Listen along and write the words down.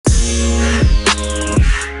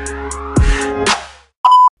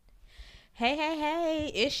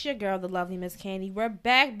it's your girl, the lovely Miss Candy. We're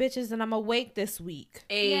back, bitches, and I'm awake this week.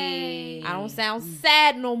 Hey. I don't sound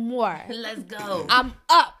sad no more. Let's go. I'm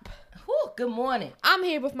up. Whew, good morning. I'm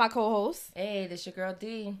here with my co-host. Hey, this your girl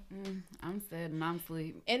D. I'm sad and I'm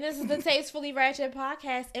asleep. And this is the Tastefully Ratchet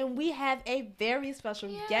podcast, and we have a very special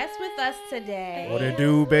guest with us today. What it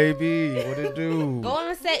do, baby? What it do? Go on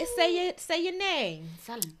and say your name.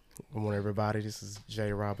 Tell him. Good morning, everybody. This is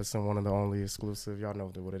Jay Robinson, one of the only exclusive. Y'all know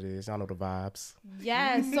what it is. Y'all know the vibes.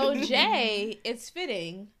 Yes. So Jay, it's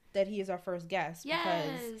fitting that he is our first guest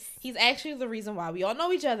because he's actually the reason why we all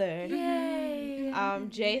know each other. Yay.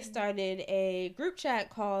 Jay started a group chat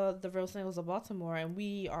called The Real Singles of Baltimore, and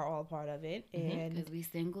we are all a part of it. And Because we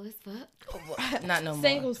single as fuck. Not no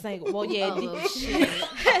more. single. Well, yeah. Oh, shit.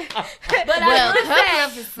 But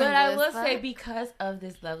I will say, fuck. because of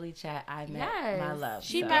this lovely chat, I met my love.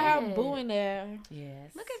 She so. met her boo in there.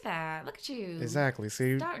 Yes. Look at that. Look at you. Exactly.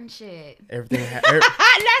 See, Starting shit. everything. Let's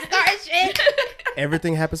start shit.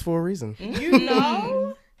 Everything happens for a reason. You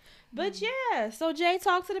know. But yeah. So Jay,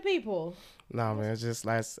 talk to the people. Nah, man. It's just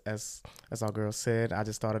as our girl said. I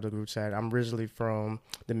just started a group chat. I'm originally from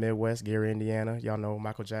the Midwest, Gary, Indiana. Y'all know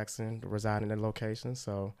Michael Jackson residing in that location.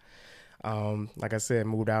 So, like I said,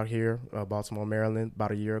 moved out here, Baltimore, Maryland,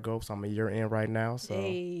 about a year ago. So I'm a year in right now. So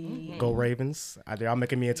go Ravens! Y'all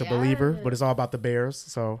making me into believer, but it's all about the Bears.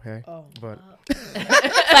 So hey, but Like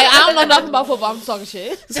I don't know nothing about football. I'm just talking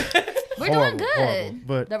shit. We're horrible, doing good. horrible.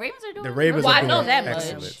 But The Ravens are doing the Ravens Well, are I doing know that much.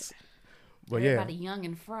 excellent. But yeah, Everybody young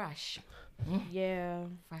and fresh. Yeah.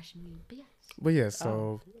 Fresh meat, bitch. but yeah.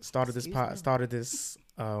 So started this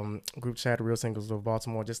group chat, Real Singles of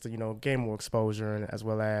Baltimore, just to gain more exposure and as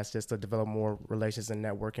well as just to develop more relations and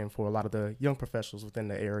networking for a lot of the young professionals within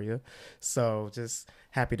the area. So just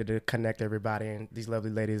happy to connect everybody and these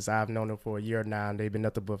lovely ladies. I've known them for a year now, and they've been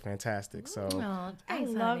nothing but fantastic. So Oh, I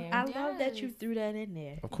thanks, love honey. that you threw that in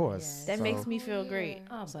there. of course, That so, makes me feel great.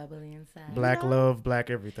 Oh, bubbly inside. black love, black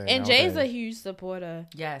everything. And all Jay's day. a huge supporter.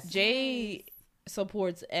 Yes. Jay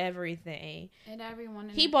supports everything. And everyone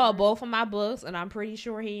in He the bought crew. both of my books, and I'm pretty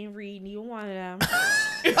sure he didn't read neither one of them.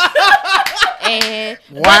 And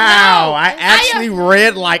Wow, I actually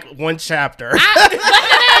read like one chapter.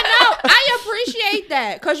 I appreciate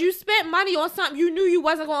that because you spent money on something you knew you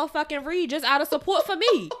wasn't gonna fucking read just out of support for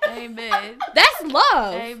me. Amen. That's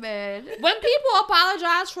love. Amen. When people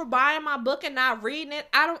apologize for buying my book and not reading it,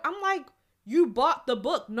 I'm like, you bought the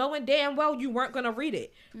book knowing damn well you weren't gonna read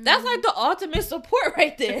it. That's like the ultimate support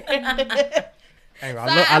right there. Hey, So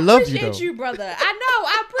I love you appreciate though. you, brother. I know.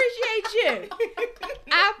 I appreciate you.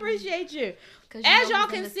 I appreciate you. 'Cause As you know y'all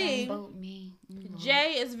who's in can the same see, boat, me.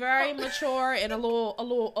 Jay is very mature and a little,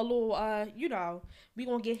 we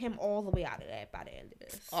gonna get him all the way out of that by the end of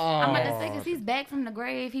this. I'm about to say, because he's back from the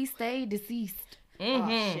grave. He stayed deceased. Oh,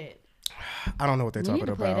 shit. I don't know what they're We need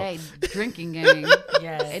talking to play about. that drinking game.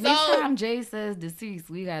 Yes. And So- each time Jay says deceased,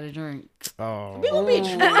 we got to drink. Oh, We gonna be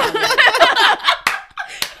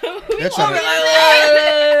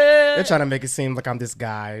they're trying to make it seem like I'm this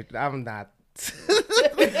guy. I'm not.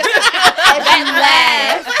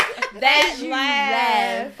 that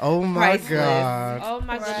laugh. Oh my Priceless. god. Oh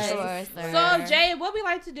my goodness. Sure, sir. So Jay, what we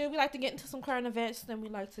like to do, we like to get into some current events, then we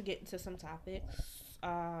like to get into some topics,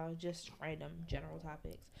 just random general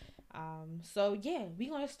topics. So yeah,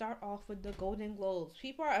 we're gonna start off with the Golden Globes.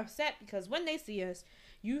 People are upset because when they see us,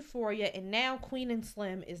 Euphoria and now Queen and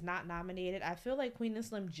Slim is not nominated. I feel like Queen and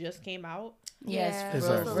Slim just came out, Yes. Yeah. Is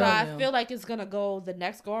real- that so real I new. feel like it's gonna go the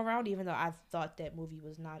next go around. Even though I thought that movie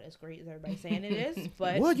was not as great as everybody's saying it is,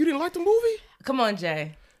 but What? You didn't like the movie? Come on,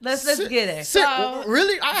 Jay. Let's get it.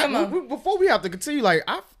 Really? Come on. Before we have to continue, like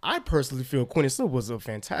I personally feel Queen and Slim was a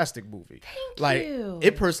fantastic movie. Thank you.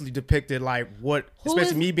 It personally depicted like what, Who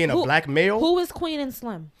especially is- me being a who- black male. who is Queen and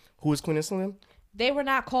Slim? Who is Queen and Slim? They were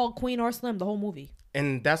not called Queen or Slim the whole movie.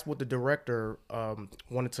 And that's what the director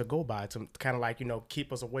wanted to go by, to kind of like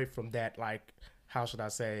keep us away from that, like, how should I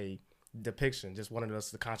say, depiction. Just wanted us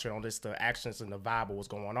to concentrate on just the actions and the vibe of what's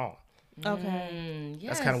going on. Okay.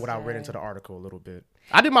 That's kind of what I read into the article a little bit.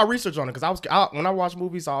 I did my research on it because when I watch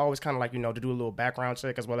movies, I always kind of like to do a little background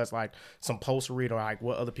check as well as like some post read or like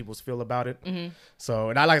what other people feel about it. So,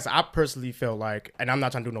 and I personally felt like, and I'm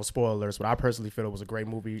not trying to do no spoilers, but I personally feel it was a great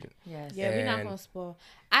movie. Yes. Yeah, we're not And- gonna spoil.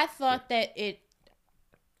 I thought that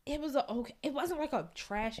it was it wasn't like a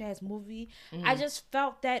trash ass movie. I just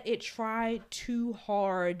felt that it tried too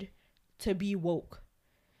hard to be woke,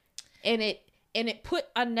 and it put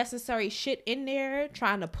unnecessary shit in there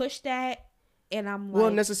trying to push that. And I'm like, What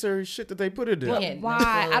unnecessary shit that they put in there? but Yeah, no why?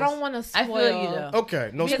 spoilers. I don't want to I spoil. feel you though. Okay,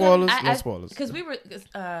 no Because spoilers, I- no spoilers. Because we were,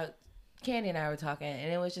 Candy and I were talking,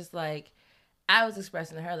 and it was just like, I was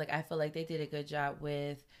expressing to her, like, I feel like they did a good job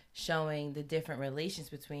with showing the different relations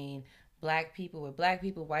between black people with black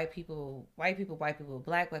people, white people with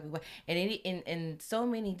black people, and in so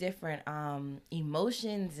many different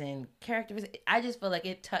emotions and characters. I just feel like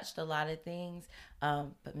it touched a lot of things.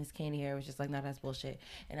 But Miss Candy here was just like, no, that's bullshit.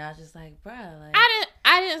 And I was just like, bruh, like,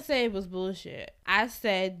 I didn't say it was bullshit. I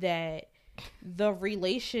said that the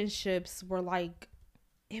relationships were like,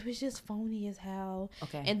 it was just phony as hell.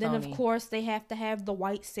 Okay. And then, of course, they have to have the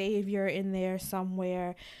white savior in there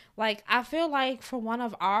somewhere. Like, I feel like for one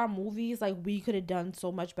of our movies, like, we could have done so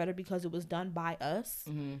much better because it was done by us.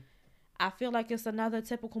 Mm-hmm. I feel like it's another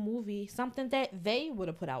typical movie, something that they would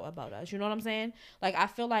have put out about us. You know what I'm saying? Like, I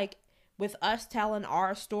feel like with us telling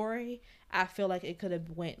our story, I feel like it could have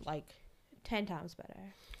went, like, 10 times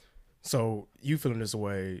better. So, you feeling this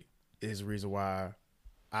way is the reason why...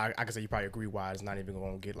 I can say you probably agree why it's not even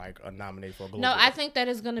going to get like a nominated for a Globe. No, I think that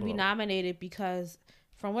it's going to be nominated because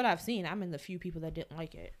from what I've seen, I'm in the few people that didn't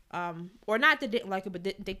like it. Or not that didn't like it, but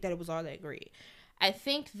didn't think that it was all that great. I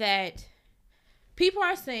think that people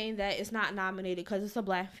are saying that it's not nominated because it's a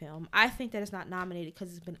black film. I think that it's not nominated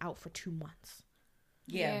because it's been out for 2 months.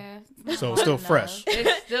 Yeah. So it's still fresh.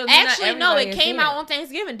 It's still Actually, no, it came out on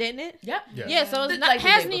Thanksgiving, didn't it? Yep. Yeah, so it's not, like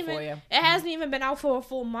hasn't even been out for a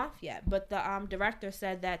full month yet. But the director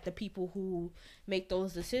said that the people who make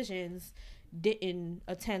those decisions didn't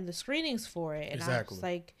attend the screenings for it. And I was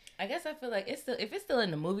like, I guess I feel like if it's still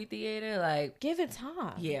in the movie theater, like, give it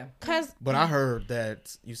time. Yeah. But I heard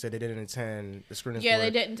that you said they didn't attend the screenings. Yeah, they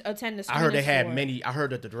didn't attend the screenings. I heard they had many. I heard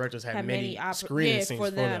that the directors had many screening scenes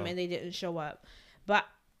for them, and they didn't show up. But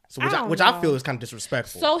which I feel is kind of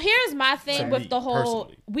disrespectful. So here's my thing with the whole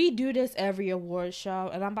personally. We do this every award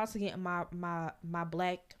show, and I'm about to get my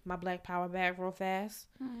black power bag real fast.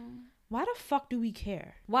 Why the fuck do we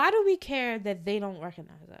care? Why do we care that they don't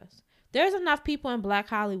recognize us? There's enough people in Black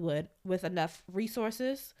Hollywood with enough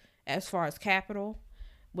resources as far as capital,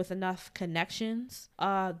 with enough connections,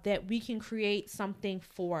 that we can create something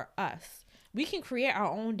for us. We can create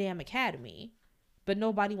our own damn academy, but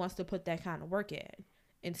nobody wants to put that kind of work in.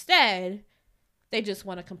 Instead, they just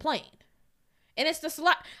want to complain. And it's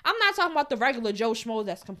I'm not talking about the regular Joe Schmo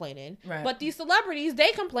that's complaining, right. But these celebrities,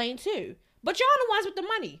 they complain too. But y'all the ones with the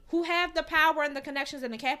money who have the power and the connections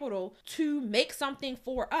and the capital to make something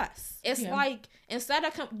for us. It's like, instead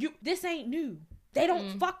of this ain't new. They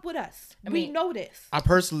don't fuck with us. We know this. I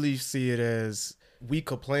personally see it as we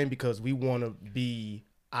complain because we want to be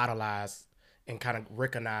idolized and kind of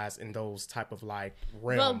recognized in those type of like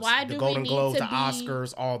realms. But why do the Golden we Globes, need the to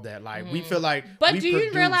Oscars, all that. Like we feel like. But do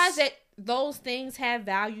you realize that those things have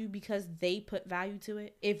value because they put value to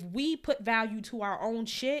it? If we put value to our own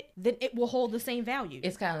shit, then it will hold the same value.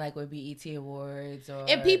 It's kind of like with BET Awards,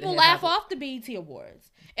 and people laugh off the BET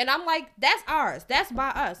Awards. And I'm like, that's ours. That's by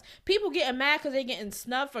us. People getting mad because they're getting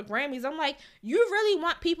snubbed for Grammys. I'm like, you really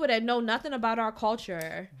want people that know nothing about our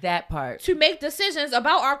culture, that part, to make decisions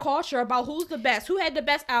about our culture, about who's the best, who had the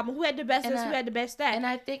best album, who had the best this, who had the best that. And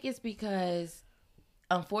I think it's because,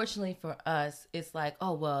 unfortunately for us, it's like,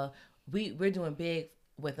 oh, well, we're doing big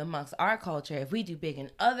with amongst our culture. If we do big in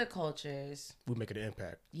other cultures, we make an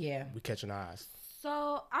impact. Yeah. We catching eyes.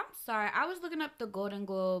 So, I'm sorry. I was looking up the Golden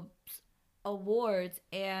Globes awards,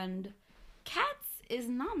 and Cats is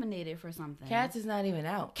nominated for something. Cats is not even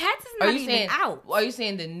out. Cats is not even out. Are you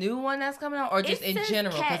saying the new one that's coming out, or just in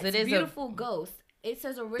general? Because it is Beautiful Ghost. It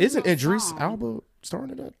says original. Isn't Idris song. Elba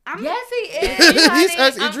starring in it? Yes, he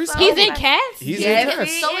is. He's in Cats. He's in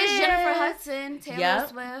Cats. So is Jennifer Hudson, Taylor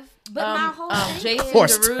Swift. But my whole thing of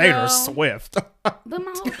course, Taylor Swift. But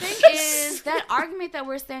my whole thing is that argument that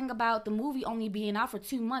we're saying about the movie only being out for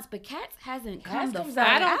 2 months, but Cats hasn't come the fuck out.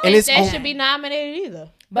 I don't think that should be nominated either.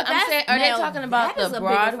 But I'm saying, are they talking about the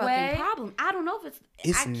Broadway problem? I don't know if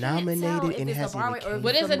it's nominated and has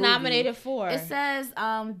what is it nominated for? It says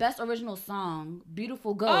best original song,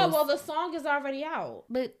 Beautiful Ghost. Oh well, the song is already out.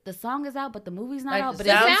 But the song is out, but the movie's not out. But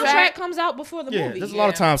the soundtrack comes out before the movie. There's a lot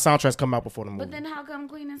of times soundtracks come out before the movie. But then how come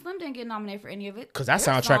Queen and Slim didn't get nominated for any of it? Because that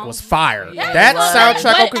soundtrack was fire. That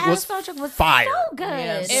soundtrack was fire. So good.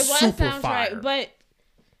 It was super soundtrack, fire. but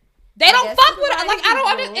they don't fuck with us. Like I don't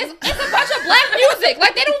understand. It's a bunch of black music.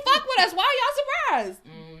 Like they don't fuck with us. Why are y'all surprised?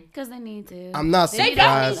 Because they need to. I'm not surprised. They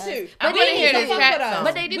don't need to. I'm going to hear this rap song.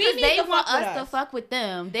 But they do because they want us to fuck with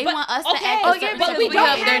them. They want us to act. Oh yeah, because we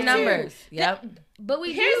help their numbers. Yep. But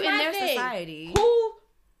we do in their society. Who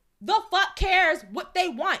the fuck cares what they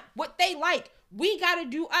want, what they like? We gotta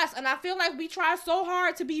do us. And I feel like we try so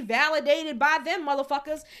hard to be validated by them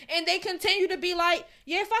motherfuckers, and they continue to be like,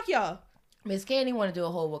 yeah, fuck y'all. Miss Candy want to do a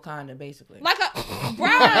whole Wakanda, basically. Like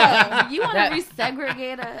bruh. You want to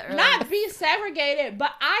resegregate it? Or Not be segregated,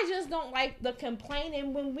 but I just don't like the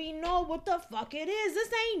complaining when we know what the fuck it is. This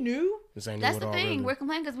ain't new. This ain't That's new the at all, thing. really. We're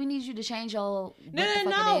complaining because we need you to change your.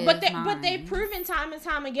 No. But they've proven time and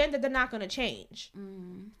time again that they're not going to change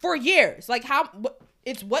for years. Like how?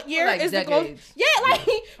 It's what year like is the Golden? decades. Yeah, like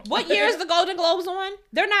what year is the Golden Globes on?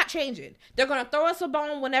 They're not changing. They're gonna throw us a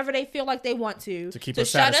bone whenever they feel like they want to keep us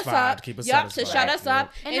shut us satisfied, up. to keep us to satisfied. shut us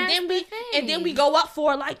up, And and that's then the we thing. go up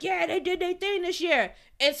for like, yeah, they did their thing this year,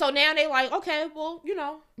 and so now they like, okay, well,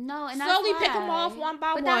 No, and slowly that's pick 'em why. off one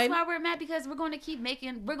by but one. that's why we're mad because we're going to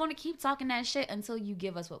keep talking that shit until you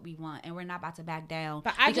give us what we want, and we're not about to back down.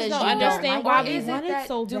 But I just because don't you understand like why it. we Is want it it that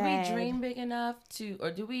so do bad. we dream big enough to, or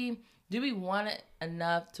do we want it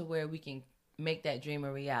enough to where we can make that dream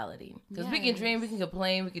a reality? Because we can Yes. dream, we can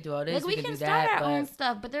complain, we can do all this, Like we can can do start that, our own but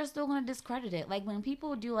stuff, but they're still going to discredit it. Like when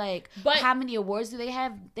people do But- how many awards do they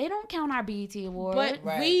have? They don't count our BET awards. But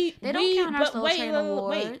Right. They don't count our but Soul wait, Train wait,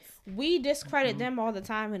 awards. we discredit them all the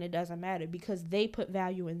time, and it doesn't matter because they put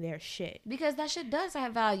value in their shit. Because that shit does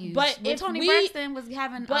have value. But when if Tony we- Braxton was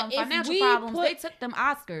having but if financial we problems, put- they took them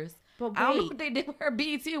Oscars. But I don't know wait, what they did with her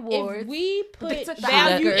BET awards. if we But they put took the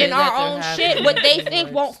value Oscars. in our Let them own have shit, the what they awards.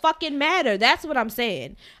 think won't fucking matter. That's what I'm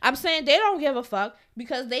saying. I'm saying they don't give a fuck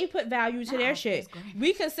because they put value to Nah, their it's shit. great.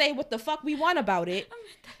 We can say what the fuck we want about it,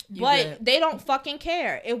 You but good. they don't fucking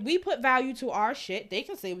care. If we put value to our shit, they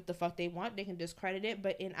can say what the fuck they want. They can discredit it,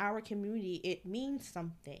 but in our community, it means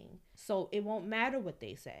something. So it won't matter what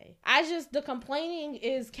they say. The complaining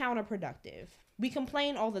is counterproductive. We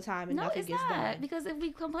complain all the time and No, nothing it's gets not. done. Because if we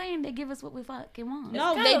complain, they give us what we fucking want.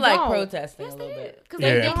 No, It's they kinda like don't. protesting Yes, a they little do. bit. 'Cause Yeah,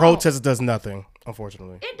 they and don't. protest does nothing,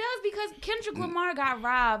 unfortunately. It does because Kendrick Lamar got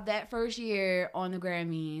robbed that first year on the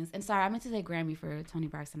Grammys. And sorry, I meant to say Grammy for Tony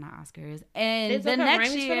Braxton, not Oscars. And They the took her next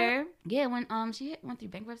Grammys for year, yeah, when she went through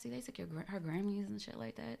bankruptcy, they took her Grammys and shit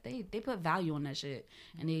like that. They put value on that shit,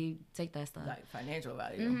 and they take that stuff. Like financial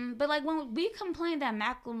value. But like when we complained that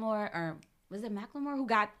Macklemore, or was it Macklemore who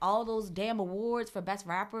got all those damn awards for best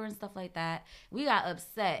rapper and stuff like that, we got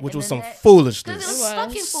upset. Which And was then some Because foolishness. it was It was.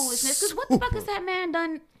 fucking foolishness. Because what the fuck has that man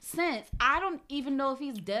done since? I don't even know if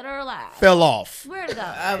he's dead or alive. Fell off. Swear to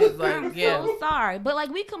God. I was like, I'm yeah. so sorry. But like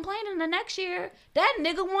we complaining the next year, that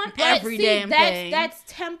nigga won But every see, damn thing. that's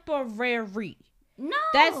temporary.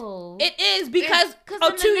 no. It is because 'cause oh,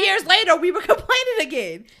 then the 2 next- years later we were complaining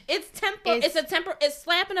again. It's It's- It's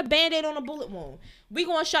slapping a band-aid on a bullet wound. We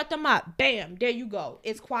gonna shut them up. Bam, there you go.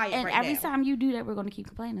 It's quiet and right every now. time you do that, we're gonna keep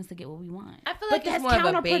complaining to get what we want. I feel But like it's that's more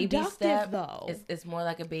of a baby counterproductive, step. though. It's more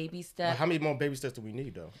like a baby But step. how many more baby steps do we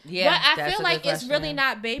need, though? Yeah, but I that's feel a like good it's really question.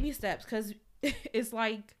 not baby steps because it's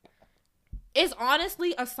like it's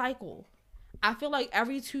honestly a cycle. I feel like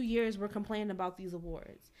every 2 years we're complaining about these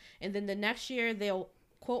awards, and then the next year they'll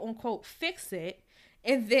quote unquote fix it,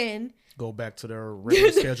 and then Go back to their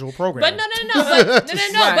regular scheduled program. but no,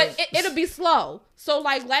 Right. but it'll be slow. So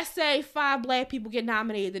like, let's say 5 black people get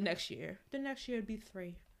nominated the next year. The next year it'd be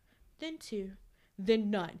 3, then 2,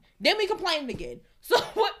 then none. Then we complain again. So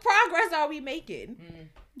what progress are we making?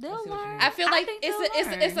 They'll see what you learn. mean. I feel like think it's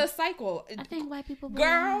they'll a learn. cycle. I think white people will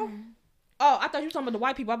Girl. learn. Oh, I thought you were talking about the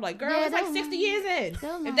white people. I'm like, girl, Yeah, it's like they'll 60 learn. years in.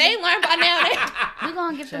 They'll If learn. they ain't learned by now, they... We're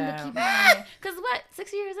gonna get them to Child. keep learning. Cause what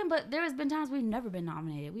 6 years in, but there has been times we've never been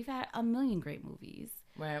nominated. We've had a million great movies,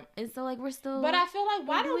 Right. and so like we're still. But I feel like,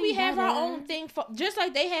 why We're don't we doing have our better. own thing for, just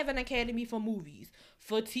like they have an academy for movies,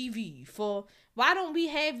 for TV, why don't we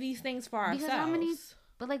have these things for ourselves? Because how many-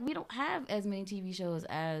 But like we don't have as many TV shows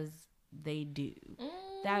as they do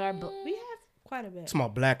that are. We have quite a bit. Small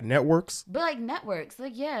black networks. But like networks,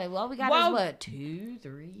 like yeah, all we got Well- is what 2,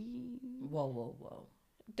 3. Whoa.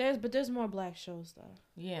 There's more black shows though.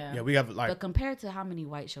 Yeah. Yeah, we have like But compared to how many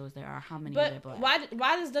white shows there are, how many are But black?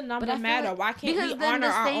 why does the number But I feel matter? like- Why can't because we then honor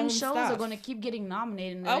the our same own shows stuff? are going to keep getting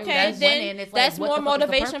nominated. And Okay, everybody's then winning. It's that's like, more what the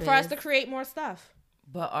fuck is the motivation for us to purpose? create more stuff.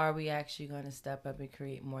 But are we actually going to step up and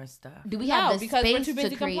create more stuff? Do we No, have the because we're space too busy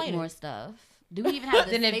to create complaining. more stuff? Do we even have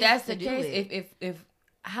the Then space if that's to the do case, it? if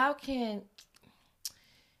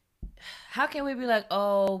how can we be like,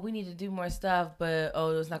 oh, we need to do more stuff, but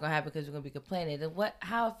oh, it's not gonna happen because we're gonna be complaining? Then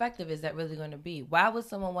how effective is that really gonna be? Why would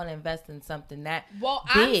someone want to invest in something that Well,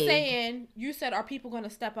 I'm big? saying, you said, are people going to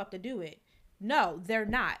step up to do it? No, they're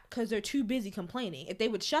not, because they're too busy complaining. If they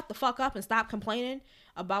would shut the fuck up and stop complaining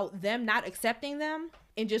about them not accepting them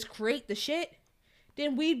and just create the shit,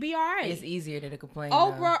 then we'd be all right. It's easier to complain.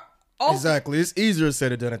 Oprah. exactly. It's easier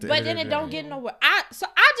said than done at the But end then of it the don't day. get nowhere. I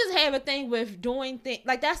just have a thing with doing things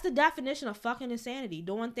like that's the definition of fucking insanity.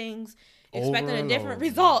 Doing things expecting Over a and different over.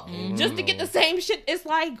 result Over just and to get the over. same shit. It's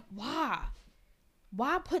like why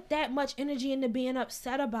put that much energy into being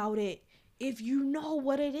upset about it if you know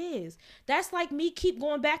what it is. That's like me keep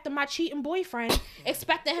going back to my cheating boyfriend,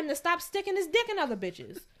 expecting him to stop sticking his dick in other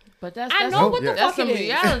bitches. But that's I know what the that's fuck some it is.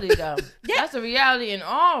 reality though. That's a reality in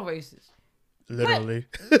all races. Literally.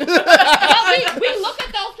 But we look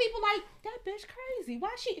at those people like, that bitch crazy.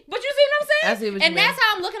 Why she? But you see what I'm saying? I see what you and mean. that's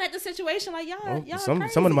how I'm looking at the situation. Like, y'all Some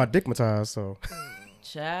crazy. of them are digmatized, so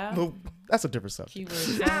Child. but that's a different subject.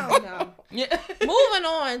 Keywords. I don't know. Yeah. Moving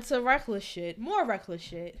on to reckless shit. More reckless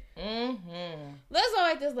shit. Mm-hmm. Let's go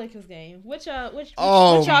at this Lakers game. Which y'all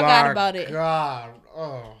Oh got my about it? God.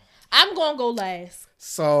 Oh. I'm gonna go last.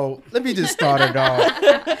 So let me just start it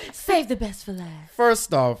off. Save the best for last.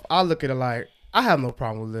 First off, I look at it like I have no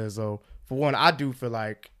problem with Lizzo. For one, I do feel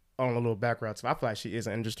like on a little background too, I feel like she is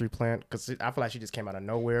an industry plant because I feel like she just came out of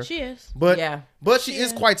nowhere. She is. But Yeah. but she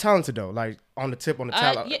is quite talented though. Like on the talent.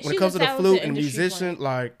 yeah, when she's it comes a to the talented flute and industry musician,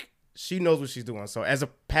 like she knows what she's doing. So as a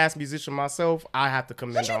past musician myself, I have to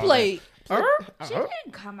commend What her you on played? that. She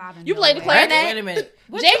didn't come out of You played the nowhere. clarinet? Wait a minute.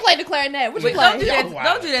 Jay played the clarinet. What you Wait, don't do play? that. Wow.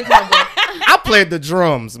 Don't do that to my boy. I played the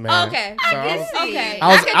drums, man. Okay. So I was- Okay.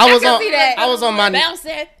 I was on see that. I was on my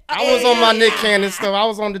Bouncing. I was on my Nick Cannon stuff. I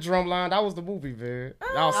was on the drum line. That was the movie, man.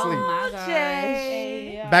 Y'all Oh sleep. my gosh.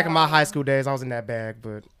 Jay. Back in my high school days, I was in that bag,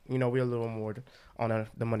 but you know we're a little more on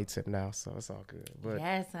the money tip now, so it's all good. But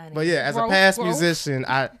Yes, honey. but yeah, as a Growth, past growth. musician,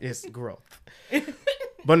 it's growth.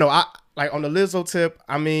 But no, I like on the Lizzo tip.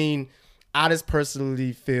 I mean, I just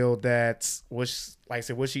personally feel that what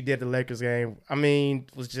she did at the Lakers game, I mean,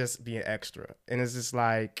 was just being extra, and it's just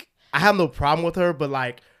like I have no problem with her, but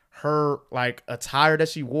like her like attire that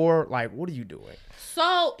she wore, like what are you doing?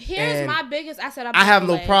 So here's And my biggest. I said I have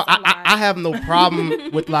no problem. problem. I have no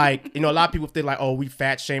problem with like a lot of people think like we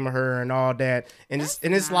fat shaming her and all that, and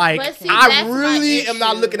it's like But see, I that's my really am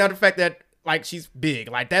not issue. looking at the fact that like she's big.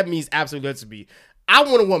 Like that means absolutely nothing to me. I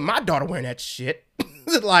wouldn't want my daughter wearing that shit.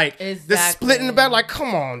 Like the Exactly. split in the back. Like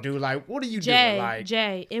come on, dude. Like what are you doing? Like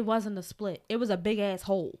Jay, it wasn't a split. It was a big ass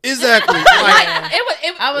hole. exactly. Like,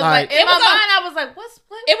 I was Like- like, in my It was a- mind, I was like, what's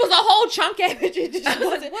split? It was a whole chunk of it. It just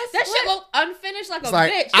wasn't. What's That shit split? looked unfinished like it's a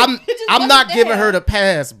like bitch. I'm It just I'm not wasn't giving there. her the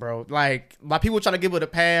pass, bro. Like my people trying to give her the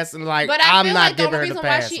pass, and like But I I'm feel not like the giving only her reason the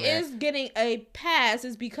why pass. she man. is getting a pass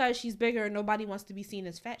is because she's bigger and nobody wants to be seen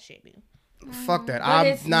as fat shaming. Fuck that. But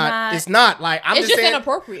it's I'm not. not- It's not like I'm It's just just saying.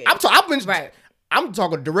 inappropriate. Right. I'm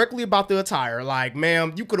talking directly about the attire. Like,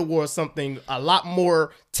 ma'am, you could have wore something a lot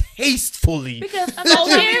more tastefully. Because So so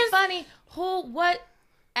here's- here's funny. What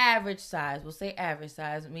average size? We'll say average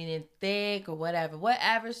size, meaning thick or whatever. What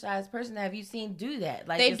average size person have you seen do that?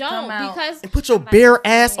 Like They just don't come out- because And put your bare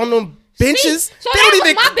ass on them benches. so they that don't was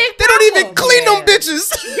even. my big They don't even problem. clean them Yeah.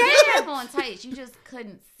 bitches. They have on tights. You just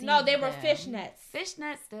couldn't see. no, they were them. fishnets.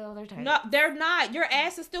 Fishnets still, they're tight. No, they're not. Your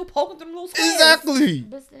ass is still poking through little squares. Exactly.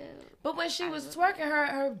 But still. But when she was twerking,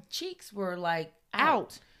 her cheeks were like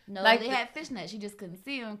out. No, Like they the- had fishnets. You just couldn't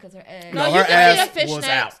see them because her ass. No, No, you her can ass see the was fishnets.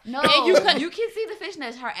 out. No, And you could- you can see the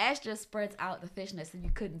fishnets. Her ass just spreads out the fishnets, and you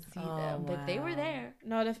couldn't see Oh, them, but they were wow. there.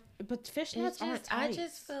 No, but fishnets It's aren't just, tight. I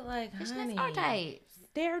just feel like, honey, Fishnets are tight.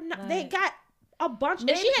 They're not. They Like- got a bunch.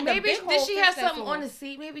 Maybe, and she had the maybe big did whole she have fishnet something on on. the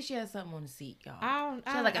seat? Maybe she had something on the seat, y'all. I don't.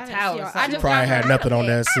 She had like a I didn't towel see or her. I something. just Probably got had her- nothing on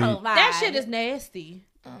that I seat. don't lie. That shit is nasty.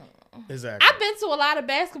 Exactly. I've been to a lot of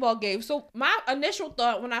basketball games, so my initial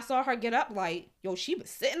thought when I saw her get up, like, yo, she was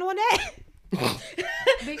sitting on that.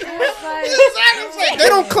 Because like, They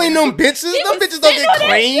don't clean them bitches. Them was bitches don't sitting on get that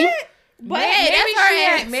clean. shit. But hey, that's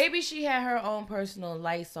her ass. maybe she had her own personal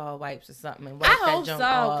Lysol wipes or something. And I wiped that hope so, junk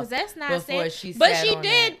off because that's not before safe. she But sat she on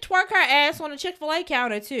did that. twerk her ass on the Chick-fil-A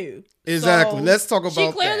counter too. Exactly. So Let's talk about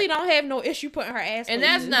she clearly that. don't have no issue putting her ass. And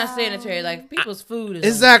that's places. not sanitary. Like people's food is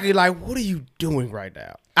Exactly. Like, what are you doing right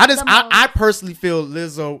now? I personally feel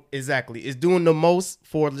Lizzo is doing the most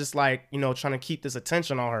for just like, trying to keep this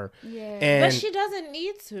attention on her. Yeah. And But she doesn't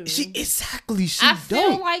need to. she I feel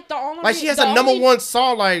don't. like the only Like she has the a number only- one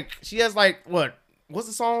song. Like she has like what? What's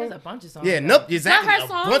the song? There's a bunch of songs. Yeah, out. nope, But exactly. her A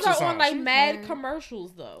songs bunch of are songs. on like She's mad there.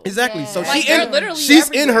 commercials though. Exactly. So Yeah. Like, she they're in, literally she's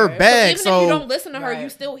in her everywhere. bag. So So, even if you don't listen to her, Right. you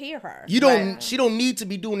still hear her. you don't. Right. She don't need to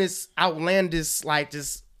be doing this outlandish like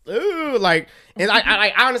just. Like, and I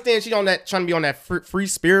understand she's on that trying to be on that free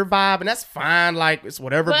spirit vibe, and that's fine. Like it's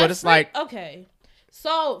whatever, but it's like okay.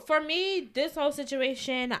 So for me, this whole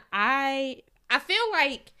situation, I feel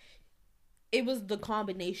like it was the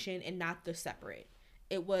combination and not the separate.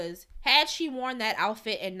 It was, had she worn that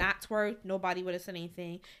outfit and not twerked, nobody would have said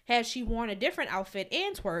anything. Had she worn a different outfit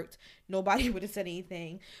and twerked, nobody would have said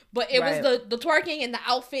anything. But it Right. was the twerking and the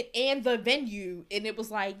outfit and the venue, and it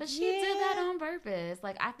was like, But she did that on purpose.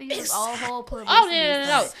 Like I think it was all whole publicity. Oh,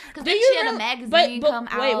 no. Because Do then you she had a really- magazine come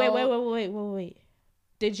out. Wait.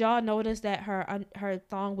 Did y'all notice that her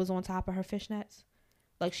thong was on top of her fishnets?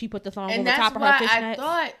 Like she put the thong And over that's top of her why fishnets. I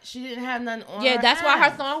thought she didn't have none on. Yeah, her that's why her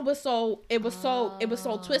ass. thong was so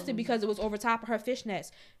twisted because it was over top of her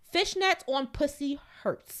fishnets. Fishnets on pussy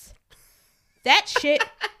hurts. That shit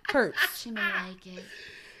hurts. She may like it.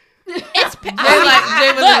 It's Jay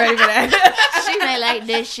wasn't ready for that. She may like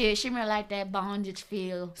this shit. She may like that bondage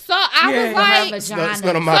feel. So I was Her like, vagina. It's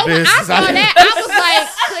none of my so when I business. saw that, I was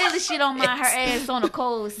like, Clearly, she don't mind her ass on a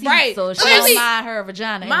cold seat, Right. so she Clearly- don't mind her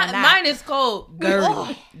vagina. Mine is cold,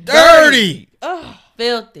 dirty, Dirty. ugh.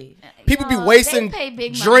 filthy. People be wasting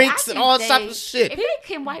drinks and all types of shit. If they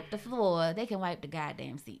can wipe the floor, they can wipe the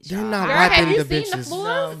goddamn seats. They're y'all. not Girl, have wiping you the seen the bitches.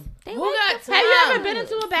 floors? No. They Who wipe got the time? Have you ever been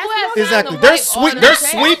into a basketball has game? Exactly. to They're wipe all the they're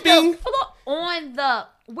trash? sweeping. floor on the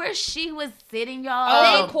where she was sitting, y'all.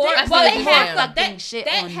 Oh, They court, I but see they what have you're like saying. that. Shit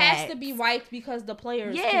That on has that. to be wiped because the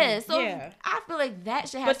players. Yeah, too. so yeah. I feel like that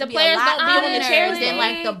should have But to the be players a lot don't be on the cleaner chairs, than though.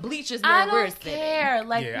 like the bleachers I where we're don't sitting. care.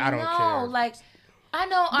 Like, Yeah, I don't no, care. like, I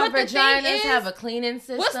know our But the thing vaginas is, have a cleaning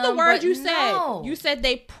system. What's the word but you said? no. You said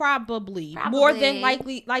they probably more than Probably.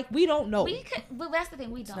 likely. Like we don't know. We could, but that's the thing,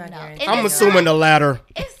 we don't not know. guaranteed. And I'm it's assuming the not, latter.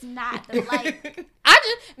 it's not the, like I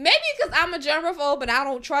just maybe because I'm a germaphobe and I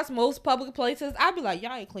don't trust most public places. I'd be like,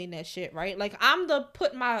 y'all ain't clean that shit, right? Like I'm the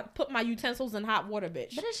put my utensils in hot water,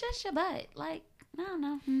 bitch. but it's just your butt. Like I don't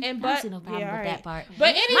know. And I don't butt- see no problem yeah, with alright. that part.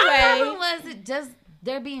 But My anyway, problem was it just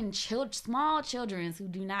there being small children who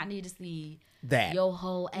do not need to see That. your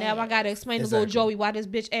whole ass. now I gotta explain to Exactly. little Joey why this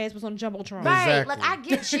bitch ass was on the jumbotron. Right, Exactly. like I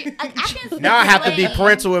get you. Like, I can Now I have to be explain.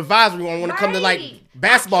 parental advisory when it comes to like Right.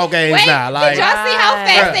 basketball games Wait, now. Like, did y'all see how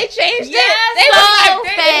fast Bruh. they changed Yes, it? They so was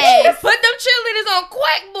like, fast. Put them cheerleaders on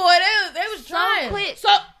quack, boy. They was So trying. quick. So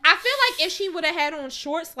I feel like if she would have had on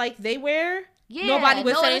shorts like they wear, Yeah, nobody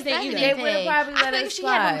would no say one anything said either. They would've probably I let think it if she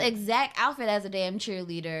had on slide. the exact outfit as a damn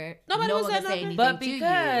cheerleader, Nobody no would one say would say nothing. anything But to you.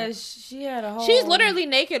 because she had a whole. she's literally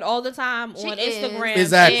naked all the time She on is. Instagram.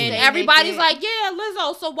 Exactly. And Stay everybody's naked. like, yeah,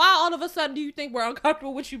 Lizzo. So why all of a sudden do you think we're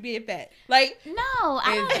uncomfortable with you being fat? Like, No,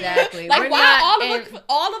 I don't. Exactly. like We're why not-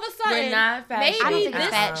 all of a sudden? We're not fat maybe I don't think this-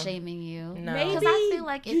 it's fat shaming you. No. Maybe 'Cause I feel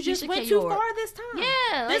like if you just should went get too your- far this time.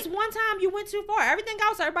 Yeah, This like- one time you went too far. Everything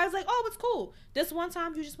else, everybody's like, oh, it's cool. This one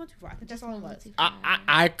time you just went too far. I think that's all it was.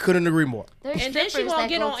 I couldn't agree more. There's And then she strippers gonna that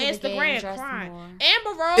get go on to the game Instagram dressed crying. more.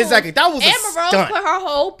 Amber Rose. Exactly. That was a Amber Rose stunt. put her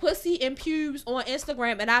whole pussy and pubes on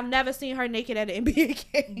Instagram, and I've never seen her naked at an NBA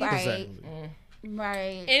game. Right. Exactly.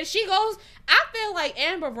 Right. And she goes. I feel like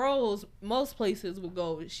Amber Rose, most places would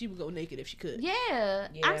go. She would go naked if she could. Yeah.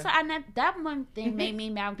 Yeah. I'm sorry. That one thing made me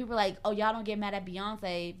mad. When people are like, oh, y'all don't get mad at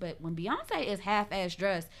Beyonce. But when Beyonce is half-ass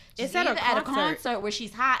dressed, she's It's at a either at a concert. concert where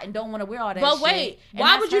she's hot and don't want to wear all that But shit. wait, and why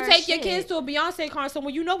that's would you her take your shit. kids to a Beyonce concert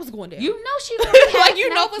when you know what's going down? You know she gonna be like you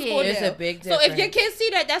know what's naked. going It's down. a big So if your difference. kids see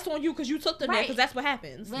that, that's on you because you took them there Right. because that's what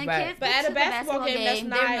happens. When Right. kids But get at a to the basketball game, that's they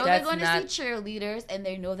not- know they're That's going not- to see cheerleaders, and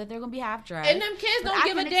they know that they're going to be half dressed. And them kids But don't I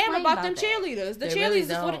give a can damn explain about them that. cheerleaders. The They cheerleaders really is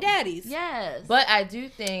for the don't. daddies. Yes. But I do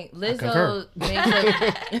think concur. Lizzo makes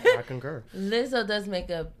a, I concur. Lizzo does make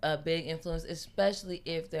a big influence, especially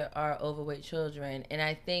if there are overweight children. And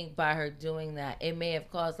I think by her doing that, it may have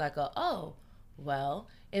caused like well,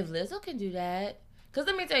 if Lizzo can do that, because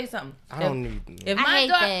let me tell you something. I don't need. If I my hate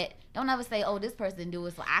daughter, that. Don't ever say, "Oh, this person do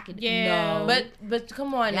it, so I can." Yeah. No. but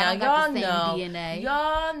come on Y'all now, got y'all the same know, DNA.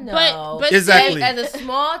 y'all know. But Exactly. As a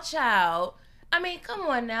small child, I mean, come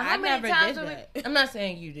on now. How I many never times? did have that. we, I'm not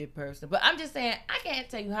saying you did personally, but I'm just saying I can't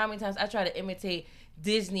tell you how many times I try to imitate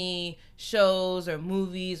Disney shows or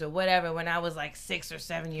movies or whatever when I was like 6 or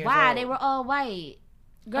 7 years Why? old. They were all white.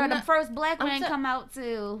 Girl, I'm the not- first black I'm man ta- come out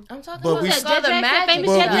too. I'm talking But about we like still- all the Jackson, magic famous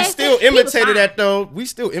But stuff. we Jackson, still he was imitated fine. that though. We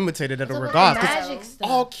still imitated that in Talking regards. about 'cause magic stuff.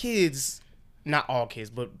 all kids, not all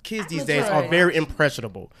kids, but kids these days are Majority. very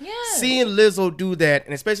impressionable. Yes. Seeing Lizzo do that,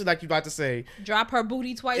 and especially like you about to say, Drop her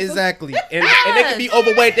booty twice. exactly, and they can be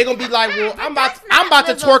overweight. They're gonna be like, well, I'm about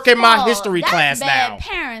to twerk in my history class now. That's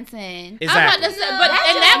bad parenting. I'm about to Exactly. say, but That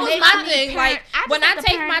and that just was makes my me thing. parent- Like I just when I have to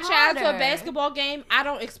take my parent child to a harder. basketball game, I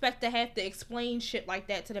don't expect to have to explain shit like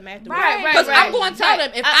that to them afterwards. Right, Because right. I'm going to tell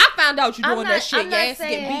them if I found out you I'm doing not- that shit, I'm your not ass get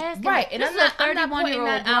saying- beat. Ask Right, him. and This I'm is not- a I'm not pointing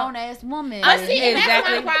 31-year-old that out. grown ass woman. But see, and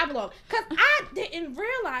Exactly. that's my problem. Because I didn't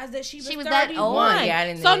realize that she was She was that 31. old. Yeah, I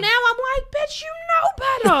didn't So know. now I'm like, bitch, you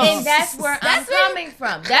better. And that's where I'm coming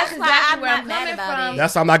from. That's exactly where I'm not coming mad about from. it.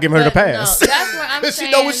 That's why I'm not giving her the But pass. No, that's where I'm She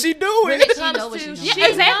saying. know what she doing. When it She comes know what to, she Yeah, doing.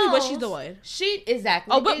 exactly what knows. she's doing. She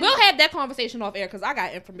exactly. Oh, but we'll have that conversation off air because I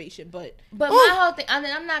got information. But But my whole thing, I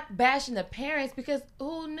mean, I'm not bashing the parents because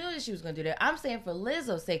who knew that she was going to do that? I'm saying for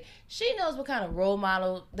Lizzo's sake, she knows what kind of role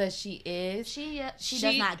model that she is. She She-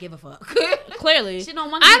 does not give a fuck. clearly, She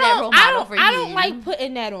don't want to be that role model for you. I don't like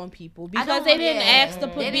putting that on people because don't they want- didn't yeah. ask to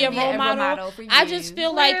They be didn't a role model. for I you. just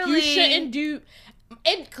feel like you Clearly. shouldn't do.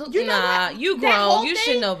 And you know Nah, what? you That grown. whole You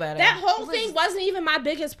thing- should know better. That whole thing wasn't even my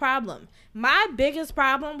biggest problem. My biggest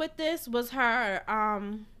problem with this was her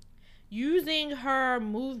using her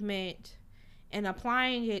movement and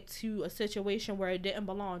applying it to a situation where it didn't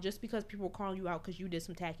belong just because people were calling you out because you did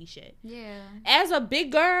some tacky shit. Yeah. As a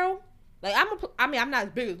big girl, like I'm not as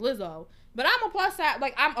big as Lizzo, but I'm a plus size,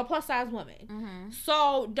 like I'm a plus size woman. Mm-hmm.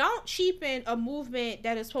 So don't cheapen a movement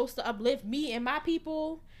that is supposed to uplift me and my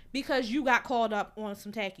people because you got called up on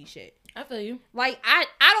some tacky shit. I feel you. Like I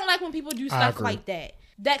don't like when people do stuff agree. like that.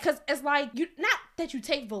 That because it's like you not that you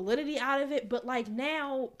take validity out of it, but like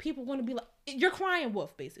now people going to be like you're crying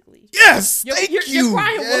wolf basically. Yes, You're, thank you're, you. you're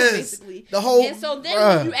crying wolf Yes. basically. The whole And so then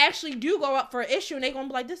bruh. when you actually do go up for an issue and they gonna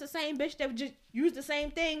be like, this is the same bitch that just used the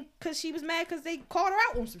same thing because she was mad because they called her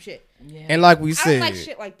out on some shit. Yeah. And like we I said, don't like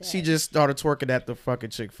shit like that. she just started twerking at the fucking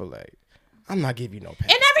Chick-fil-A. I'm not giving you no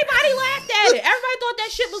pass. And everybody laughed at it. Everybody thought that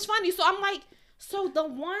shit was funny. So I'm like, so the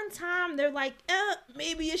one time they're like,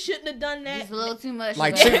 maybe you shouldn't have done that. It's a little too much.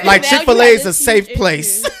 Like but- Chick- like Now you Chick-fil-A have is a this safe huge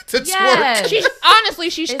place issue. to Yes. twerk. She honestly,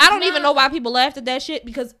 It's I don't even not. know why people laughed at that shit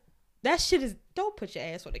because that shit is don't put your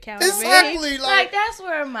ass on the counter. man. Exactly. Like Like, that's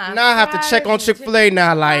where my now I have to check on fries and Chick-fil-A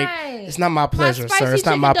now. Like, Right. it's not my pleasure, spicy sir. It's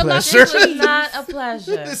not chicken my deluxe pleasure. This is not a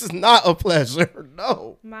pleasure. This is not a pleasure.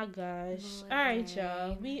 No. My gosh. All right,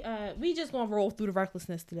 y'all. We just gonna roll through the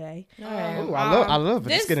recklessness today. All right. Ooh, I love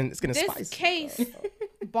it. It's getting This spicy. case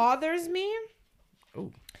bothers me.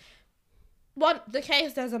 Ooh. Well, the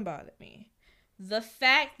case doesn't bother me. The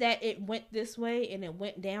fact that it went this way and it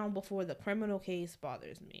went down before the criminal case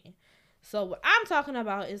bothers me. So what I'm talking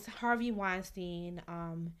about is Harvey Weinstein.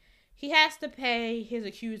 He has to pay his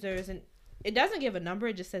accusers, and it doesn't give a number.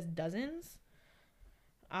 It just says dozens.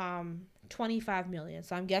 $25 million.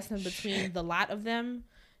 So I'm guessing between the lot of them,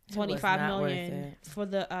 It was $25 not worth million it. for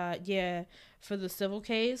the for the civil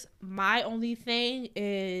case. My only thing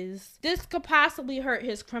is this could possibly hurt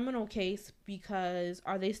his criminal case because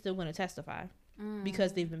are they still going to testify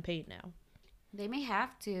because they've been paid now? They may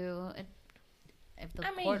have to if the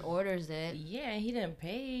I mean, court orders it. Yeah, he didn't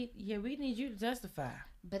pay. Yeah, we need you to testify.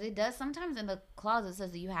 But it does sometimes in the clause it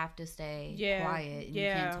says that you have to stay Yeah, quiet and you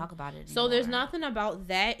yeah. can't talk about it So there's anymore. nothing about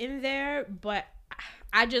that in there, but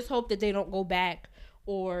I just hope that they don't go back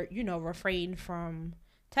or refrain from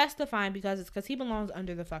testifying because he belongs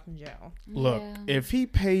under the fucking jail. Look, Yeah. if he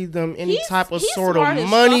paid them any He's- type of he's sort smart of as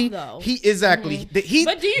money, fuck, though. he exactly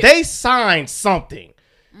But do you- they signed something.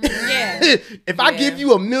 Yeah. If I Yeah. give you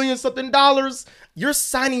 $1 million something dollars, you're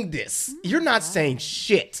signing this. You're not saying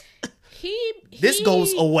shit. This He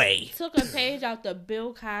goes away. Took a page out the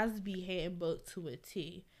Bill Cosby handbook to a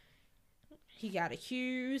T. He got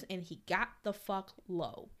accused and he got the fuck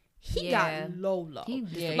low. He Yeah. got low. He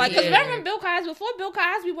Yeah, Like, he cause did. remember when Bill Cosby, before Bill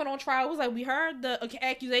Cosby went on trial, it was like we heard the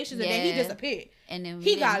accusations and then he Yeah. disappeared. and then we he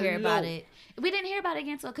didn't got hear about low. it. We didn't hear about it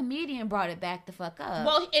again until a comedian brought it back the fuck up.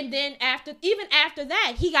 Well, and then even after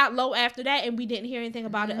that, he got low after that, and we didn't hear anything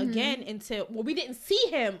about it again until we didn't see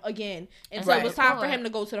him again until it was Right. time for him to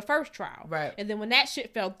go to the first trial. Right. And then when that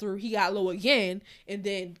shit fell through, he got low again, and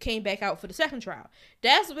then came back out for the second trial.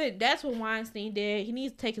 That's what Weinstein did. He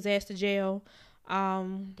needs to take his ass to jail.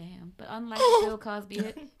 Damn. But unlike Bill Cosby,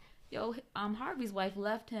 Harvey's wife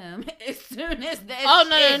left him as soon as that.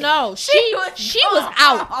 Oh no! She was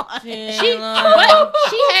out. But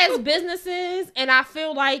she has businesses, and I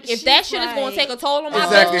feel like if that shit is going to like- take a toll on my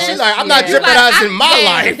Exactly. business, She's like, I'm not Yeah. jeopardizing my yeah,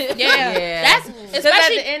 life. Yeah, Yeah. that's 'Cause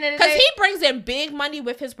especially at the end of the because day- he brings in big money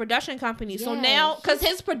with his production company. So Yeah, now, because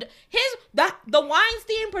the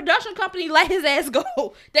Weinstein production company let his ass go.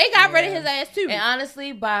 They got rid of Yeah. his ass too. And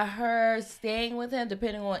honestly, by her staying with him,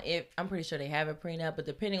 depending on if I'm pretty sure they have a prenup, but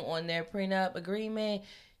depending on their prenup agreement,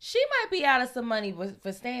 she might be out of some money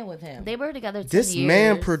for staying with him. They were together 10 This years.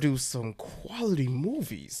 man produced some quality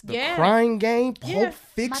movies. The Yeah. Crying Game, Pulp Yeah.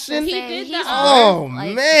 Fiction. He did he's the- Oh, worth,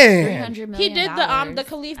 like, man. $300 He million, did the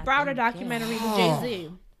Khalif I Browder think. documentary with Yeah.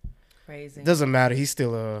 Jay-Z. Crazy. Doesn't matter. He's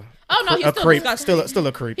still Oh no, he's a still creep. disgusting. Still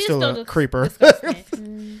a creep. He's Still still a creeper. disgusting.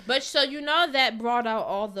 But so you know that brought out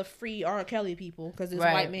all the free R. Kelly people because this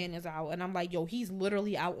Right. white man is out, and I'm like, yo, he's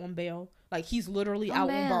literally out on bail. Like he's literally On out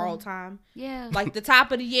bail. on borrowed time. Yeah. Like the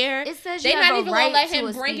top of the year, It says they you not have a even right gonna let to him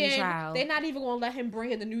a bring speedy in. trial. They not even gonna let him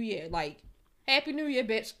bring in the new year. Like Happy New Year,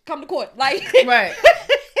 bitch, come to court. Like Right.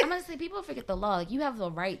 I'm gonna say people forget the law. Like you have the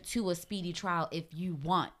right to a speedy trial if you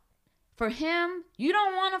want. For him, you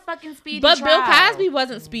don't want a fucking speedy But trial. Bill Cosby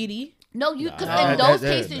wasn't speedy. No, you because No, in those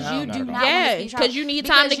that- cases no, you not do at not all. want a Yeah, speedy trial because you need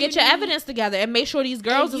time to because get your you evidence together and make sure these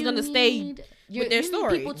girls and is you gonna stay need with their you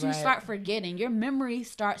story. need people to Right. start forgetting. Your memory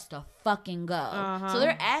starts to fucking go. Uh-huh. So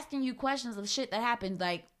they're asking you questions of shit that happened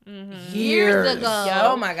like Mhm. years ago.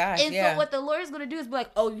 Oh my gosh. And Yeah. so what the lawyer's gonna do is be like,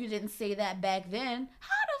 "Oh, you didn't say that back then.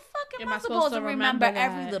 How the fuck am Am I supposed to remember that?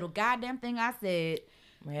 every little goddamn thing I said?"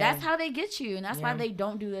 Yeah. That's how they get you, and that's why Yeah. they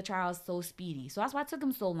don't do the trials so speedy. So that's why it took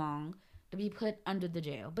him so long to be put under the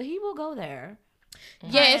jail. But he will go there.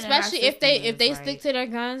 Yeah, Right, and especially our if they system is stick right. to their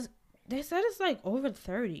guns. They said it's like over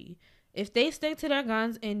 30. If they stick to their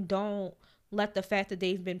guns and don't let the fact that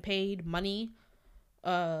they've been paid money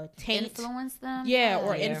taint Influence them. or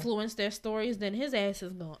Yeah. influence their stories, then his ass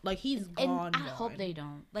is gone. Like he's And gone. I hope they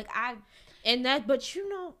don't. Like but you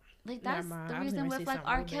know, like Never that's mind. the I was reason gonna with say like something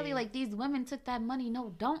R. real Kelly. big. Like these women took that money.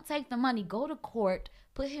 No, don't take the money. Go to court.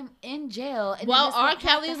 Put him in jail. And well, then this R. won't have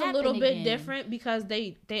Kelly to is a happen little bit again. different because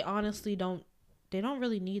they honestly don't. They don't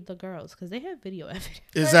really need the girls because they have video evidence.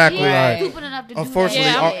 Exactly. But Right. Like, stupid enough to do unfortunately,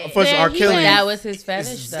 Yeah, that. unfortunately, yeah, R. he Kelly. went- That was his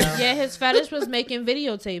fetish, though. Yeah, his fetish was making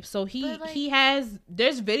videotapes, so But, like- he has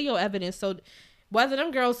there's video evidence. So whether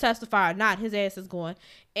them girls testify or not, his ass is going.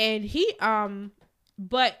 And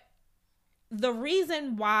but the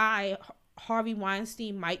reason why Harvey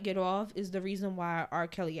Weinstein might get off is the reason why R.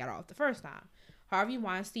 Kelly got off the first time. Harvey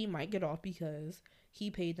Weinstein might get off because he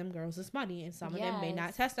paid them girls this money, and some of them may not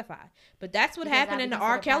Yes. testify. But that's what Because happened that in the becomes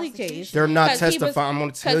R. a Kelly prostitution. case. They're not 'Cause he was- testifying. I'm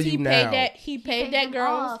going to tell Because you he now. paid that he paid that them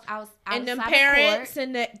girls off out- and them outside of parents court.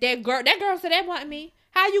 and that girl said that wasn't me.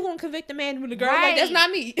 How you gonna convict a man with a girl like that's Right.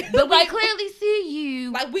 not me? But we like, clearly see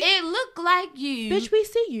you. Like, we- it looked like you. bitch, we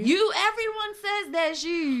see you. Everyone says that's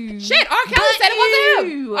you. Shit, R. Kelly But said it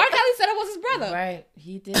wasn't him. you. R. Kelly said it was his brother. Right.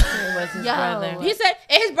 He did say it was his Yo. brother. He said,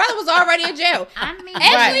 and his brother was already in jail. I mean,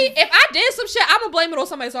 Actually, if I did some shit, I'm gonna blame it on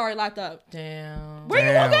somebody that's already locked up. Damn. Where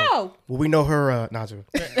you gonna Damn. go? Well, we know her. Nah, Joe.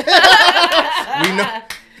 we know.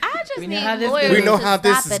 I just We know need how this lawyers goes. We know to how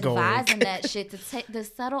this stop is going. advising that shit to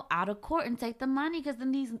settle out of court and take the money because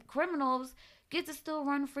then these criminals get to still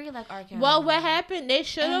run free like R. Kelly. Well, what happened? They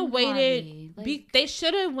should have And waited. Harvey, like- They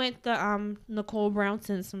should have went the Nicole Brown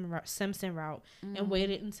Simpson route Mm-hmm. and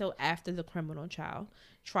waited until after the criminal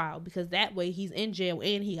trial because that way he's in jail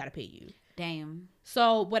and he got to pay you. Damn.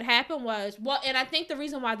 So what happened was, and I think the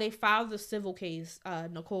reason why they filed the civil case,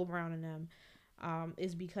 Nicole Brown and them,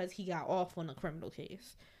 is because he got off on a criminal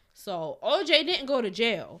case. So OJ didn't go to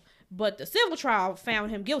jail, but the civil trial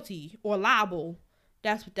found him guilty or liable.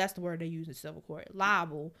 That's the word they use in civil court,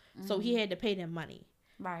 liable. So he had to pay them money.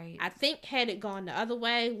 Right. I think had it gone the other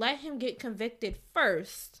way, let him get convicted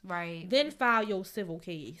first, Right. then file your civil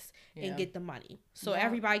case Yeah. and get the money. So Yeah.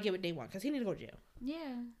 everybody get what they want because he need to go to jail. Yeah,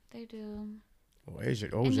 they do. Well, OJ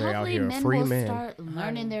And out hopefully here, a men free will man. start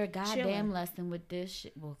learning their Chilling. goddamn lesson with this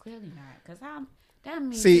shit. Well, clearly not, because that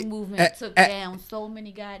means See, the movement took down so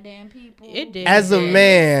many goddamn people. It did. As a Yeah.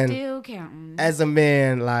 man, Still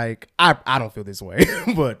counting. like I don't feel this way,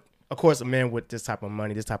 but of course, a man with this type of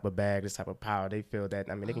money, this type of bag, this type of power, they feel that.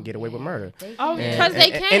 I mean, they can get away with murder. Oh, can. because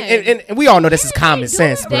they can. And we all know this is common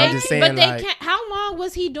sense, but They I'm just can- saying, but they like, can't. How long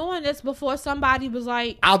was he doing this before somebody was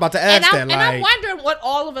like? I was about to And ask I'm, that, and I'm like, wondering what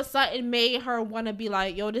all of a sudden made her want to be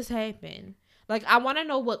like, "Yo, this happened." Like, I want to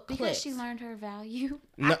know what because clicked. she learned her value.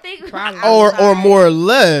 No, I think probably. or more or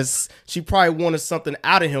less, she probably wanted something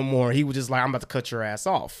out of him more. He was just like, I'm about to cut your ass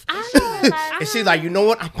off. And she's like, you know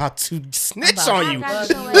what? I'm about to snitch on you.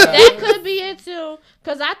 That could be it too,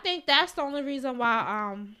 because I think that's the only reason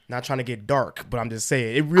why. Not trying to get dark, but I'm just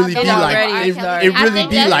saying it really It be already like is it, dark. it I really think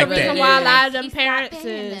be that's like the reason that. why a lot of them He stopped parents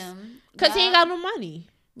paying is them. because he ain't got no money.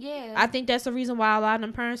 Yeah. I think that's the reason why a lot of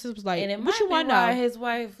them parents was like, And it "What might you be want why to know?" his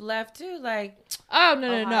wife left too. Like, Oh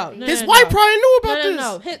no. His wife probably knew about no, this.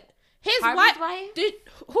 no. His Harvey's wife. Did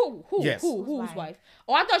who? Yes. Whose wife? wife?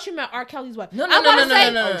 Oh, I thought you meant R. Kelly's wife. No, I'm no, about no, to no, say,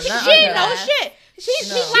 no, no, no, She not didn't R. know Kelly. shit. She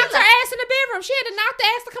No. locked her ass in the bedroom. She had to knock the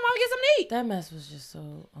ass to come out and get some meat. that mess was just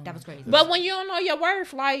so. That was crazy. But when you don't know your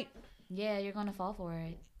worth, like, Yeah, you're gonna fall for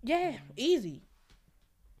it. yeah, easy.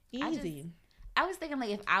 I Easy. I was thinking, like,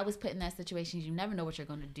 if I was put in that situation, you never know what you're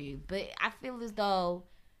gonna do. But I feel as though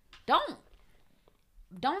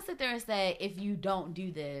don't sit there and say, if you don't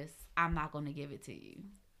do this, I'm not gonna give it to you.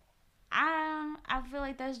 I feel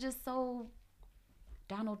like that's just so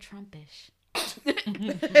Donald Trumpish.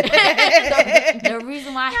 the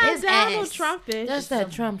reason why his Donald ass. Trump is. That's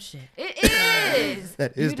that Trump shit. It is.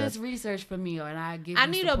 That is you that. just research for me, and I give. I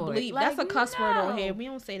you need a support. bleep. Like, That's a cuss word on no. here. We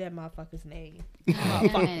don't say that motherfucker's name.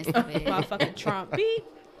 Goodness, man. Motherfucking Trump. Beep.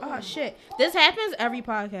 Oh shit. This happens every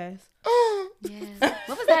podcast. Yes.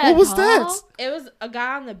 What was that? What was Paul? that? It was a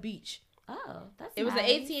guy on the beach. Oh, that's It was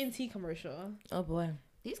nice. an AT&T commercial. Oh boy.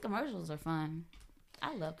 These commercials are fun.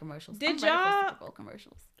 I love commercials. Did I'm ready for y'all- Super Bowl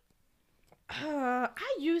commercials?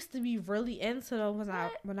 I used to be really into them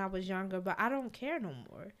when I was younger, but I don't care no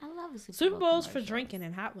more. I love the Super Bowls for commercials. drinking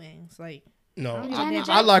and hot wings. Like, No, And Janet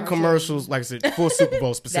I like Jackson. commercials, like I said, for Super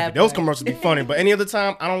Bowl specific. That Those part. commercials be funny, but any other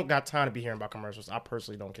time, I don't got time to be hearing about commercials. I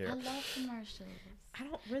personally don't I care. love commercials. I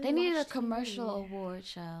don't really. They needed a watch commercial TV. award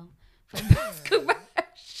show for best commercial.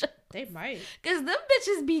 They might. Cause them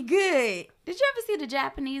bitches be good. Did you ever see the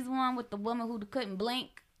Japanese one with the woman who couldn't blink?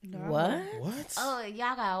 No. What? What? Oh,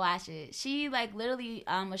 y'all gotta watch it. She like literally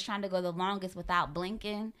was trying to go the longest without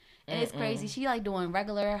blinking, and it's crazy. She like doing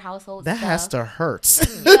regular household That stuff. has to hurt.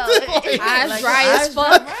 Yo, Eyes like, dry her as eyes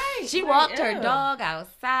fuck. Right, She right, walked her yeah. dog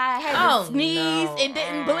outside, had Oh, to sneeze, no. and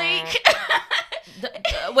didn't blink.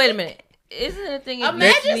 Wait a minute. Isn't it a thing? if you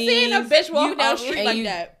Imagine seeing a sneeze, bitch walk you- down the street and like you-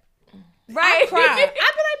 that. Right? I'd cry. I'd be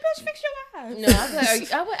like, bitch, fix your eyes. No, I'd be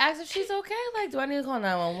like, I would ask if she's okay. Like, do I need to call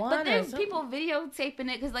 911? But or then something? people videotaping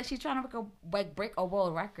it because like she's trying to break a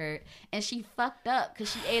world record, and she fucked up because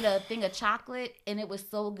she ate a thing of chocolate and it was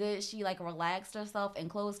so good she like relaxed herself and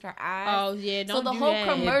closed her eyes. Oh yeah, don't so the do whole that.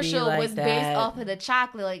 commercial like was based that. off of the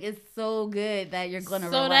chocolate. Like it's so good that you're gonna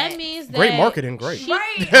So relax. that means that Great marketing, great.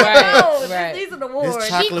 right, Right, bro, right. These are the awards.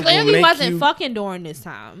 chocolate She will clearly make wasn't you- fucking during this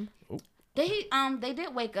time. They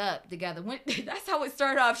did wake up together. When, that's how it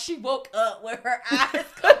started off. She woke up with her eyes.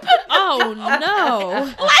 Oh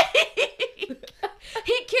no. Like,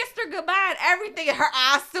 he kissed her goodbye and everything, and her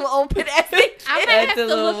eyes still open as they I'm did. gonna have That's to a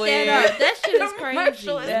little look that weird. up. That shit is The crazy.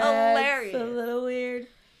 commercial is hilarious. That's a little weird.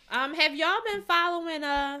 Have y'all been following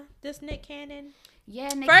this Nick Cannon? Yeah,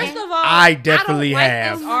 Nick First Cannon of all, I definitely I don't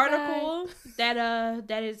have. like this article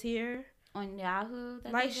that is here. on Yahoo.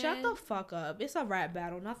 that Like, they shut did. the fuck up. It's a rap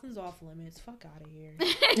battle. Nothing's off limits. Fuck out of here.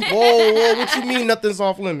 Whoa, what you mean nothing's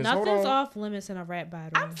off limits? Hold Nothing's on. off limits in a rap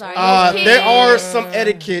battle. I'm sorry. There your are kids. some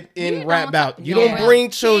etiquette in You rap don't bout. talk- You yeah. don't bring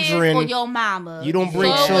Kids or children. your mama. You don't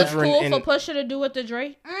bring So it was children cool in. for Pusha to do it to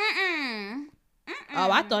Drake. Mm-mm.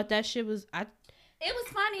 Oh, I thought that shit was. It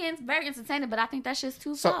was funny and very entertaining, but I think that shit's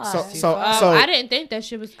too So far. I didn't think that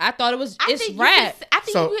shit was. I thought it was. I It's think rap. I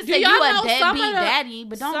think So- you could Do say y'all you know a some deadbeat of the- daddy,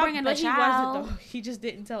 but don't bring in a But child. He wasn't though. He just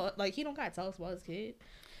didn't tell. Like he don't gotta tell us about his kid.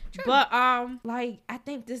 But like I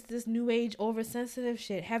think this new age oversensitive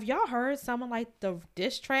shit. Have y'all heard some of like the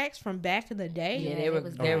diss tracks from back in the day? Yeah, Yeah, they it were.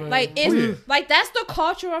 was They were bad. Like it's Weird. like that's the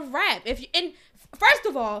culture of rap. If you and first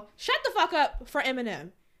of all, shut the fuck up for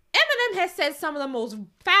Eminem. Eminem has said some of the most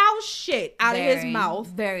foul shit out of his mouth.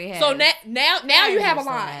 Very heavy. So now you have a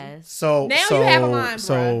line. So Now so you have a line,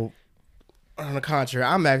 so on the contrary,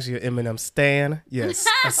 I'm actually an Eminem stan. Yes,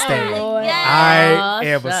 a stan. Lord. Yes. I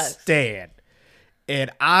am a shucks. stan.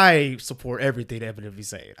 And I support everything that Eminem be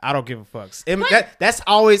saying. I don't give a fuck. That's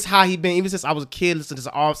always how he been. Even since I was a kid, listening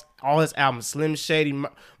to all his albums, Slim Shady,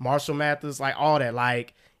 Marshall Mathers, like all that.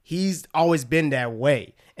 Like he's always been that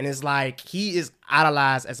way. And it's like he is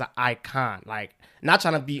idolized as an icon. Like not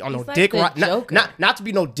trying to be on He's no like dick the ride, Joker. not to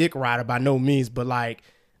be no dick rider by no means, but like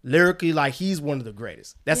lyrically, like he's one of the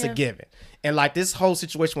greatest. That's Yeah. a given. And like this whole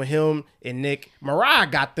situation with him and Nick, Mariah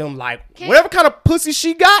got them like whatever kind of pussy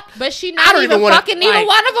she got. But she I not don't even even wanna, fucking neither like-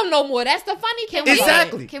 one of them no more. That's the funny thing.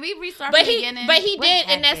 Exactly. Can we restart But from the he beginning? but he What did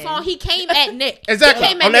in that happened? song. He came at Nick. Exactly. He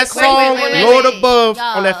came at On that Nick. song, wait, Lord wait. Above, Y'all.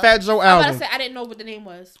 on that Fat Joe I'm about to album. say I didn't know what the name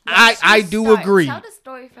was. I do Start. agree. Tell the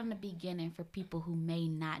story from the beginning for people who may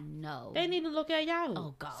not know. They need to look at Yahoo.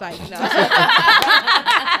 Oh, God. Psych, no.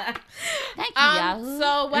 Thank you, Yahoo.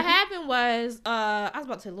 So what happened was, I was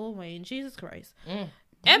about to say Lil Wayne. Jesus Christ.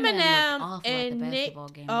 That man looked Eminem awful at the and Nick. basketball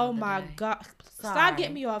game the Oh other my day. God! Stop Sorry.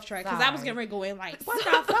 getting me off track because I was Sorry. getting ready to go in like, what the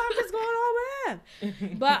fuck is going on with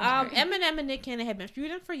him? But Eminem and Nick Cannon had been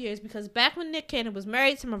feuding for years because back when Nick Cannon was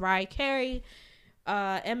married to Mariah Carey,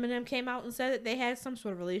 Eminem came out and said that they had some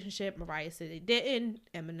sort of relationship. Mariah said they didn't.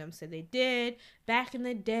 Eminem said they did. Back in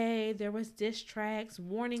the day, there was diss tracks,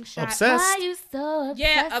 warning shots. Obsessed. Why you so obsessed?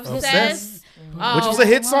 Yeah, with obsessed. Which was a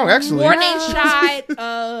hit song, actually. Warning shot.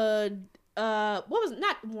 What was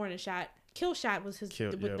not warning shot? Kill shot was his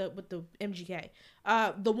Kill, with yep. the MGK.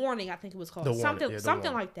 The warning, I think it was called The Warning, something yeah, The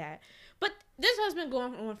something Warning. like that. But this has been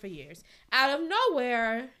going on for years. Out of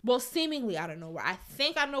nowhere, well, seemingly out of nowhere. I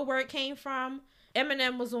think I know where it came from.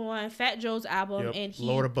 Eminem was on Fat Joe's album, Yep. and he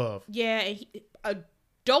Lord Above. yeah, and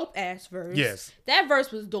dope ass verse. Yes. That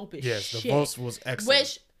verse was dope as Yes, shit. the verse was excellent.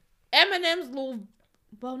 Which Eminem's little,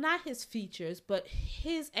 well, not his features, but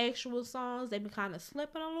his actual songs, they've been kind of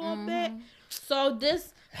slipping a little bit. So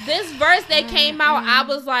this verse that came out, I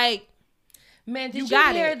was like, Man, did You you,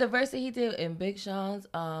 got hear it. the verse that he did in Big Sean's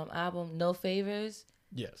album No Favors?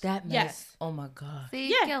 yes. That mess. Yes. Oh my god. See,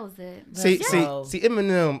 Yeah. kills it. see, Bro. see,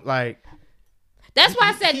 Eminem, like, that's why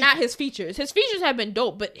I said not his features. His features have been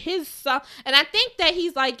dope, but his song, and I think that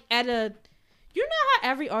he's like at a, you know how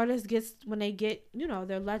every artist gets when they get, you know,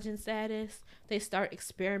 their legend status, they start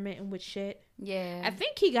experimenting with shit. Yeah. I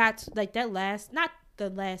think he got like that last, not the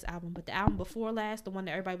last album, but the album before last, the one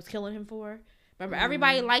that everybody was killing him for. Remember,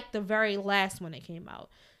 everybody liked the very last one that came out.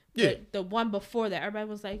 Yeah. But the one before that, everybody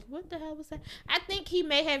was like, "What the hell was that?" I think he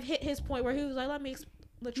may have hit his point where he was like, "Let me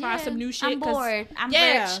try some new shit." I'm 'cause- bored. I'm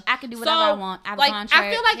yeah. rich. I can do whatever I want. I have a contract.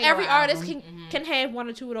 I feel like Here go every an artist album. can have one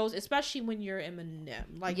or two of those, especially when you're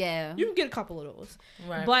Eminem. Like, Yeah. you can get a couple of those.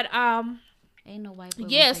 Right. But Ain't no white boy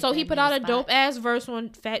yeah. gonna So take he that put out a nigga's dope spot. ass verse on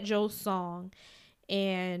Fat Joe's song,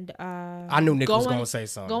 and I knew Nick was going to say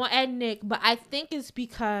something. going at Nick, but I think it's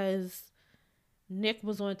because Nick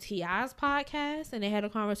was on T.I.'s podcast and they had a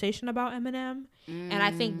conversation about Eminem, and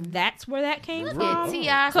I think that's where that came Look from. at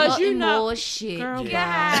T.I. 'Cause you starting know- more shit. Girl,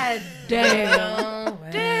 God damn.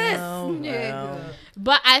 This well. nigga.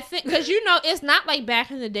 But I think because you know it's not like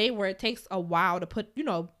back in the day where it takes a while to put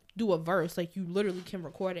do a verse, like you literally can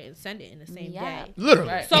record it and send it in the same Yeah. day. Literally.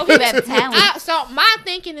 Right. So You have talent. so my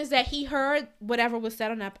thinking is that he heard whatever was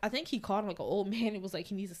said on that. I think he called him like an old man. It was like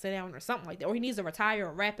he needs to sit down or something like that, or he needs to retire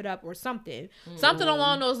or wrap it up or something. Something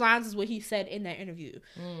along those lines is what he said in that interview.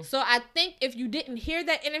 So I think if you didn't hear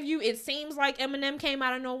that interview, it seems like Eminem came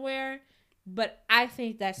out of nowhere. But I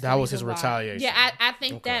think that's the That was reason his why. retaliation. Yeah, I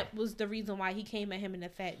think Okay. that was the reason why he came at him in the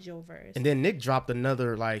Fat Joe verse. And then Nick dropped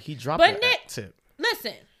another, like, he dropped But a Nick- tip.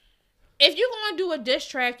 Listen, if you're gonna do a diss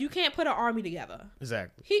track, you can't put an army together.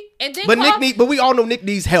 Exactly. But we all know Nick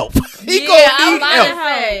needs help. He Yeah, gonna I'm need about help. to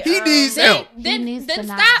say, He needs then, help. then, He needs then to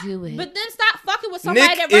not stop. do it. But then stop fucking with somebody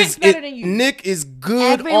Nick that raps is better than you. Nick is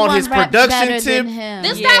good Everyone on his raps production better tip. than him.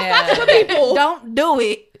 Then Yeah. stop fucking with people. Don't do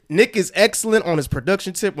it. Nick is excellent on his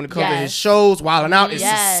production tip when it comes to his Yes. shows. Wilding Out is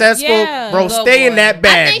Yes. successful. Yeah. Bro, Good stay in boy. that I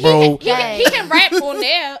bag, think bro. he can rap on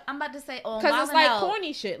there I'm about to say on because it's Wildin' like Out.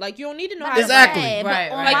 corny shit. Like you don't need to know how Exactly. to rap. But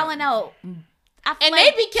Right, on right. Wildin' Out, I feel And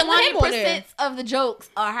like they be killing him on there. 20% of the jokes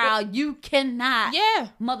are how you cannot Yeah,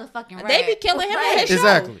 motherfucking rap. they be killing him on his show.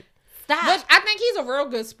 Exactly. Stop. Which I think he's a real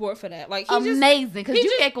good sport for that. Like he's just Amazing, because he you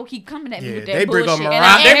just- can't go keep coming at me Yeah, with that they bring up bullshit.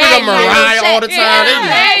 Mariah. They bring up Mariah all the time. Yeah. They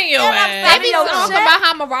be- They be Yo, talking shit. about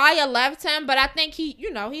how Mariah left him, but I think he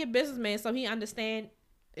a businessman, so he understand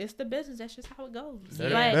it's the business. That's just how it goes. Better,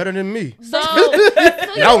 Like, better than me. so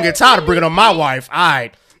Y'all don't get tired of bringing up my wife. All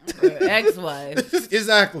right. Ex-wife.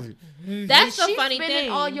 Exactly. that's the She funny spending thing.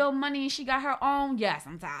 all your money and she got her own. Yes,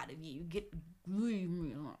 I'm tired of you. Leave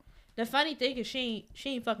me alone. The funny thing is she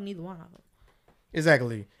ain't fucking either one of them.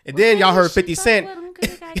 Exactly. And then y'all heard 50 Cent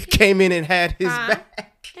came in and had his Huh?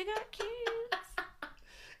 back. They got kids.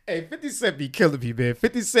 Hey, 50 Cent be killing me, man.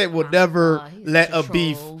 50 Cent will never God, he's let a troll.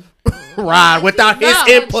 beef ride without his No,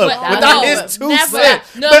 input, but- without no, his 2 never.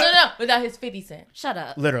 cents. No. Without his 50 cent. Shut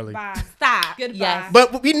up. Literally. Bye. Stop. Goodbye. Yes.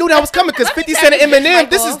 But we knew that was coming because 50 Cent and Eminem,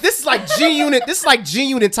 this is like G Unit. This is like G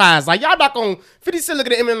Unit ties. Like y'all not gonna 50 Cent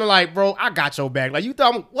looking at Eminem like, bro, I got your back. Like you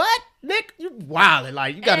thought, what, Nick? You wildin'.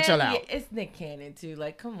 Like you gotta And, chill out. yeah, it's Nick Cannon too.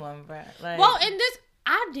 Like, come on, bro. Like, Well, in this,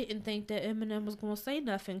 I didn't think that Eminem was gonna say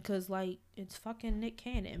nothing because like it's fucking Nick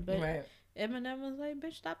Cannon, but right. Eminem was like,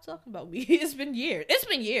 "Bitch, stop talking about me." It's been years. It's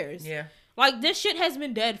been years. Yeah. Like this shit has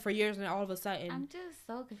been dead for years, and all of a sudden, I'm just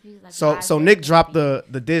so confused. Like, So why so is Nick that dropped thing?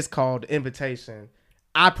 the disc called The Invitation.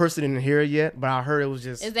 I personally didn't hear it yet, but I heard it was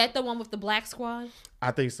just is that the one with the Black Squad?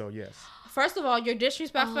 I think so, yes. First of all, you're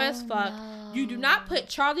disrespectful as fuck. no. You do not put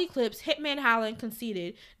Charlie Clips, Hitman Holla, and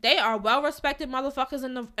Conceited. They are well respected motherfuckers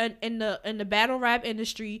in the battle rap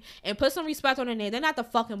industry, and put some respect on their name. They're not the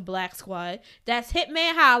fucking Black Squad. That's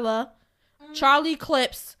Hitman Holla, Charlie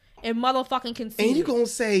Clips, and motherfucking Conceited. And you gonna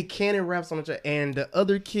say Cannon raps on the track, and the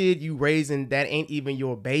other kid you raising that ain't even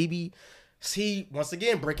your baby. See, once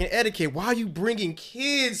again, breaking etiquette. Why are you bringing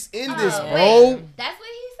kids in this, Oh, bro? wait, that's what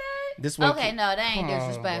he said? This one. Okay, no, that ain't Come on,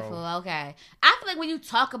 disrespectful. bro. Okay. I feel like when you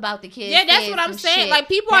talk about the kids. Yeah, that's what I'm saying. Like,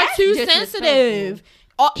 people are too sensitive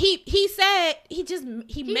he said he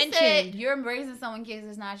mentioned said you're raising someone's kids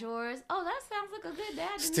that's not yours. Oh, that sounds like a good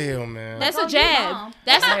dad. Still, man. that's Like, a jab. mom.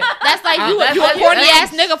 That's like you That's a what corny you-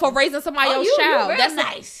 ass nigga for raising somebody Oh, else's you child. real That's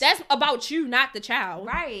nice. that's about you, not the child.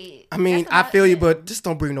 Right. I mean, That's I what feel you, said. but just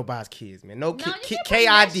don't bring nobody's kids, man. No, No, you can bring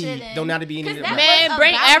that KID shit in. don't have to be in 'Cause any of that it. Man, was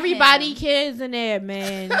bring about everybody him. kids in there,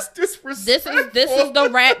 man. That's disrespectful. This is the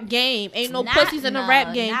rap game. Ain't no Not- pussies in the no,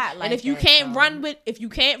 rap game. not And like if you that, can't though. run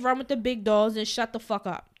with the big dogs, then shut the fuck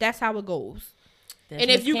up. That's how it goes. That's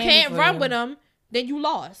And if Miss you Candy can't for run you. with them, then you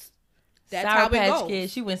lost. That's Sour how it Patch goes.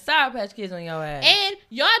 Kids. She went Sour Patch Kids on your ass. And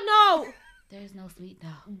y'all know. There's no sweet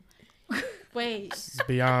though. Wait. It's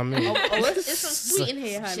beyond me. Oh, it's some sweet in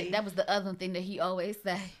here, honey. Shit, that was the other thing that he always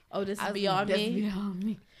say. Oh, this I is was beyond like, me. "That's beyond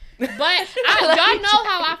me." But y'all know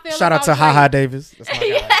how I feel. Shout out about to Ha Ha Drake. Davis. That's my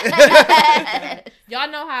guy. Y'all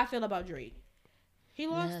know how I feel about Drake. He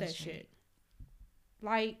lost Love that Drake. shit.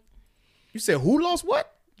 Like You said who lost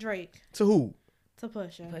what? Drake To who? to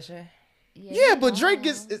Pusha. Pusha. Yeah, but Drake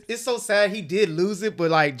is it's so sad he did lose it, but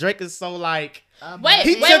like Drake is so like Wait,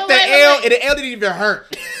 he wait, took wait, the wait, L wait. and the L didn't even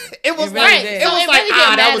hurt. It was It like really did. it So was it like really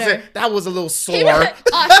didn't that was matter. that was a little sore. He was like,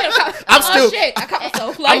 oh shit! I'm oh still- shit! I caught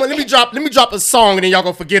myself. Like, Let me drop a song and then y'all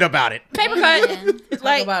gonna forget about it. paper cut. Talk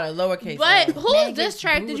Like, about a lowercase. but L. whose Man diss gets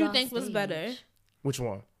track did booed you on think was stage. better Which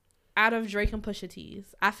one? out of Drake and Pusha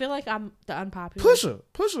T's? I feel like I'm the unpopular.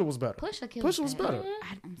 Pusha was better. Pusha killed Pusha was that. better.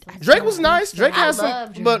 I'm Drake was nice. Drake I had some,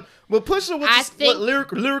 love Drake. but Pusha was I just think-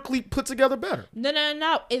 lyrically put together better.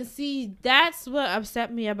 No. And see, that's what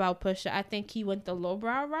upset me about Pusha. I think he went the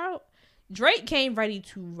lowbrow route. Drake came ready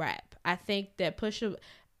to rap. I think that Pusha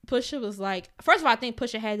was like, first of all, I think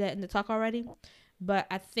Pusha had that in the talk already, but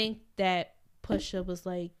I think that Pusha was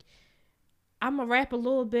like, I'm gonna rap a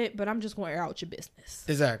little bit, but I'm just gonna air out your business.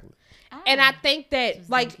 Exactly. And I think that, Just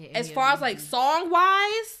like, don't get as any far of as like these. song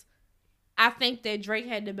wise, I think that Drake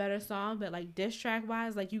had the better song, but like diss track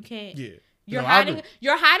wise, like you can't. Yeah. You're No, I hiding. agree.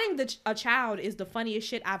 You're hiding a child is the funniest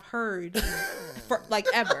shit I've heard for like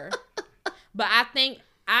ever. But I think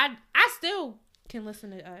I still can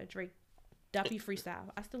listen to Drake Duppy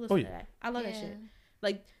freestyle. I still listen Oh, to yeah. that. I love that Yeah. shit.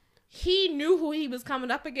 Like he knew who he was coming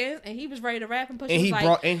up against, and he was ready to rap. And Pusha And was he like,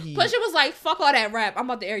 brought and he Pusha was like, "Fuck all that rap. I'm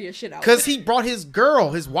about to air your shit out." because he brought his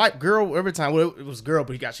white girl every time. Well, it was girl,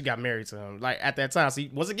 but she got married to him. Like at that time. So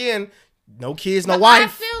once again, no kids, no But wife. I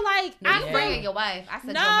feel like You I bringing feel your wife. I said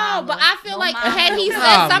your no, mama. but I feel Your like mama. had he said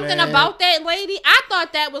Nah, something man. about that lady, I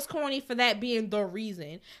thought that was corny for that being the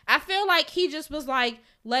reason. I feel like he just was like,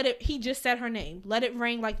 he just said her name. Let it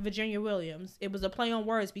ring like Virginia Williams. It was a play on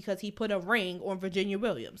words because he put a ring on Virginia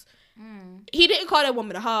Williams. He didn't call that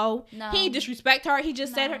woman a hoe. No. He didn't disrespect her. He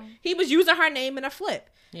just said No. her. He was using her name in a flip.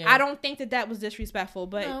 Yeah. I don't think that was disrespectful,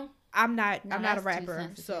 but No. I'm not. No, I'm not a that's too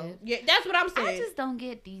rapper, so sensitive. yeah, that's what I'm I saying. just don't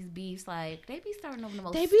get these beefs. Like they be starting over the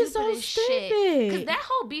most They be so stupidest shit. stupid. Cause that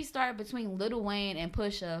whole beef started between Lil Wayne and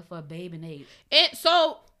Pusha for Babe and Ape.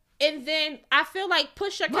 And then I feel like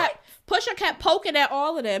Pusha kept poking at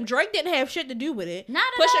all of them. Drake didn't have shit to do with it. Not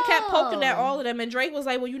at Pusha kept all. poking at all of them, and Drake was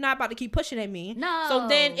like, "Well, you're not about to keep pushing at me." No. So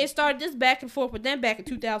then it started this back and forth with them back in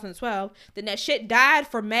 2012. Then that shit died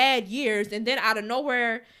for mad years, and then out of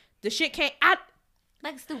nowhere, the shit came.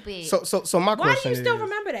 Like stupid. So my Why do question you still is,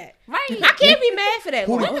 remember that? right. I can't be mad for that.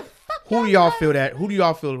 Who, Lord. who do y'all feel that? Who do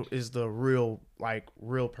y'all feel is the real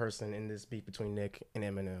person in this beef between Nick and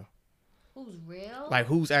Eminem? Who's real? Like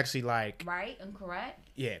who's actually like? right and correct.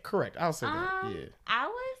 Yeah, correct. I'll say that. Yeah. I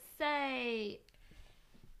would say.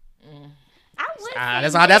 I would.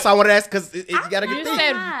 That's say how I Nick. wanted to ask because you gotta You get not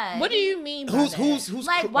said, mad. what do you mean? By who's that?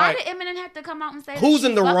 Like, why did Eminem have to come out and say who's that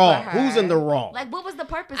in she the fucked wrong? with her? Who's in the wrong? Like, what was the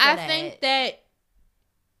purpose I of that? think that.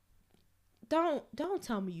 Don't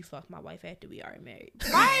tell me you fucked my wife after we already married.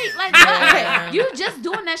 Right? Like, Yeah. you just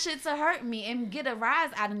doing that shit to hurt me and get a rise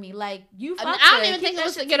out of me. Like, you I, fucked I don't her. even Keep think it that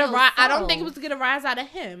was to shit get a your rise. I don't soul. think it was to get a rise out of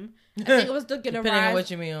him. I think it was to get a Depending on rise.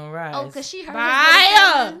 what you mean on rise. Oh, because she heard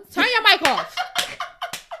Maya, his turn your mic off.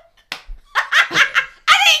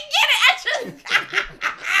 I didn't get it. I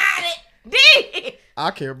just D.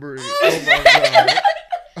 I can't breathe. Oh my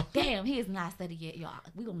god. Damn, he is not steady yet, y'all.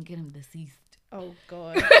 We gonna get him deceased. Oh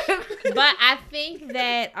god. But I think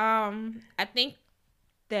that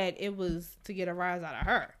it was to get a rise out of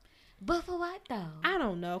her. But for what though? I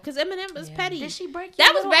don't know, cause Eminem was Yeah. petty. Did she break That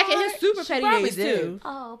your was little back in heart? his super She petty probably days did. too.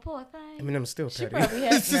 Oh, poor thing. Eminem's still She petty. probably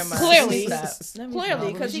has. Never mind. Clearly. Let me stop. Let me Clearly,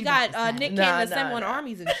 stop. because he you got about to say? Nick Nah, Cannon to nah, send one nah.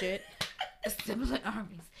 armies and shit. Sibling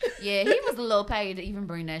armies. Yeah, he was a little petty to even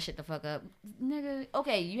bring that shit the fuck up. Nigga,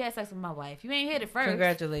 okay, you had sex with my wife. You ain't hit it first.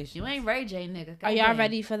 Congratulations. You ain't Ray J, nigga. Are y'all Goddamn.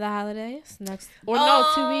 ready for the holidays? Next or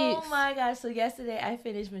no, 2 weeks. Oh my gosh! So yesterday I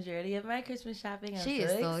finished majority of my Christmas shopping. I'm She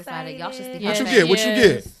is so excited. Y'all should stick Yes, her What you get? What you she get?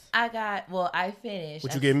 is. I finished.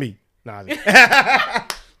 What you get me? Nah.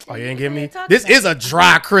 Oh, you ain't What get are you me? talking This about? is a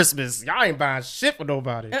dry Christmas. Y'all ain't buying shit for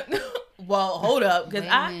nobody. Well, hold up, because Wait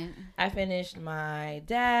a minute. I finished my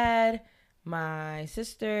dad, my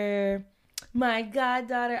sister, my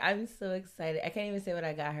goddaughter. I'm so excited. I can't even say what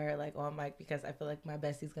I got her like on mic because I feel like my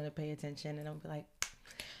bestie's gonna pay attention and I'm be like, Oh,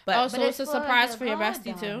 but so it's a surprise for your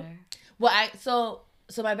bestie too. goddaughter. well,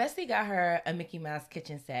 so my bestie got her a Mickey Mouse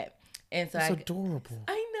kitchen set, and so It's I adorable.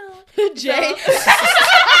 know. Jay.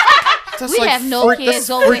 That's We have no kids that's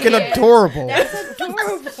over freaking here. adorable.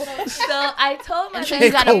 Adorable. So I told my And bestie, so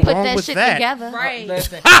you gotta go put wrong that with shit that. together. Right.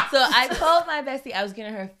 Listen, so I told my bestie I was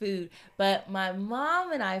getting her food, but my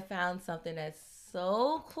mom and I found something that's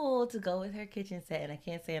so cool to go with her kitchen set, and I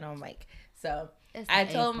can't say it on mic. So It's I an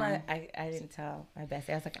told apron. I didn't tell my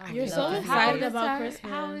bestie. I was like, I You're love so her. excited How is about her-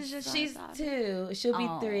 Christmas. How is your She's goddaughter? 2. She'll be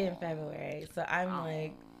 3 in Aw. February. So I'm Aw.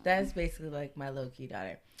 like, that's basically like my low key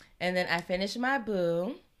daughter. And then I finished my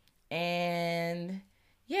boo, and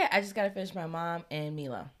yeah, I just gotta finish my mom and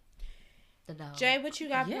Milo. The dog. Jay, what you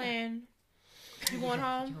got Yeah. planned? You going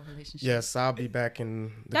home? Your relationship. Yes, I'll be back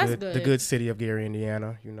in That's the good. good city of Gary,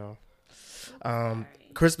 Indiana. You know,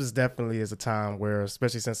 Christmas definitely is a time where,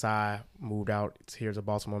 especially since I moved out here to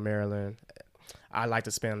Baltimore, Maryland, I like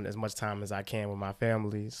to spend as much time as I can with my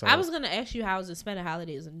family. So I was gonna ask you how is it spending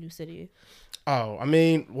holidays in a new city. Oh, I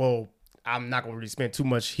mean, well, I'm not gonna really spend too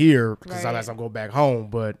much here because Right. as I go back home.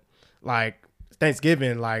 But like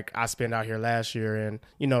Thanksgiving, like I spent out here last year, and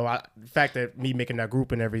you know, the fact that me making that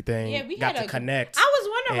group and everything, Yeah, we got had to a- connect. I was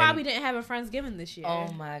wondering why And- we didn't have a Friendsgiving this year.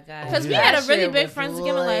 Oh my god! Because we yeah. had a Last really year big was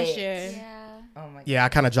Friendsgiving last lit. year. Yeah. Oh my god! Yeah, I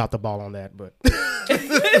kind of dropped the ball on that, but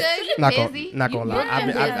You not busy. gonna You lie. been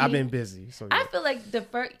busy. I've been busy. So yeah. I feel like the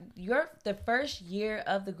first year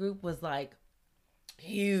of the group was like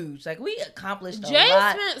huge. Like we accomplished a Jay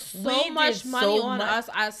lot. spent so We much did money so on much. us,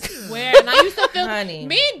 I swear. And I used to feel, Honey.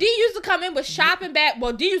 me and D used to come in with shopping bag.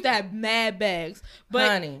 Well, D used to have mad bags, but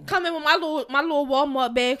Honey. come in with my little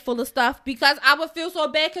Walmart bag full of stuff because I would feel so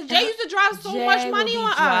bad because Jay used to drop so Jay much will money be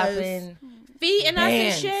on us, dropping feeding us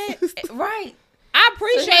and bands. shit. Right. I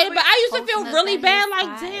appreciate it, but I used to Posting feel us really at bad. his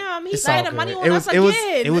Like, side. damn, he's It's all spending good. money on It was us it was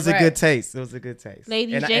again. it was a Right. good taste. It was a good taste.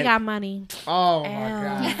 Ladies, And- Jay and- got money, Oh my Ow.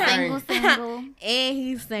 god. He's single, single. and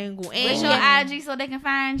he's single, and What's he your a- IG so they can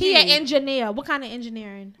find he you? an engineer. What kind of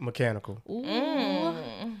engineering? Mechanical. Ooh.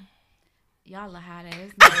 Y'all are hot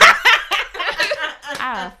ass.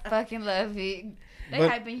 I fucking love it. They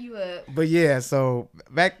But- hyping you up. But yeah, so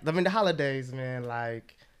the holidays, man,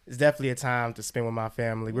 like it's definitely a time to spend with my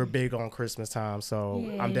family. We're big on Christmas time, so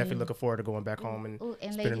I'm definitely looking forward to going back home and Ooh,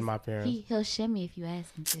 and spending ladies, with my parents. he'll shimmy if you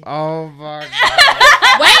ask him to. Oh my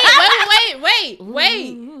god.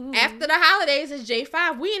 Wait. After the holidays is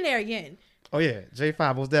J5. We in there again. Oh yeah,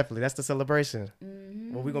 J5 most definitely. That's the celebration.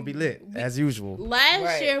 Mm-hmm. Well, we're gonna be lit as usual. Last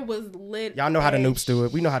Right. year was lit. Y'all know how the as noobs do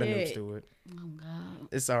it. We know how the noobs shit. do it. Oh God,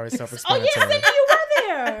 It's already Oh self-explanatory. yeah, Sydney, you were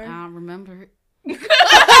I there. don't remember it.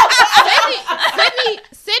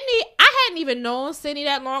 Sydney, I hadn't even known Sydney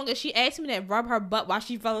that long, and she asked me to rub her butt while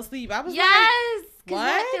she fell asleep. I was Yes, 'cause that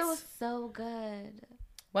What? shit was so good.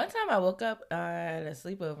 One time I woke up at a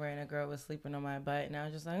sleepover and a girl was sleeping on my butt, and I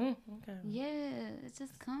was just like, okay. Yeah, it's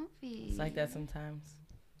just comfy. It's like that sometimes.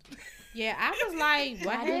 like, yeah, I was like,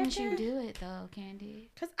 what Why didn't you happened? do it though, Candy?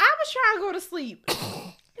 Because I was trying to go to sleep.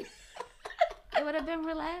 It would have been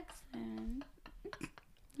relaxing.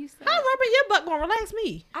 You said How rubbing your butt gonna relax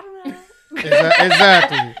me? I don't know.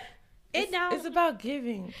 Exactly. It don't. It's about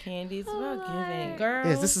giving, Candy. It's about giving. Girl,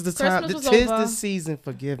 Yes, this is the time. Christmas was Tis over. the season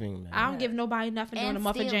for giving, man. I don't give nobody nothing during And the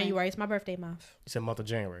month of stealing. January. It's my birthday month. It's a month of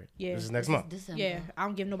January. Yeah. This is next month. December. Yeah, I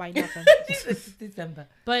don't give nobody nothing. This is December.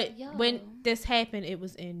 But Yo. when this happened, it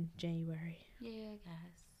was in January. Yeah,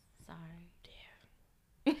 guys.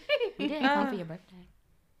 Sorry. We didn't come for your birthday.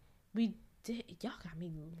 We did. Y'all got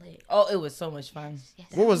me lit. Oh, it was so much fun. Yes.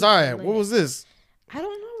 Where was I at? What was this? I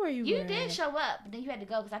don't know where you You were. did at. show up, but then you had to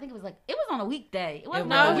go because I think it was on a weekday. It wasn't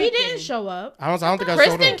It on a No, was. we weekend. didn't show up. I don't think I showed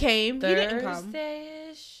Kristen up. came. He didn't come.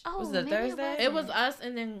 Thursday-ish? Oh, was it a maybe it Thursday? was. It was us,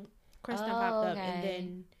 and then Kristen Oh, popped up, okay. and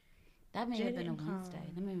then That may have been a Didn't come.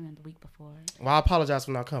 Wednesday. That may have been the week before. Well, I apologize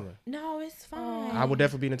for not coming. no, it's fine. I will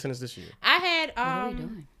definitely be in attendance this year. I had What are we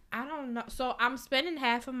doing? I don't know. So I'm spending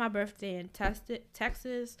half of my birthday in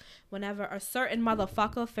Texas. Whenever a certain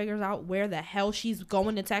motherfucker figures out where the hell she's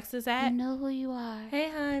going to Texas You at, know who you are. Hey,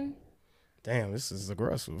 hon. Damn, this is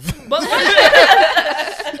aggressive. But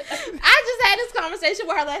I just had this conversation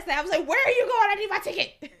with her last night. I was like, "Where are you going? I need my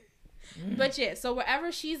ticket." But yeah, so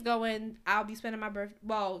wherever she's going, I'll be spending my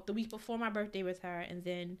the week before my birthday with her, and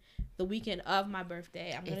then the weekend of my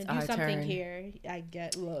birthday, I'm gonna do something here.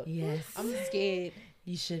 Look, Yes, I'm scared.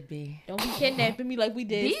 You should be. Don't be kidnapping me like we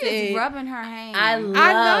did. B is rubbing her hand. I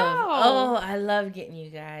know. Oh, I love getting you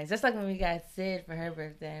guys. That's like when we got Sid for her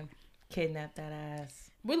birthday. Kidnapped that ass.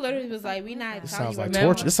 We literally was like, we not. This telling sounds you like right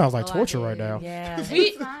torture. now. This sounds like torture right now. Yeah.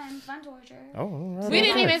 It's fun torture. Oh, all right, We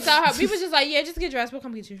didn't all right. even tell her. We was just like, yeah, just get dressed. We'll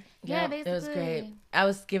come get you. Yeah, Yep, it was basically. great. I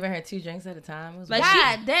was giving her 2 drinks at a time. It was Like,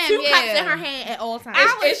 wonderful. God damn, 2 yeah. cups in her hand at all times.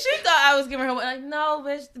 And she thought I was giving her one. Like, no,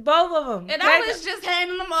 bitch, both of them. And I was just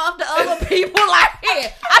handing them off to other people like,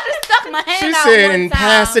 here. I just stuck my hand She out said, one and time.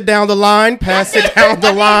 pass it down the line. Pass it down the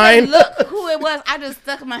And line. look who it was. I just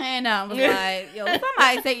stuck my hand out and was like, yo,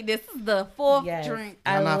 somebody take this. This is the 4th Yes. drink.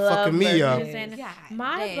 Y'all not love fucking me up. birthdays. God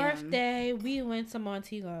My damn. birthday, we went to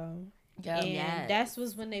Montego. Yep. And Yes. that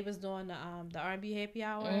was when they was doing the R&B happy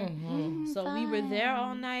hour. Mhm. So we were there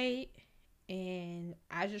all night, and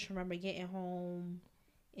I just remember getting home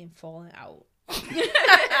and falling out.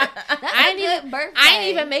 I ain't even birthday. I didn't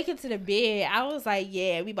even make it to the bed. I was like,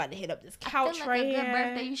 yeah, we about to hit up this I couch feel like right a good here.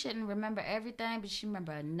 birthday, you shouldn't remember everything, but you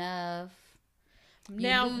remember enough. You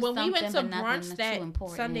Now, lose when we went to something, but nothing brunch too that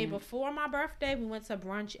important. Sunday before my birthday, we went to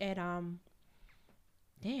brunch at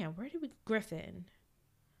where did we? Griffin.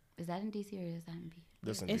 Is that in DC or is that in B?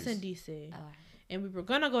 Listen, It's in these- DC. Oh, all right. And we were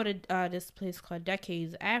gonna go to this place called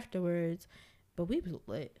Decades afterwards, but we was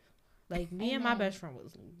lit. Like me and my Amen. best friend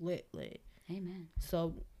was lit. Amen.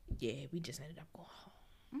 So yeah, we just ended up going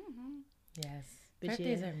home. Mm-hmm. Yes. But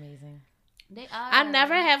Birthdays yeah. are amazing. They are. I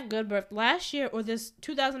never have good birth. Last year or this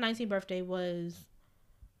 2019 birthday was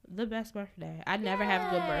the best birthday. I never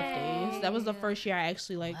have good birthdays. That was the first year I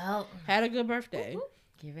actually Well, had a good birthday.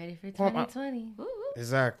 get ready for Well, 2020. Ooh, ooh.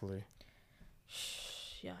 Exactly.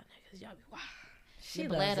 Shh, y'all niggas, y'all be wild. She The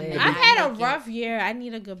loves bladder it. man. I've had a like it. rough year. I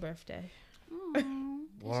need a good birthday. Mm.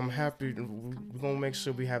 Well, I'm happy. We're gonna make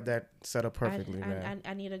sure we have that set up perfectly, man.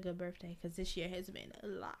 I need a good birthday because this year has been a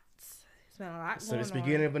lot. It's been a lot So going it's on.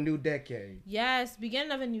 beginning of a new decade. Yes,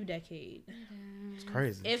 beginning of a new decade. It's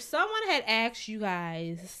crazy. If someone had asked you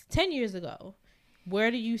guys 10 years ago, where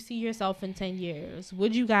do you see yourself in 10 years?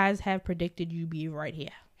 Would you guys have predicted you'd be right here?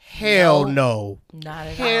 Hell no. Not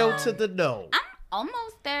at Hell all. to the no. I'm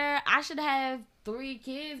almost there. I should have 3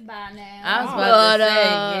 kids by now. I was about to say,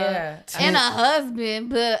 yeah. And a husband,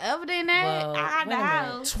 but other than that, Whoa, I wait a minute. know.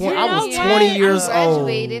 I was You know 20 what? years I old.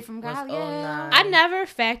 graduated from Was college. 09. I never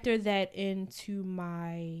factored that into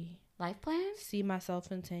my Life plans? see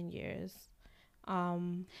myself in 10 years. Was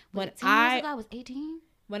When it 10 years ago, I was 18.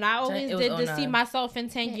 When I always It was did to see 09. myself in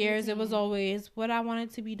 10 Yeah, years, it was 18. always what I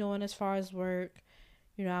wanted to be doing as far as work.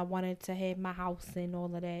 You know, I wanted to have my house and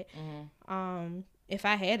all of that. If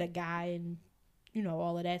I had a guy and, you know,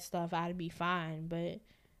 all of that stuff, I'd be fine. But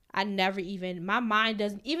I never even, my mind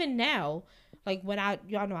doesn't, even now, like when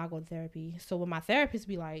y'all know I go to therapy. So when my therapist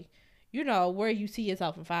be like, you know, where you see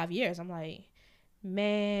yourself in 5 years, I'm like,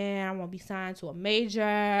 man, I want to be signed to a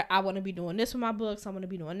major. I want to be doing this with my books. I want to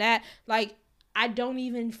be doing that. Like, I don't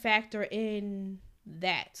even factor in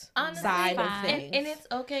that Honestly, side of fine. things. And it's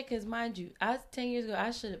okay because, mind you, I was 10 years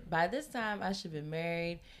ago, by this time, I should have been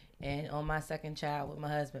married and on my second child with my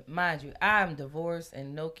husband. Mind you, I'm divorced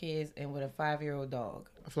and no kids and with a 5-year-old dog.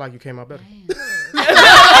 I feel like you came out better.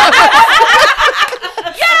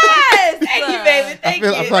 Yes! Thank you, baby.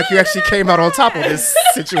 I feel like you actually came out on top of this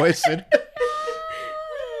situation.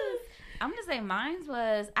 I'm gonna say mine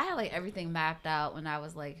was I had like everything mapped out when I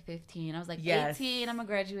was like 15. I was like Yes. 18. I'm gonna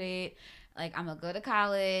graduate. Like I'm gonna go to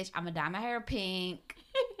college. I'm gonna dye my hair pink.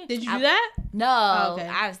 Did you do that? No, Oh, okay.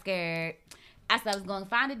 I was scared. I said I was gonna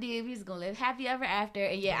find a dude. He's gonna live happy ever after.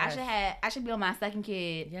 And yeah, Yes. I should be on my second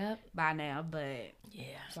kid Yep. by now. But Yeah.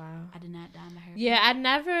 Wow. I did not dye my hair.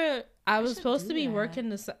 Yeah, I was should supposed to do be that.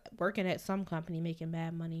 working at some company making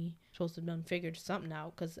bad money. Supposed to have done figured something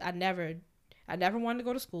out because I never wanted to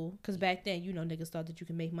go to school because back then, you know, niggas thought that you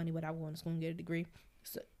can make money without going to school and get a degree.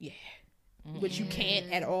 So yeah, which you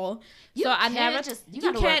can't at all. You so I can't never just- you you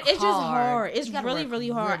gotta can't. work It's just hard. hard. It's You gotta really work really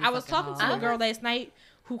hard. really I was fucking talking to a hard. girl last night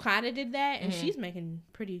who kind of did that, and she's making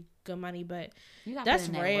pretty good money, but You gotta that's put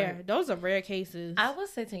in that rare. work. Those are rare cases. I would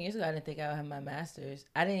say 10 years ago, I didn't think I would have my master's.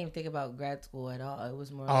 I didn't even think about grad school at all. It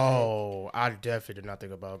was more Oh, I definitely did not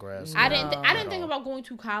think about grad school. I didn't at think all. about going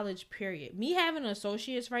to college, period. Me having an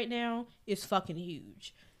associate's right now is fucking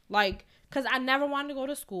huge. Like, cause I never wanted to go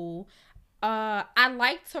to school. I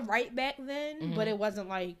liked to write back then, but it wasn't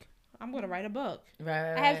like I'm gonna write a book.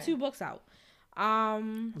 Right. I have 2 books out.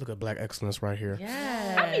 Look at black excellence right here.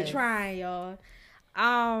 Yeah. I be trying, y'all.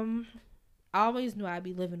 I always knew I'd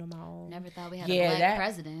be living on my own. Never thought we had Yeah, a black that-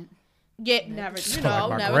 president. Yeah, never. Like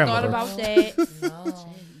my Never grandmother. thought about that. No.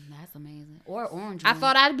 That's amazing. Or orange. I one.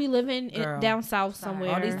 thought I'd be living Girl. down south Sorry.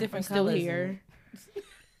 somewhere. All these different I'm still colors here.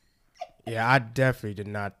 Yeah, I definitely did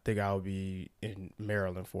not think I would be in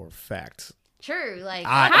Maryland for a fact. True. Like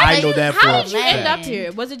I know that for How a did you end fact. up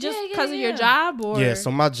here? Was it just Yeah, because of your yeah. job, or Yeah,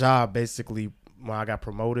 so my job basically when I got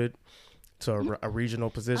promoted to a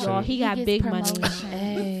regional position. Y'all, he got gets big money. promotion.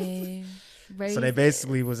 Hey. So they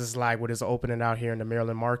basically was just like, well, it's opening out here in the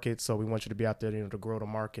Maryland market, so we want you to be out there, to grow the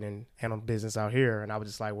market and handle business out here. And I was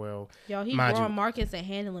just like, well, Y'all, he Mind growing you. markets and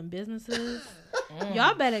handling businesses.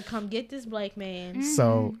 Y'all better come get this black man.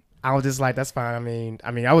 so I was just like, that's fine. I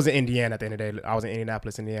mean, I was in Indiana at the end of the day. I was in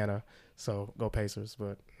Indianapolis, Indiana. So go Pacers,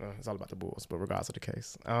 but it's all about the Bulls. But regardless of the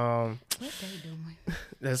case, What they doing?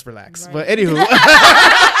 let's relax. Right. But anywho,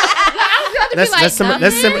 let's simmer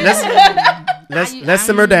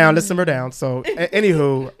down. Let's simmer down. So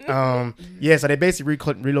anywho, yeah. So they basically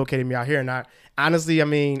relocated me out here, and I honestly, I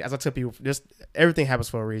mean, as I tell people, just everything happens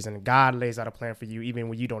for a reason. God lays out a plan for you, even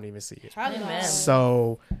when you don't even see it. Amen.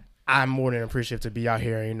 So I'm more than appreciative to be out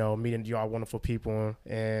here, meeting y'all wonderful people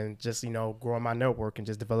and just, growing my network and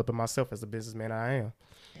just developing myself as the businessman I am.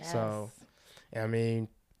 Yes. So, I mean,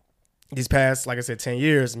 these past, like I said, 10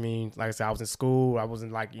 years, like I said, I was in school. I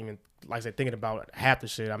wasn't thinking about half the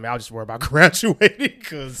shit. I mean, I was just worried about graduating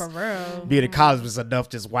because For real. being in college was enough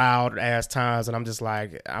just wild ass times. And I'm just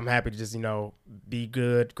like, I'm happy to just, be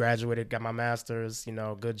good, graduated, got my master's,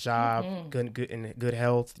 good job, good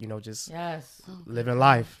health, just Yes. living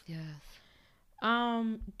life. Yes.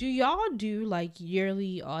 Do y'all do like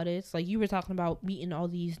yearly audits? Like you were talking about meeting all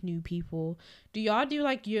these new people. Do y'all do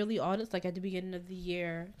like yearly audits, like at the beginning of the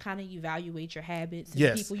year, kind of evaluate your habits and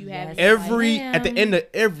Yes. people you have? Yes. in your life? At the end of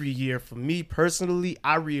every year, for me personally,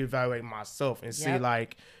 I reevaluate myself and see Yep.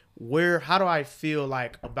 like how do I feel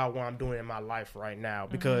like about what I'm doing in my life right now?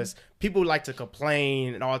 Because people like to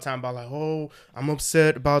complain and all the time about like, oh, I'm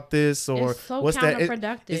upset about this or It's so what's that?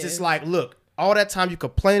 counterproductive. It's just like, look, all that time you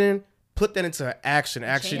complaining, put that into action.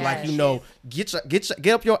 Actually, Change.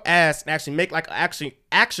 get up your ass and actually make like an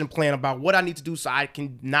action plan about what I need to do so I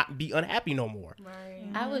can not be unhappy no more.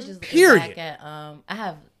 I was just looking Period. back at I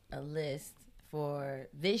have a list for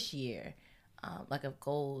this year, like of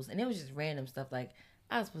goals, and it was just random stuff. Like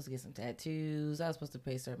I was supposed to get some tattoos. I was supposed to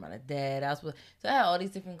pay a certain amount of debt. So I had all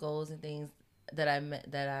these different goals and things that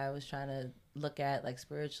I was trying to look at, like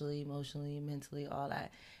spiritually, emotionally, mentally, all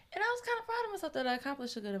that. And I was kind of proud of myself that I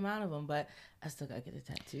accomplished a good amount of them, but I still gotta get the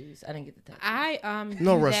tattoos. I didn't get the tattoos. I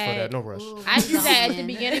No do rush for that. No rush. Ooh. I do that at the Something.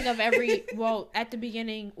 beginning of at the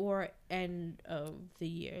beginning or end of the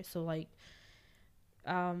year. So like,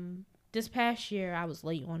 this past year I was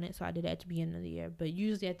late on it, so I did it at the beginning of the year. But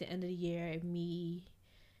usually at the end of the year,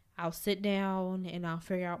 I'll sit down and I'll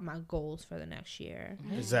figure out my goals for the next year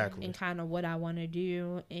Exactly. and kind of what I want to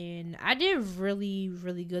do. And I did really,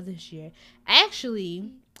 really good this year.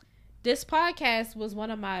 Actually, this podcast was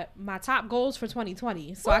one of my top goals for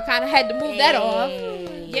 2020. So I kind of had to move that off.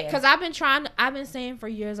 Yeah, because I've been saying for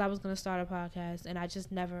years I was going to start a podcast, and I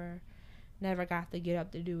just never got to get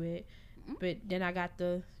up to do it. But then I got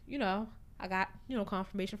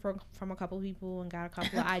confirmation from a couple of people and got a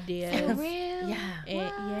couple of ideas. For real? Yeah.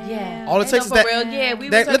 And, Yeah. All it takes is for that. real. Yeah, we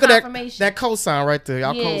That, was look on at confirmation. that cosign right there.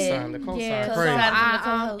 Y'all Yeah. cosign. The cosign. yeah, so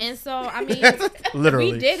Crazy. and so I mean,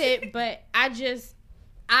 Literally. we did it, but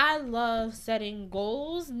I love setting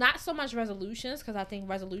goals, not so much resolutions, because I think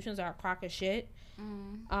resolutions are a crock of shit.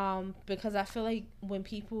 Because I feel like when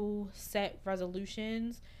people set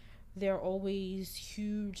resolutions, they're always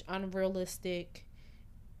huge, unrealistic,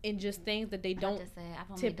 and just things that they don't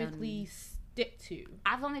typically stick to.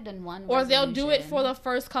 I've only done one. Or they'll do it resolution. for the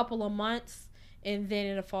first couple of months, and then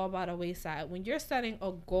it'll fall by the wayside. When you're setting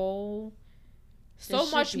a goal, so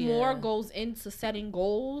should much be more a- goes into setting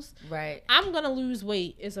goals. Right. I'm gonna lose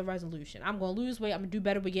weight is a resolution. I'm gonna lose weight. I'm gonna do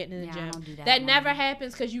better with getting in the Yeah, I gym. don't do that That one. never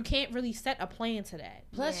happens because you can't really set a plan to that.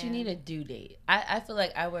 Plus, you Yeah. need a due date. I feel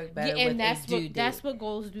like I work better Yeah, with and that's a due what date. that's what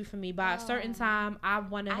goals do for me. By a certain time, I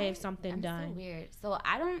want to have something I'm done. So weird. So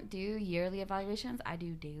I don't do yearly evaluations. I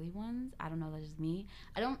do daily ones. I don't know. That's just me.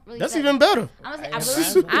 I don't really. That's set- even better. Honestly, I I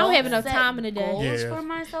am really I don't have enough set time in the day. goals Yeah. for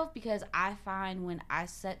myself because I find when I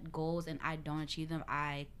set goals and I don't achieve them,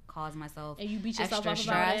 I cause myself And you beat yourself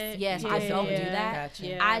extra up about stress. it. Yes, I don't do that. Gotcha.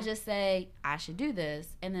 Yeah. I just say I should do this,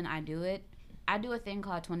 and then I do it. I do a thing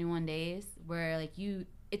called 21 days, where like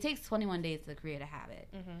it takes 21 days to create a habit,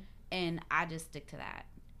 Mhm. and I just stick to that.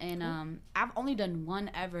 And I've only done one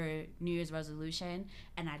ever New Year's resolution,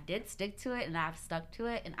 and I did stick to it, and I've stuck to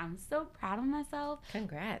it, and I'm so proud of myself.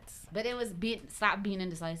 Congrats. But it was stop being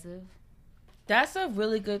indecisive. That's a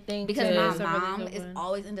really good thing Because to... my really mom good is one.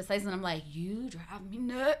 always indecisive, and I'm like, you drive me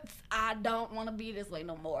nuts. I don't want to be this way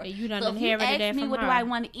no more. And you done So if you inherited that ask me from what do her. I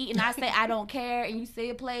want to eat, and I say I don't care, and you say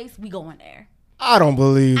a place, we going there. I don't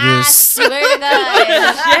believe I this. swear to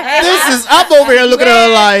God. This is. I'm over here looking at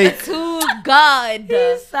her like. To God.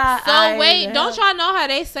 So wait, don't y'all know how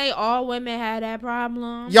they say all women have that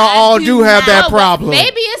problem? Y'all all do have that No, but problem.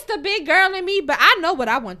 Maybe it's the big girl in me, but I know what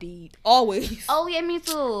I want to eat always. Oh, yeah, me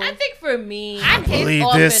too. I think for me, I believe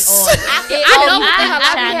off this. and on. I know what the hell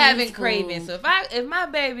I be Chinese having food. cravings. So if my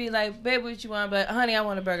baby like, babe, what you want? But honey, I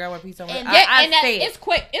want a burger. I want pizza. And I and that, say it's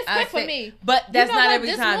quick. It's I quick for say- me. But You that's know not what? every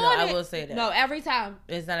This time. Though, I morning- will say that. No, every time.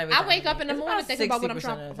 It's not every I time. wake up in the It's morning about thinking about what I'm 60%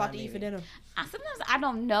 of the about time, to eat for maybe. dinner. Sometimes I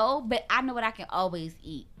don't know, but I know what I can always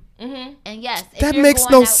eat. Mm-hmm. And yes, if That you're makes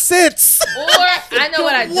going no out- sense. Or I know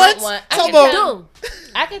what I What? don't want. Talk about-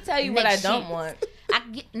 I can tell you what I Next don't shit. want.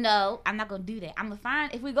 No, I'm not gonna do that. I'm gonna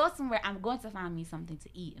find if we go somewhere, I'm going to find me something to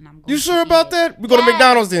eat, and I'm going. You to sure eat about it. that? We go to Yes.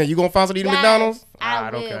 McDonald's then. You gonna find something to eat at Yes, McDonald's? I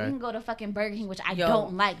Alright, will. okay. We can go to fucking Burger King, which I Yo,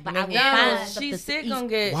 don't like, but I will find McDonald's, something she's to sick eat. gonna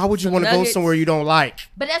get. Why would you some want to go nuggets. somewhere you don't like?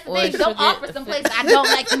 But that's the Or thing. she'll Don't get offer the some fit. place I don't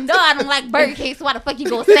like. You know I don't like Burger King, so why the fuck you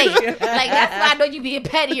gonna say it? Like that's why I know you being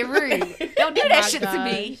petty and rude. Don't do that my shit to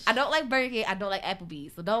me. gosh. I don't like Burger King. I don't like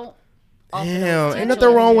Applebee's. So don't. offer Damn, those ain't to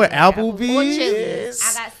nothing wrong with Or Chili's. Applebee's.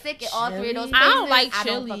 I got sick at all three of those Chili's? places. I don't like I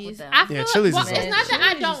don't fuck with Chili's. them. I feel Yeah, Chili's well, is it's awful. not that I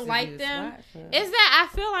Chili's don't used to like be a them. spot for- It's that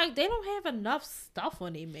I feel like they don't have enough stuff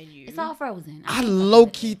on their menu. It's all frozen. I low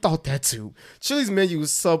key thought that too. Chili's menu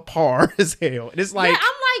is subpar as hell. And it's like yeah,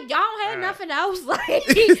 I'm like, y'all don't have nothing else. Like,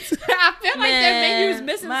 I feel like their menu is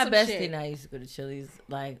missing My some bestie shit. and I used to go to Chili's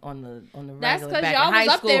like on the That's regular. because back y'all in was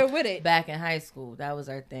high up school. there with it. Back in high school, that was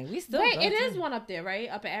our thing. We still Wait, go it to. is one up there, right?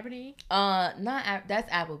 Up at Aberdeen.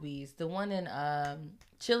 That's Applebee's. The one in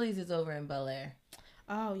Chili's is over in Bel Air.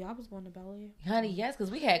 Oh, y'all was going to Bel Air. Honey, yes,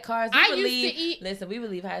 because we had cars. I would used leave, to eat- Listen, we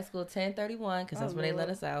would leave high school 10:31 because that's Oh, when they let Lord.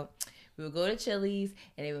 us out. We would go to Chili's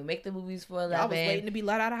and they would make the movies for Y'all was waiting 11. to be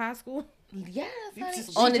let out of high school. Yes, honey.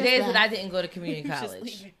 just- On the just days left. that I didn't go to community Just college.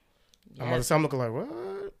 leaving. I'm looking like,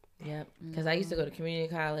 what? Yep, because I used to go to community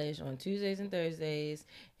college on Tuesdays and Thursdays,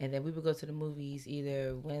 and then we would go to the movies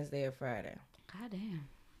either Wednesday or Friday. God damn.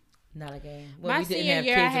 Not a game. Well, My we didn't senior have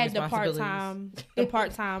year, I kids and had the responsibilities.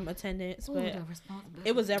 part time attendance, Ooh, but the responsibility.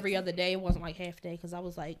 it was every other day. It wasn't like half day because I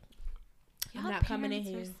was like, I'm Y'all not coming in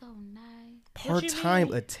parents here. are so nice. Part-time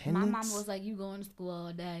mean? attendance? My mama was like, "You going to school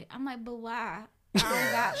all day?" I'm like, "But why?" I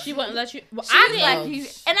don't got. She wouldn't let you. Well, She I was didn't. like, you,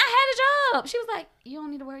 and I had a job. She was like, "You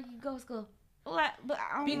don't need to work. You go to school." Like, but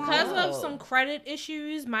I don't Because want of Whoa. some credit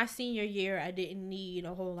issues, my senior year, I didn't need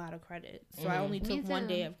a whole lot of credit. So I only Me took one too.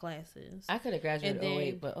 day of classes. I could have graduated And then-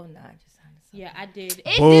 08, but 09 just sounded so. Yeah, I did.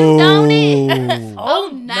 It do, don't it? Boo. Oh,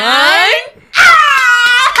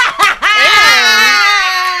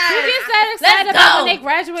 Who gets that excited Let's about go. when they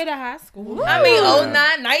graduated high school? I mean,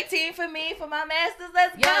 09, 19 for me for my masters.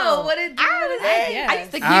 Let's Yo, go. What it do? I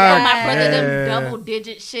used to give Ah, on my brother them yeah. double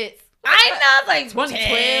digit shits. I know, like 2012.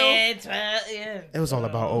 10, 12, yeah. It was all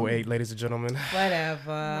about 08, ladies and gentlemen.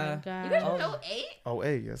 Whatever. Oh my You God. guys Oh. know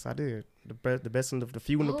 8? 08, yes, I did. The best and the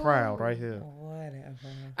few and the proud right here. Whatever.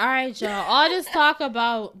 All right, y'all. All this talk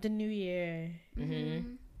about the new year.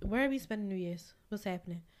 Mm-hmm. Where are we spending New Year's? What's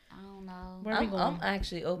happening? I don't know. Where are we I'm going?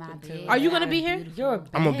 actually My open bed. to. Are you gonna be here? Beautiful. You're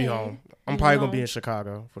I'm gonna be bad. home. I'm You probably gonna home? be in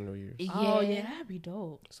Chicago for New Year's. Oh yeah, that'd be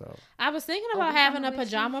dope. So I was thinking Oh, about we having a coming with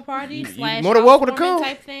you? pajama party You slash more than welcome to housewarming come.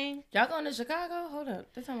 type thing. Y'all going to Chicago? Hold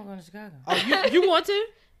up. This time I'm going to Chicago. Oh, you want to?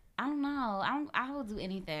 I don't know. I will do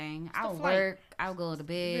anything. I'll flight? work. I'll go to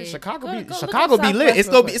bed. Chicago Go- be go look Chicago at be lit. Southwest It's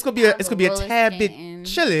real gonna be quick. it's gonna be a Roller tad bit skating.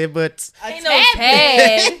 chilly, but Ain't no tad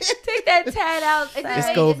tad. Take that tad out. Is it, It's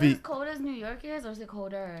wait, gonna is it be- as cold as New York is, or is it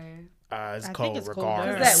colder? it's I cold think it's colder.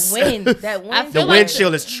 regardless. That wind. That wind. I The feel wind like-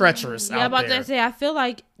 chill is treacherous Yeah, out about there. to say. I feel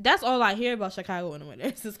like that's all I hear about Chicago in the winter.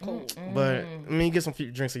 It's just cold. But I mean, you get some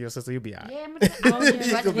few drinks to your sister, you'll be alright. Yeah, but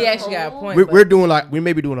yeah. He actually got a point. We, but- we're doing like we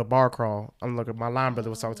may be doing a bar crawl. I'm looking. My line brother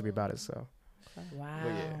was talking to me about it. So Wow.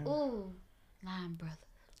 Ooh, Lime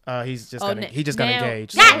Brother. he's just Oh, he just got now-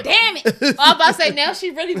 engaged. God damn it! I'm about to say now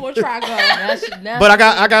she really gonna try go. Now she- now But she-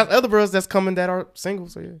 I got other bros that's coming that are single.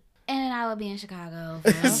 So yeah. And I will be in Chicago.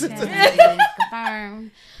 Okay.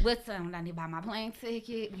 Confirmed. With some, I need to buy my plane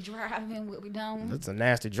ticket. We driving. What we doing? That's a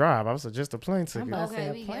nasty drive. I would suggest a plane I'm ticket. about to Okay,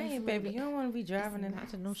 say we a getting plane, food. baby. You don't want to be driving in. Not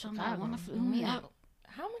to know Somebody Chicago. want to flew me out.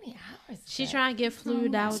 How many hours? is She that? trying to get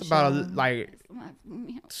flued out. It's about y'all. like Somebody flew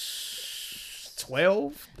me out.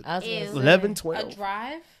 12, I was gonna Ew. say, 11, a 12.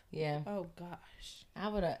 drive. Yeah. Oh gosh. I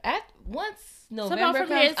would have at once about November from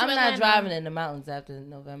here comes. to I'm Atlanta. not driving in the mountains after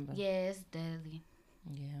November. Yeah, it's deadly.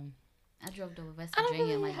 Yeah. I drove to West I don't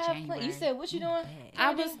Virginia really in like have January. You said what you doing?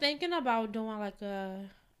 I was thinking about doing like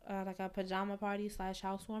a pajama party /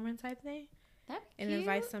 housewarming type thing, That'd be and cute.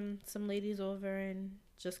 invite some ladies over and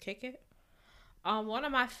just kick it. One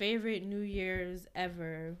of my favorite New Year's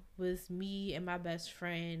ever was me and my best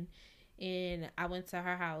friend, and I went to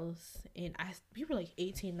her house, and we were like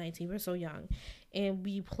 18, 19, we were so young, and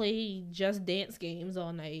we played Just Dance games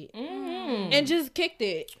all night and just kicked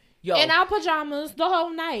it. Yo, In our pajamas the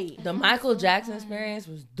whole night. the Michael Jackson experience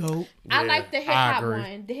was dope. I Yeah, like the hip I hop agree.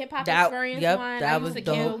 one. The hip hop That- experience yep, one. that I was used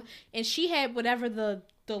to dope. kill. And she had whatever the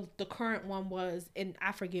current one was, and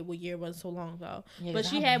I forget what year it was, so long ago. Yeah, But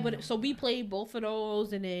 'cause she I had remember. so we played both of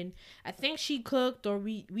those, and then I think she cooked or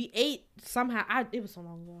we ate somehow. It was so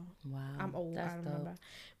long ago. Wow, I'm old. I that's don't dope. remember.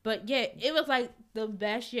 But yeah, it was like the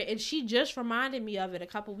best year, and she just reminded me of it a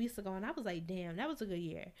couple weeks ago, and I was like, "Damn, that was a good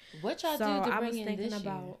year." What y'all So do to I bring was in thinking this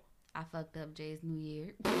about. year? I fucked up Jay's New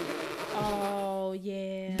Year. Oh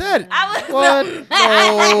yeah. That I was what?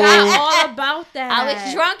 I No, all about that. I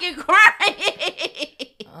was drunk and crying.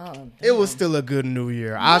 Oh, it was still a good New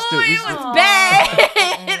Year. I still. Boy, we it still- was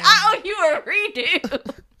bad. I owe you a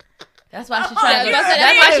redo. That's why she's Oh, trying to. yeah.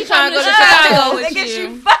 That's why she's trying to go to Look, Chicago they with get you.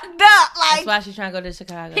 you fucked up. That's Like why she's trying to go to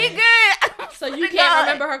Chicago. he good. So you can't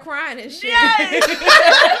remember her crying and shit. Yes.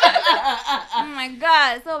 Oh my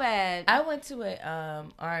god, so bad. I went to a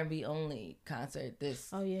R&B only concert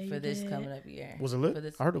Oh, yeah, for you this did. coming up year. Was it For lit?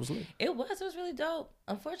 this- I heard it was lit. It was really dope.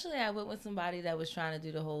 Unfortunately, I went with somebody that was trying to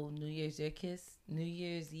do the whole New Year's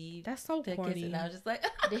Eve That's so tickets, corny. and I was just like,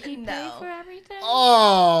 Did he no. pay for everything?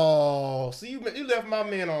 Oh, so you left my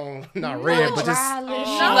man on not red, but just. Riley.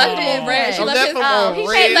 She No. left it in red. She Oh, left left his, him on he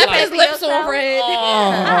red. left like- his lips on red. Oh.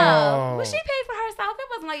 Oh. Well, she paid for herself. It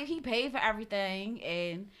wasn't like he paid for everything,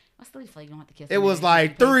 and I still feel like you don't have to kiss. It him was if like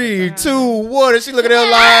he paid for 3, something. 2, 1, and she looking at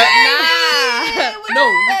her like,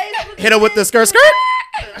 No. hit her with the skirt.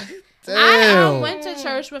 I Damn. went to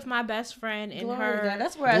church with my best friend and Glory to her. God.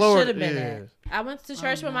 That's where I Glory- should have been yeah. at. I went to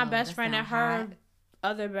church with my no, best that's friend and not her hot.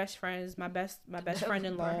 other best friends. My best friend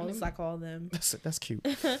in laws, I call them. That's cute.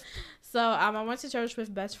 So I went to church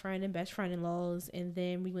with best friend and best friend in laws, and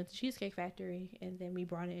then we went to Cheesecake Factory, and then we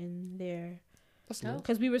brought it in there That's lit.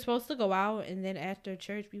 because we were supposed to go out, and then after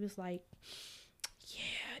church we was like, yeah,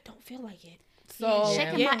 I don't feel like it. So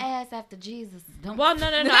Shaking yeah. my ass after Jesus. Don't. Well, no.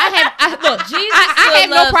 Look, Jesus I still had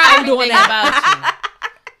no loves problem doing everything that. about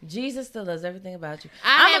you. Jesus still loves everything about you.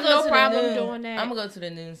 I have I'ma go no to the problem noon- doing that. I'm gonna go to the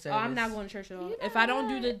noon service. Oh, I'm not going to church at all. If I don't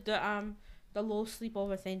do the little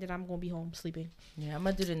sleepover thing, then I'm gonna be home sleeping. Yeah, I'm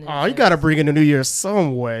gonna do the noon. Oh, you service. gotta bring in the New Year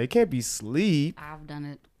some way. It can't be sleep. I've done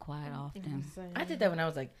it quite often. I did that when I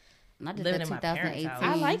was like, I did Living that in my parents' 2018. house.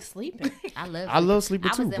 I like sleeping. I love sleeping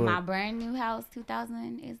I too, was in my but brand new house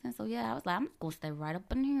 2018. So yeah, I was like, I'm gonna stay right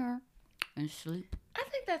up in here and sleep. I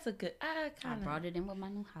think that's a good. I I kind of. brought it in with my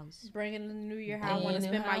new house. Bringing the new year, how I Bringing want to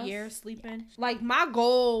your new spend my house? year sleeping. Like my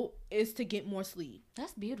goal is to get more sleep.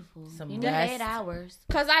 That's beautiful. Some You need rest. 8 hours.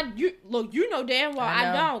 Cause you know damn well I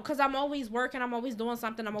I, know. don't. Cause I'm always working. I'm always doing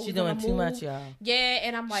something. I'm always She's on doing the too move. much, y'all. Yeah,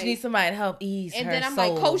 and I'm like, She needs somebody to help ease and her then I'm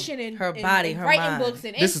soul, like coaching and her and- body, and her writing mind. books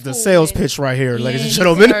and this is the in sales school pitch right here, ladies and Ease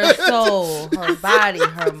gentlemen. her soul, her body,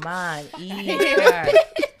 her mind. Ease her.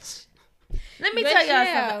 Let me But tell y'all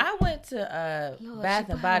yeah. something. I went to Lord, Bath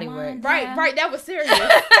she and put her Body mind Works. down. Right, that was serious.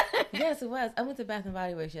 Yes, it was. I went to Bath and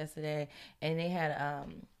Body Works yesterday, and they had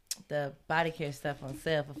the body care stuff on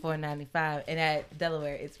sale for $4.95, and at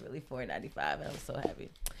Delaware it's really $4.95, and I was so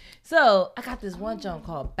happy. So I got this one junk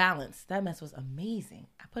called Balance. That mess was amazing.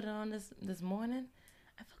 I put it on this morning.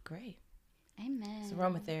 I feel great. Amen. It's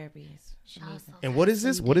aromatherapy. It's amazing. And what is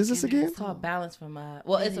this? What is this again? It's called Balance for my.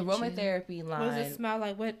 Well, it's aromatherapy What does it line. smell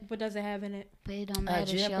like? What does it have in it? But it don't matter.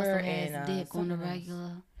 She juniper also and, has dick on the something else.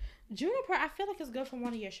 regular. Juniper, I feel like it's good for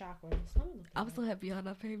one of your chakras. Let me look at I'm it. so happy y'all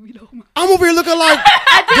not paying me no more. I'm over here looking like,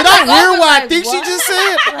 did I hear what I like, think she what? just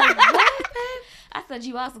said? Like, what? I said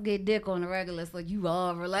you also get dick on the regular, so you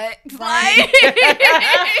all relax. Right.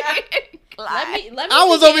 Like, Let me I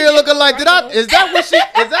was over here looking like, is that what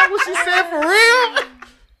she said for real?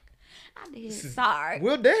 I did. Sorry.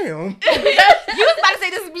 Well, damn. You was about to say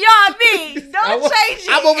this is beyond me. Don't change it.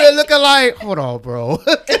 I'm over here looking like, hold on, bro.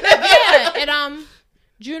 Yeah, and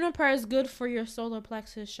juniper is good for your solar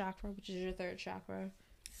plexus chakra, which is your third chakra.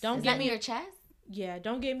 Don't Is get that in me your chest? Yeah,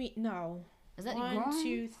 don't get me no. Is that your 1, groin?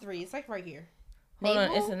 2, 3. It's like right here. Hold on,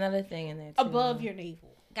 Navel? it's another thing in there too. Above your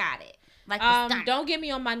navel. Got it. Like the stomach. Don't get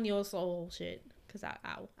me on my neo soul shit. Cause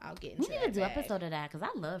I'll get into We need that to do an bag. episode of that because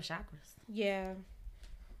I love chakras. Yeah.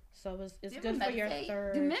 So it's You good ever for your meditate?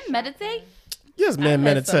 third. Do men chakra. meditate? Yes, man, I met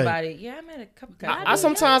meditate. somebody. Yeah, I met a couple guys. I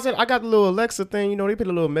sometimes I got the little Alexa thing, you know, they put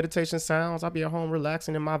a little meditation sounds. I'll be at home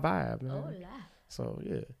relaxing in my vibe, man. Oh, la. So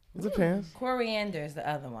yeah, it depends. Coriander is the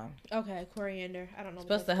other one. Okay, coriander. I don't know.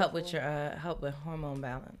 Supposed to help with your help with hormone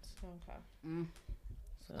balance. Okay.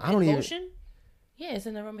 So, I don't even. Lotion. yeah, it's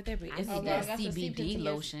an aromatherapy. I It's need yeah, I that got some CBD CBD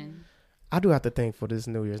lotion. I do have to think for this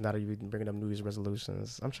New Year's. Now that you've been bringing up New Year's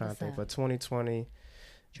resolutions, I'm trying What's to think up? for 2020.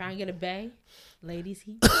 Try and get a bay. Ladies,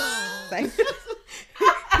 he.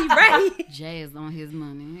 He ready. Jay is on his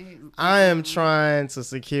money. I am trying to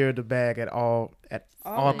secure the bag at all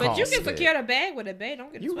Oh, but you costs. can secure the bag with a bay.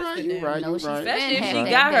 Don't get it You right, twisted. you now. right, No, you she's right. Especially if Had she that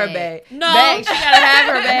got her bag. bag. No. Bag, she gotta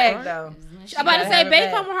have her bag though. I'm about to gotta say, have a Bay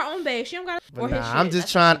bag. come with her own bag. She don't got. But Or his nah, I'm shit.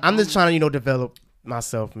 just trying to, you know, develop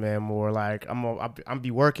myself, man, more. Like I'm be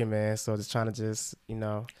working, man. So just trying to just, you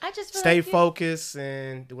know, I just feel stay like focused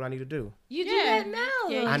and do what I need to do. You do Yeah. that now.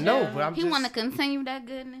 Yeah, though. I know, Yeah. but I'm He just want to continue that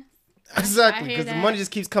goodness. exactly hear because the that. money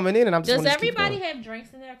just keeps coming in, and I'm just Does wanna just keep everybody going. have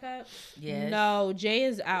drinks in their cup? Yes. No, Jay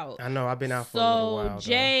is out. I know I've been out for a little while. So though.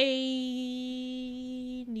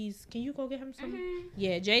 Jay needs. Can you go get him some?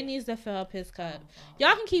 Yeah, Jay needs to fill up his cup.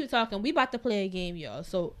 Y'all can keep talking. We about to play a game, y'all.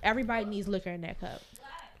 So everybody needs liquor in their cup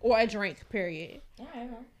or a drink. Period.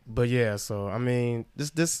 But yeah, so I mean,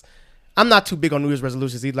 this I'm not too big on New Year's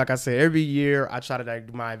resolutions either. Like I said, every year I try to like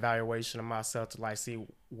do my evaluation of myself to like see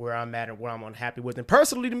where I'm at and what I'm unhappy with. And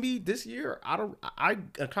personally, to me, this year I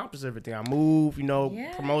accomplished everything. I moved, you know,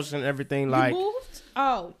 Yeah. promotion, everything. Like You moved?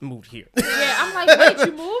 Oh, moved here. yeah. I'm like, wait,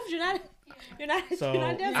 you moved? You're not. So, You're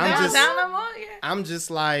not done. I'm Not just- down no more. Yeah. I'm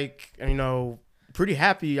just like, you know, pretty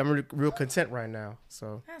happy. I'm real content right now.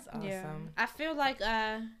 So That's awesome. Yeah. I feel like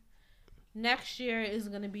next year is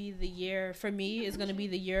gonna be the year for me. Is gonna be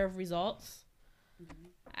the year of results.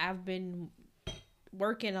 I've been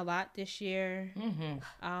working a lot this year. Mm-hmm.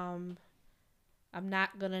 I'm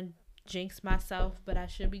not gonna jinx myself, but I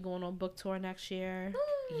should be going on book tour next year.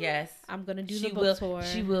 Yes. I'm gonna do She the will. book tour.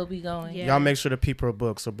 She will be going. Yeah. y'all make sure the people are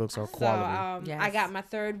books, so books are So quality. Yes. I got my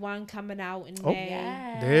third one coming out in Oh.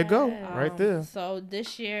 May. There you go, right there. So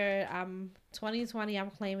this year, 2020, I'm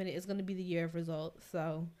claiming it is gonna be the year of results.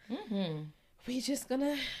 So Mm-hmm. we just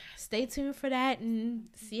gonna stay tuned for that and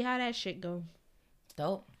see how that shit go.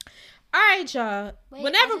 Dope. All right, y'all. Wait,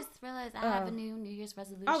 Whenever I just realized I have a new New Year's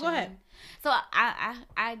resolution. Oh, go ahead. So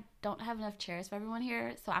I don't have enough chairs for everyone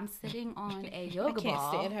here, so I'm sitting on a I yoga can't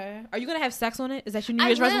ball. stand her. Are you gonna have sex on it? Is that your New I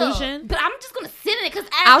Year's will, resolution? but I'm just gonna sit in it because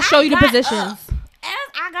I'll show you the positions. As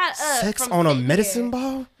I got up, Sex from on a sitting medicine here,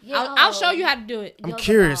 ball? I'll show you how to do it. I'm Yoga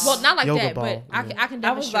curious. ball. Well, not like Yoga that, ball, but I yeah. can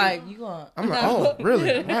I was demonstrate. like, you going? I'm like, oh,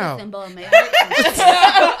 really? Wow. medicine ball, man.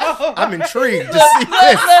 I'm intrigued to see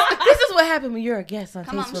this. This is what happened when you're a guest on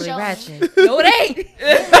Come on, Tastefully show me. Ratchet. No, it ain't.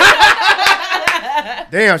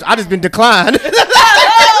 Damn, I just been declined.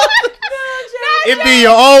 It be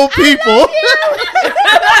your old people.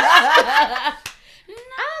 I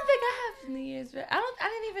don't think I have New Year's.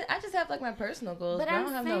 I just have like my personal goals, But but I I'm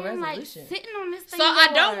don't have saying, no like, resolution. sitting on this thing. So I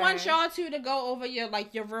don't more. want y'all to go over your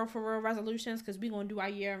real for real resolutions because we gonna do our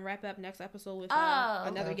year and wrap up next episode with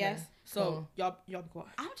another Okay. guest. So Cool. y'all be quiet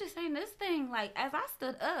I'm just saying this thing. Like as I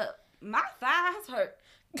stood up, my thighs hurt.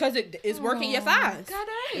 because it's working your thighs. God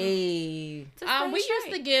damn. Hey. To We stay used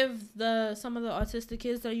to straight. give some of the autistic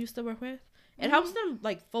kids that I used to work with. It helps them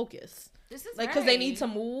like focus, This is like because they need great. to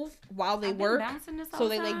move while they I've been work, bouncing this so whole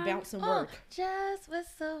they like time. bounce and Oh, work. just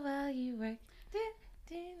whistle while you work. What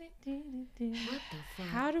the fuck?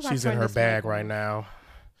 How do I? She's in turn her this bag mic on? right now.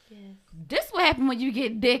 This what happen when you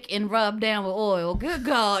get dick and rubbed down with oil. Good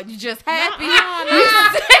God, you just happy.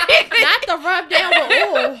 Not the rub down with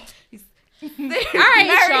oil. All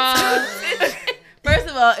right, y'all. First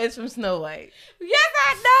of all, it's from Snow White. Yes,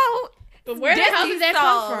 I know. But where the hell Disney did that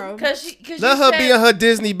song. come from? Cause Let you her said, be in her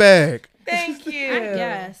Disney bag. Thank you. I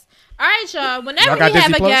guess. All right, y'all. Whenever Y'all we got have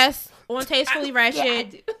Disney a Plus? guest on Tastefully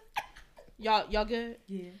Ratchet, Yeah, I do. y'all good?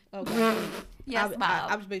 Yeah. Okay. Yes, I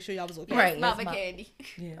Bob. was making sure y'all was okay. Right. Bob yes, and Bob. Candy.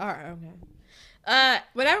 All right. Okay.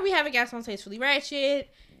 Whenever we have a guest on Tastefully Ratchet,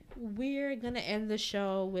 we're gonna end the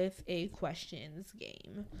show with a questions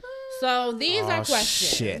game. So these are Oh,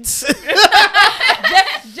 questions. shit.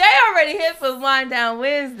 Jay already hit for Wind Down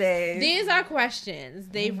Wednesdays. These are questions.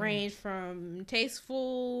 They range from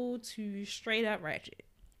tasteful to straight up ratchet.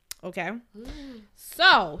 Okay.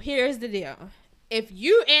 So here's the deal. If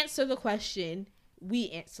you answer the question, we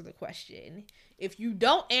answer the question. If you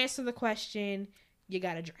don't answer the question, you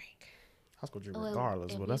gotta drink. I was gonna drink Well,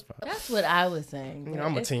 regardless, if but we- that's fine. That's what I was saying. You know,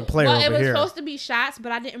 I'm a It's- team player Well, it over was here. supposed to be shots,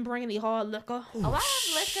 but I didn't bring any hard liquor. Oh, I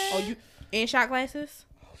have liquor. Oh, you and shot glasses?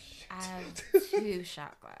 I have 2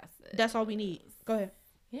 shot glasses. That's all we need. Go ahead.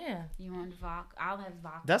 Yeah. You want vodka? I'll have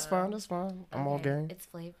vodka. That's fine. That's fine. I'm all game. It's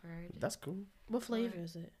flavored. That's cool. What flavor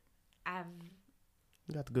is it? I have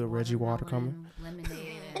You got the good Reggie water coming.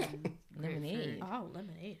 lemonade, and Lemonade. grapefruit. Oh,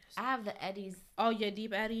 lemonade. I have the Eddie's. Oh, yeah,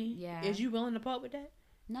 Deep Eddy. Yeah. Is you willing to part with that?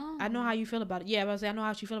 No, I know how you feel about it. Yeah, I was say I know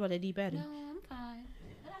how you feel about that Deep Eddy. No, I'm fine.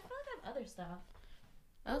 But I feel like I have other stuff.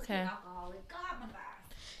 Okay. Alcoholic. God, my bad.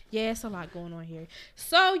 Yeah, it's a lot going on here.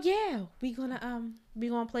 So yeah, we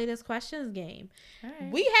gonna play this questions game. All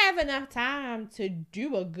right. We have enough time to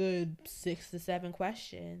do a good 6 to 7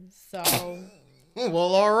 questions. So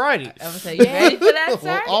Well, alrighty. I would say, you ready for that,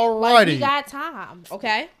 sir? Well, like, we alrighty. got time.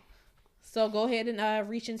 Okay. So go ahead and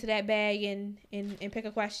reach into that bag and pick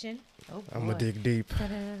a question. Oh, I'm gonna boy. dig deep. There's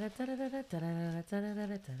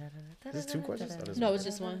There's 2 questions? Oh, there's No, it's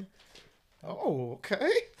just one. Oh, okay.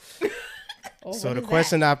 Oh, So what the is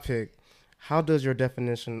question I picked: how does your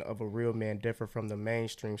definition of a real man differ from the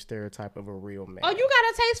mainstream stereotype of a real man? that? Oh, you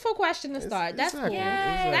got a tasteful question to start. That's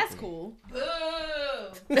exactly, cool. exactly.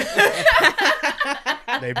 That's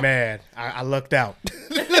cool. They mad. I lucked out.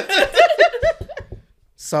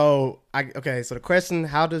 So so the question: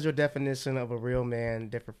 how does your definition of a real man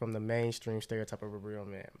differ from the mainstream stereotype of a real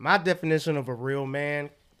man? My definition of a real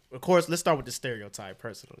man, of course, let's start with the stereotype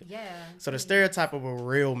personally. Yeah. So the stereotype of a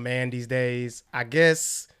real man these days, I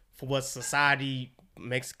guess, for what society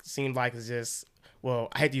makes seem like is just, well,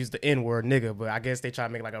 I hate to use the N word, nigga, but I guess they try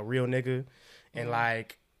to make like a real nigga, and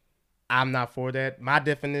like, I'm not for that. My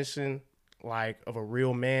definition, like, of a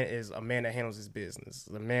real man is a man that handles his business,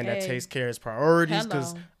 a man that Hey. takes care of his priorities. Because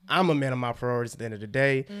Hello. I'm a man of my priorities at the end of the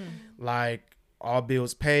day. Like, all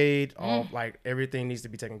bills paid, all like everything needs to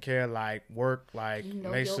be taken care of, like work, like You know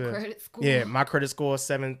make your sure. credit score. Yeah, my credit score is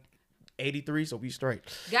 783, so we straight.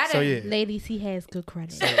 Got So it. yeah, Ladies, he has good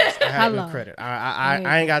credit. I have Hello. good credit.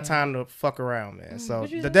 I ain't got time to fuck around, man. So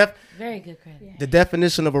you very good credit. the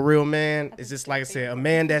definition of a real man is just like I said, a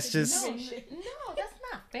man that's just No, that's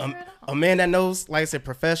not fair at all. a man that knows, like I said,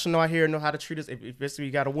 professional out here, know how to treat us. If especially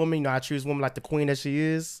you got a woman, you know how to treat a woman like the queen that she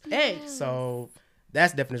is. Hey. So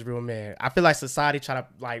that's the definition of real man. I feel like society try to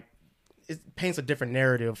like it paints a different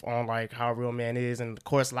narrative on like how a real man is, and of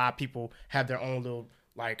course a lot of people have their own little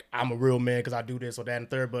like I'm a real man because I do this or that and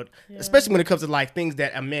third. But especially when it comes to like things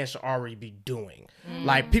that a man should already be doing,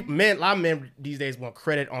 like people, a lot of men these days want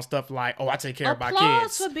credit on stuff like, oh, I take care of my Applause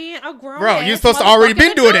kids. for being a grown Bro, ass you're supposed to already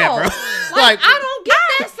been motherfucking doing that, adult. bro. Like, I don't get I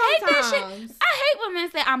that hate that shit. sometimes. I hate when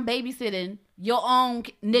men say I'm babysitting your own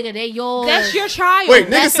nigga. They yours. That's your child. Wait, niggas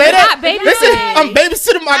That's say that? not babysitting. Listen, I'm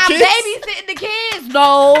babysitting my I'm kids. babysitting the kids.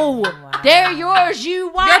 No, Wow. they're yours. You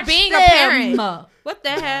watch You're being a them. parent. What the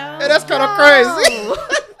hell? Hey, that's kind of crazy.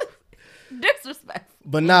 Disrespect.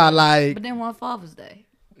 But nah, like But then one Father's Day.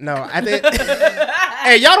 no, I think.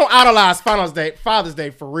 Hey, y'all don't idolize Father's Day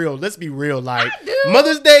for real. Let's be real. Like do.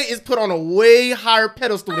 Mother's Day is put on a way higher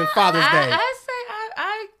pedestal than Father's Day. I say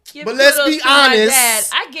I give But let's kudos be to my honest. dad.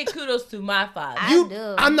 I get kudos to my father. I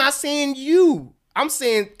do. I'm not saying you. I'm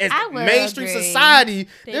saying as I would mainstream agree. society,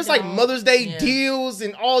 They there's like don't. Mother's Day Yeah. deals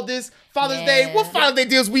and all this. Father's Day, Yeah. what Father's Day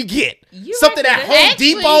deals we get? You Something right at for that. Home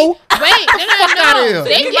Depot. Wait, Fuck outta here. no.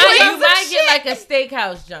 They You give might, you you some might shit. get like a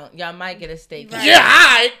steakhouse junk. Y'all might get a steakhouse.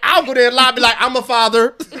 Yeah, I'll go there and lie, be like, I'm a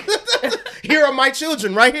father. Here are my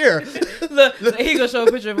children, right here. Look, he gonna show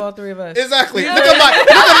a picture of all three of us. Exactly. Look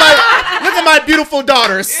at my beautiful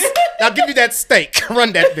daughters. I'll give you that steak.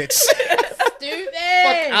 Run that bitch. Stupid.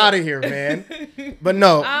 Fuck out of here, man. But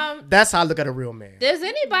no, Um, that's how I look at a real man. Does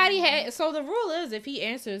anybody have? So the rule is, if he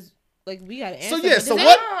answers, like we gotta answer. So yeah, but so does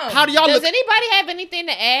what? any- How do y'all Does look? anybody have anything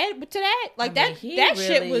to add to that? Like I mean, that he that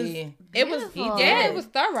shit was. really- It was. Beautiful. Yeah, it was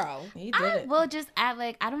thorough. He did I it. will just add,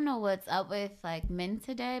 like, I don't know what's up with like men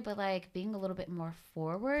today, but like being a little bit more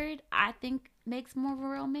forward, I think makes more of a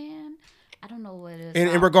real man. I don't know what it is.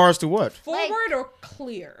 In regards to what? Forward or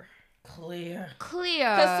clear? Clear. Clear.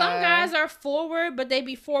 Because some guys are forward, but they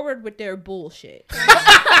be forward with their bullshit.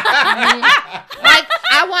 Like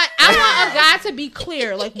I want a guy to be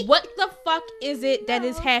clear. Like, what the fuck is it that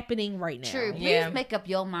is happening right now? True. Please Yeah. make up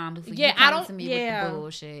your mind before Yeah, you I come don't- to me yeah. with the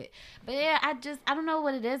bullshit. But yeah, I don't know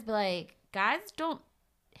what it is, but like guys don't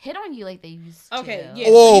hit on you like they used to. Okay, yeah.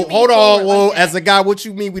 Whoa, you mean hold on. forward Whoa, like that. as a guy, what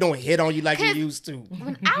you mean we don't hit on you like you 'Cause- used to?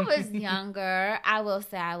 When I was younger, I will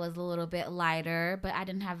say I was a little bit lighter, but I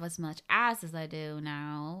didn't have as much ass as I do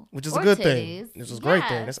now. Which is Or a good titties. thing. This is a great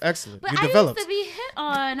thing. Yes. That's excellent. But You I developed. used to be hit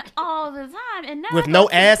on all the time, and now With I no go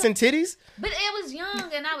to the ass club- and titties? But it was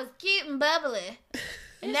young, and I was cute and bubbly.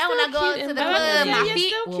 And It's now when I still go cute to and the bubbly. club, Yeah, my you're feet,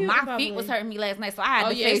 still well, cute my and feet bubbly. was hurting me last night, so I had Oh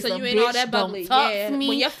to yeah, face so the you ain't all bitch, that don't bubbly. touch Yeah, me.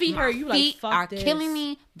 when your feet hurt, you My like feet fuck are this. killing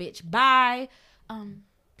me, bitch. Bye.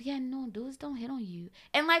 Yeah, no, dudes don't hit on you.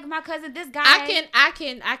 And like my cousin, this guy, I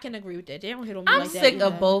can agree with that. They don't hit on me I'm like that. sick either.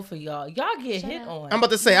 of both of y'all. Y'all get Shut hit up. on. I'm about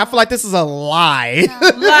to say, I feel like this is a lie. no,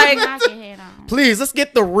 like not get hit on. Please, let's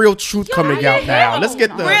get the real truth coming out now. Let's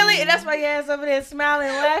get the Really? And that's why your ass over there smiling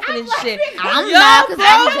and laughing and shit. I'm Y'all not because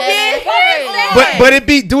I'm both dead get ass. hit. But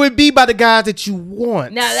it be by the guys that you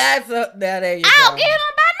want. Now that's now there you I go. don't get hit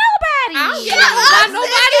on by nobody. I don't get Shut hit on by up.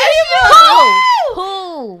 nobody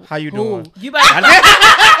Who? How you doing? You better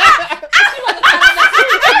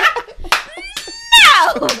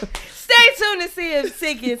stay tuned to see if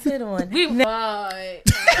Sid gets hit on.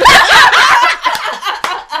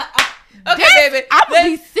 Okay, baby. I'm gonna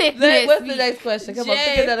be sick next What's the week. next question? Come on,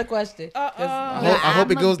 Jay. pick another question. I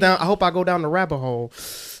hope it goes down. I hope I go down the rabbit hole.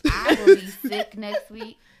 I will be sick next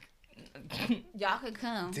week. Y'all could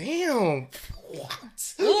come. Damn.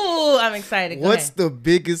 What? Ooh, I'm excited. Go What's ahead. the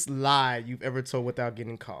biggest lie you've ever told without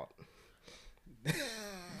getting caught? Put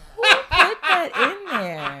that in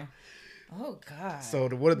there. Oh God. So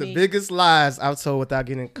what are the biggest lies I've told without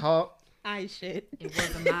getting caught? I shit. It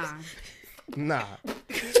wasn't mine. Nah.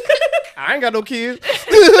 I ain't got no kids.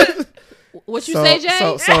 What you say,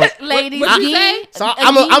 Jay? So Ladies, What you say?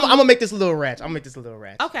 I'm gonna make this a little ratchet. I'm gonna make this a little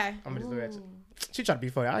ratchet. Okay. I'm gonna make this a little ratchet. She tried to be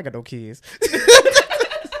funny. I ain't got no kids.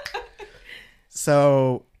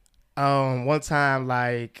 So, one time,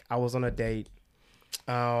 like, I was on a date,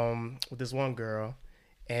 with this one girl,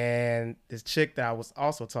 and this chick that I was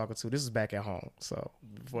also talking to. This is back at home. So,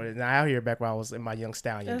 now out here back when I was in my young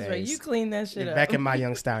stallion That's days. right. You clean that shit up. Back in my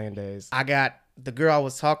young stallion days, I got the girl I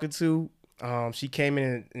was talking to. She came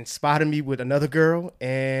in and spotted me with another girl,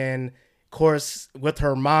 and of course with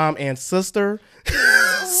her mom and sister.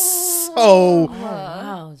 So Oh,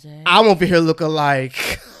 wow, Jay. I'm over here looking like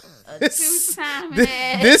two-time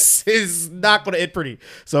this is not gonna end pretty.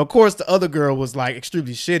 So of course the other girl was like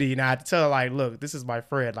extremely shitty, and I had to tell her like, look, this is my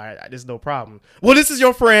friend. Like, there's no problem. Well, this is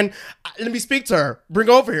your friend. Let me speak to her. Bring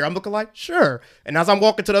her over here. I'm looking like, sure. And as I'm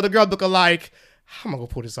walking to the other girl, I'm looking like, how am I gonna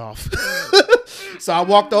pull this off? So I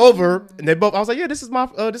walked over, and they both. I was like, "Yeah, this is my,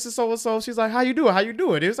 this is so and so." She's like, "How you doing? How you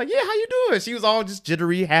doing?" It was like, "Yeah, how you doing?" She was all just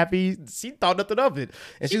jittery, happy. She thought nothing of it,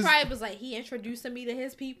 and She was, probably was like, he introducing me to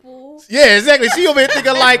his people. yeah, exactly. She over here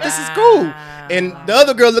thinking like, "This is cool," and the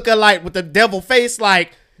other girl looking like with the devil face,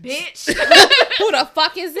 like, bitch. Who the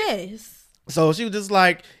fuck is this? So she was just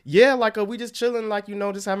like, "Yeah, like we just chilling, like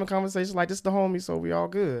just having conversations, like this is the homie, so we all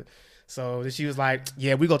good." So then she was like,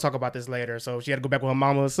 "Yeah, we gonna talk about this later." So she had to go back with her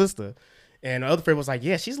mama and sister. And the other friend was like,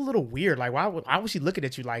 "Yeah, she's a little weird. Like, why was she looking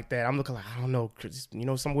at you like that?" I'm looking like, I don't know, 'cause,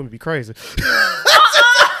 some women be crazy.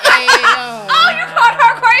 Oh, you called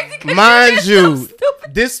her crazy? 'Cause Mind you're you, so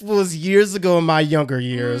stupid. this was years ago in my younger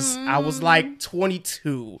years. I was like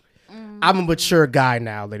 22. I'm a mature guy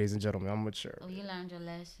now, ladies and gentlemen. I'm mature. Oh, you learned your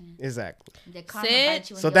lesson. Exactly. The karma Sid? bite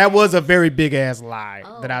you in So your that was ass. a very big ass lie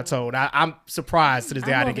that I Oh. told. I'm surprised to this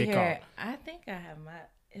day I didn't over get here, caught. I think I have my.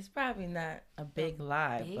 It's probably not a big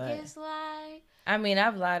lie, biggest lie. but I mean,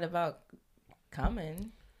 I've lied about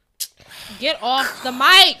coming. Get off the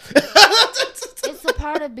mic. It's a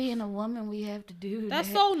part of being a woman. We have to do That's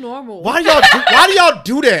that. so normal. Why do y'all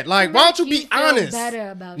do that? Like, why don't you be feel honest? Better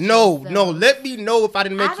about No, yourself. let me know if I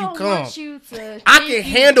didn't make I you don't come. want you to. I can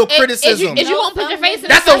handle criticism. If you won't put your face in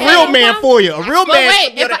That's it, a real man for you. A real But man. wait,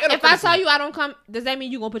 should be able to handle if I tell criticism. you I don't come, does that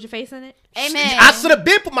mean you gonna put your face in it? Amen. I should have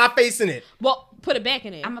been put my face in it. Well, put it back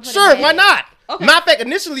in it. I'ma put it Sure, back. why not? Okay. Matter of fact,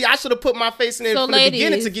 initially I should have put my face in it So, from the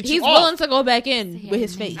beginning ladies, to get he's you willing off. to go back in with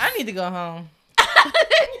his face. I need to go home.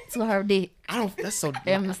 To her dick I don't. That's so.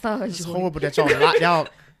 and massage. It's you. horrible that y'all.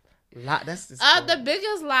 That's just The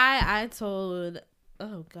biggest lie I told.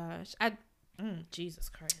 Oh gosh, Jesus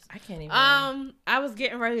Christ. I can't even. I was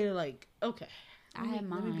getting ready to okay. I had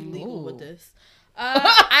Let me be mine. legal with Ooh. this.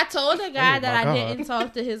 I told a guy Oh, that my I God. didn't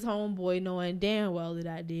talk to his homeboy, knowing damn well that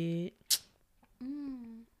I did.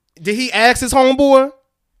 Did he ask his homeboy?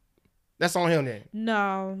 That's on him then.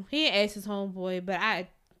 No, he didn't ask his homeboy, but I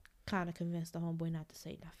kind of convinced the homeboy not to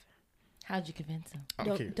say nothing. How'd you convince him? I'm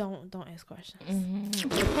curious. Don't ask questions.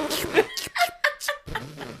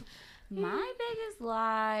 My biggest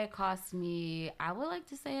lie cost me, I would like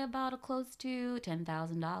to say, about a close to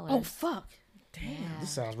 $10,000. Oh fuck! Damn. This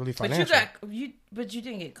sounds really But financial. but you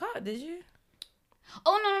didn't get caught, did you?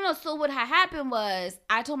 Oh, no. So what had happened was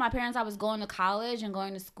I told my parents I was going to college and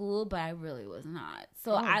going to school, but I really was not.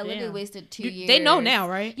 So I literally damn. wasted 2 years. They know now,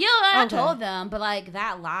 right? Yeah, I Okay. told them, but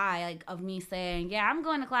that lie, of me saying, yeah, I'm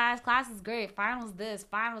going to class. Class is great. Finals this,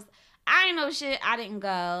 finals. I ain't know shit. I didn't go.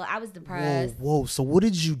 I was depressed. Whoa. So what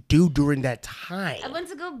did you do during that time? I went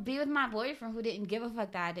to go be with my boyfriend who didn't give a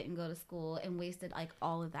fuck that I didn't go to school and wasted like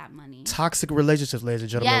all of that money. Toxic relationships, ladies and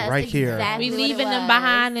gentlemen, Yes, right here. exactly. We what it leaving them was.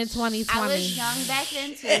 behind in 2020. I was young back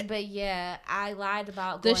then too, but yeah, I lied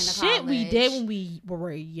about going The to shit we college. did when we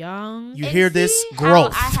were young. You And hear this? see how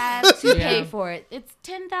Growth. I have to Yeah. pay for it. It's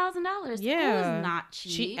 $10,000. School Yeah. is not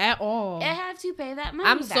cheap. She at all. I have to pay that money.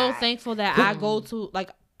 I'm so back. thankful that I go to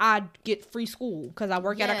I get free school because I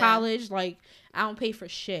work at a Yeah. college. Like I don't pay for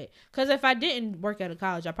shit. Because if I didn't work at a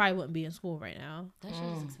college, I probably wouldn't be in school right now. That shit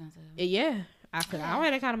is expensive. Yeah, I don't have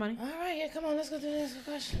that kind of money. All right, yeah, come on, let's go to the next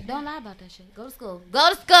question. Don't lie about that shit. Go to school. Go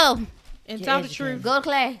to school. And Get tell the educated. truth. Go to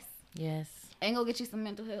class. Yes. And go get you some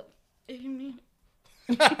mental help. If you need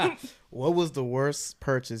What was the worst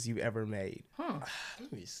purchase you ever made?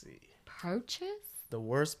 Let me see. purchase. The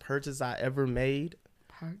worst purchase I ever made?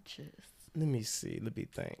 Purchase. Let me see. Let me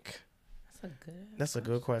think. That's a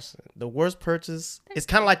good. Question. The worst purchase, it's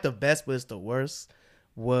kind of like the best, but it's the worst,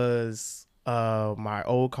 was my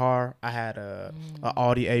old car. I had a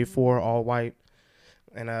Audi A4 all white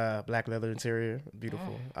and a black leather interior.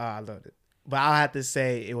 Beautiful. I loved it. But I'll have to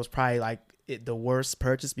say it was probably like the worst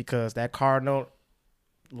purchase because that car note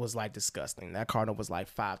was like disgusting. That car note was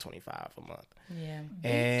like $525 a month. Yeah.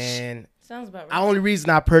 And Sounds about the right. only reason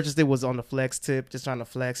I purchased it was on the flex tip, just trying to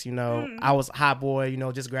flex, you know. I was a hot boy, you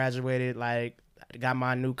know, just graduated, like, got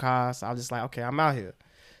my new car. So I was just like, okay, I'm out here.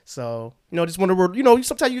 So, you know, just want to,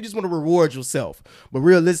 sometimes you just want to reward yourself. But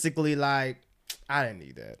realistically, like, I didn't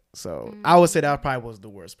need that. So I would say that probably was the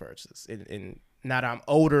worst purchase. And now that I'm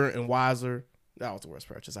older and wiser, that was the worst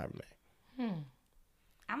purchase I ever made.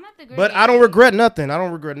 I'm at the grade. But I don't regret nothing. I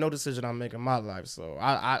don't regret no decision I make in my life. So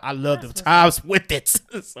I love the times with it.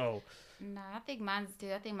 So. No, I think mine's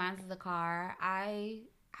too. I think mine's is a car. I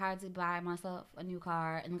had to buy myself a new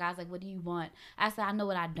car, and the guy's like, "What do you want?" I said, "I know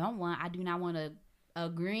what I don't want. I do not want a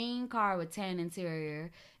green car with tan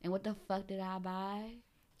interior." And what the fuck did I buy?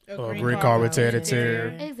 A green car with tan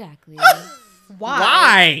interior. Exactly.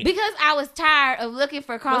 Why? Because I was tired of looking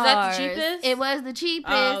for cars. Was that the cheapest? It was the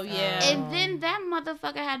cheapest. Oh, yeah. And then that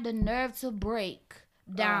motherfucker had the nerve to break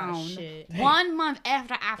down Oh, shit. 1 month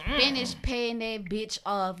after I finished paying that bitch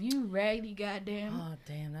off. You raggedy goddamn Oh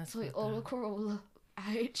damn, that's fucked Toyota up. Corolla. I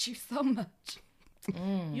hate you so much.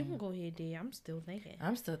 You can go ahead, D. I'm still thinking.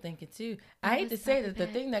 I'm still thinking too. I hate to say that the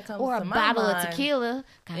thing that comes Or to a my bottle mind of tequila.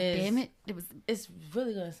 God is- damn it. It was It's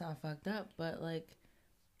really gonna sound fucked up, but like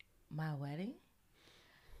my wedding.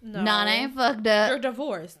 No, Nah, that ain't fucked You're up.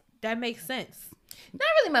 divorced. That makes sense. Not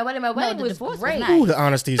really my wedding. My wedding the was divorce was great. nice. Ooh, the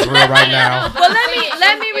honesty is real right now. But let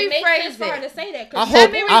me It makes sense rephrase for her it. to say that. I 'cause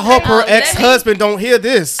hope her let me- ex-husband don't hear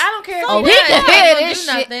this. I don't care if Oh, he he does. can I hear ain't gonna this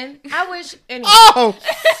do shit. nothing. I wish. Anyway, Oh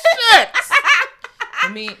shit!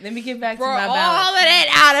 let me get back to for my all balance. of that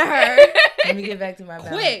out of her, Let me get back to my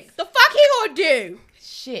balance. quick. The fuck he gonna do?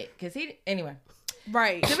 Shit, cause he anyway.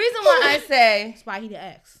 Right. The reason why I say That's why he the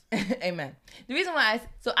ex. amen. The reason why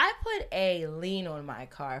I put a lien on my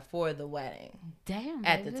car for the wedding Damn.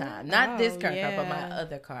 at the baby. time, not this Oh, current car, but my yeah.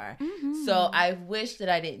 other car. Mm-hmm. So I wish that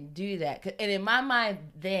I didn't do that. And in my mind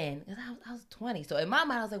then, 'cause I was 20, so in my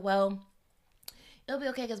mind I was like, well, it'll be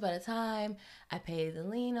okay because by the time I pay the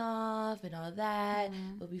lien off and all that,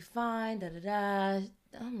 we'll be fine. Da da da.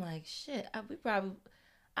 I'm like, shit.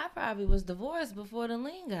 I probably was divorced before the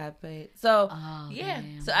lien got paid. So Oh, yeah.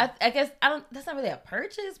 damn. So I guess I don't. That's not really a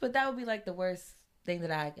purchase, but that would be like the worst thing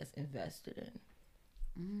that I guess invested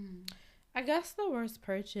in. I guess the worst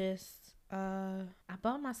purchase. I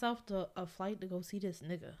bought myself a flight to go see this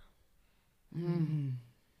nigga.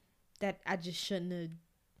 That I just shouldn't have.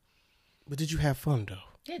 But did you have fun though?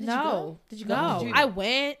 Yeah. Did No, you go? no. Did you? I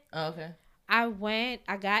went. Oh, okay.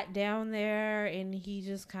 I got down there, and he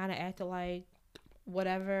just kind of acted like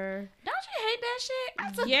whatever. Don't you hate that shit?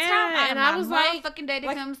 I took Yeah, time out and of I my was like- motherfucking day to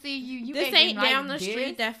like, come see you. You This acting ain't like down the this.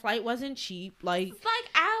 street. That flight wasn't cheap. Like, It's like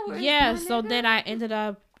hours. yeah. my So nigga. then I ended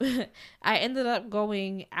up, I ended up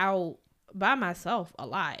going out by myself a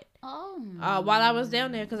lot. Oh. While I was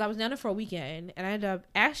down there, because I was down there for a weekend, and I ended up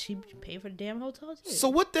actually paying for the damn hotel too. So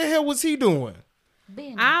what the hell was he doing?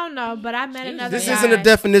 Ben. I don't know, but I met another This guy. isn't a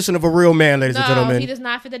definition of a real man, ladies and No, gentlemen. he does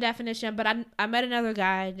not fit the definition. But I met another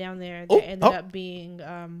guy down there that Oh, ended oh. up being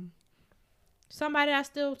somebody I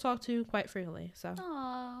still talk to quite frequently. So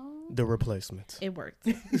Aw. The replacement. it worked.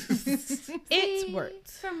 See, It worked.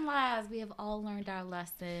 From lies, we have all learned our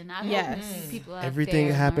lesson. I Yes. hope people out Everything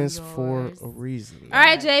there happens learn for yours. a reason. All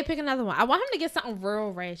right, Jay, pick another one. I want him to get something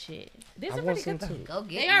real ratchet. These I are want pretty some good though. too. Go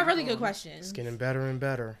get They are one. really good questions. It's getting better and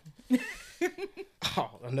better. Oh,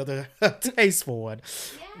 another tasteful one.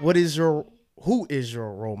 What is your who is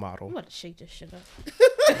your role I'm model? about to shake this shit up.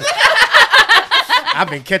 I've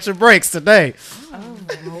been catching breaks today.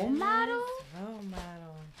 Role model? Role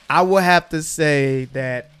model. I would have to say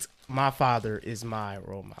that my father is my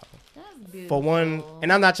role model. That's beautiful. For one,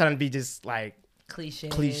 and I'm not trying to be just like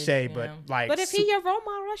Cliche, but like, But if he your role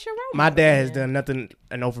model, that's your role my model. dad has done nothing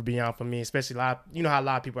and over beyond for me, especially you know how a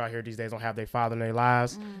lot of people out here these days don't have their father in their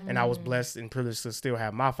lives, and I was blessed and privileged to still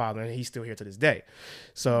have my father, and he's still here to this day.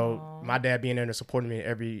 So my dad being there and supporting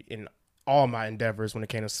me in all my endeavors when it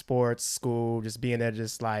came to sports, school, just being there,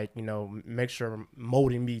 just like, you know, make sure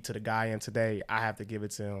molding me to the guy I am today. I have to give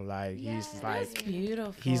it to him. Like he's like That's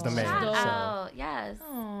beautiful. he's the man. Shout So out. Yes.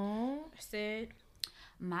 Aww. Said,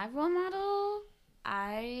 My role model,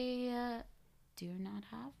 I do not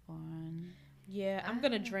have one. yeah, I'm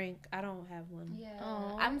gonna drink. I don't have one. Yeah.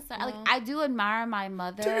 Aw, I'm sorry. Like, aw. I do admire my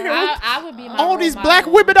mother. I would be my all role these model. black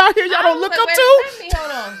women out here, y'all don't look up to. Let me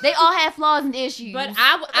hold on. They all have flaws and issues. But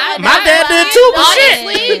My dad did too, but shit.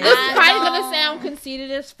 honestly, this is I probably don't. gonna sound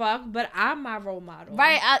conceited as fuck, but I'm my role model.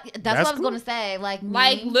 Right, that's what I was cool. gonna say. Like, me,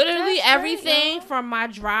 Like literally That's everything great, from my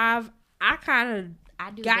drive, I kind of I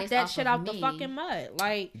do got based that off shit of out the me. fucking mud.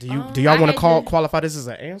 Like Do y'all I want to had to- qualify this as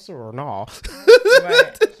an answer or no?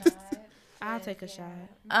 Right. I'll take a shot.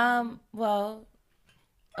 Well,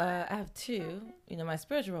 I have two. You know, my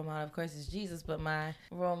spiritual role model, of course, is Jesus, but my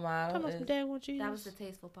role model Come on, is. dad want you. That was the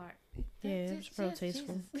tasteful part. yeah, it's real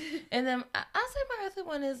tasteful. And then I'll say my other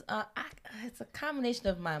one is it's a combination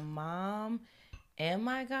of my mom and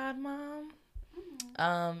my godmom.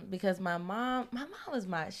 Because my mom is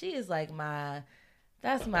she is like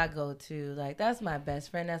that's my go-to. Like that's my best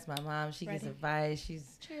friend. That's my mom. She gives advice.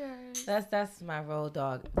 Cheers. That's my road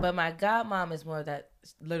dog. But my godmom is more of that,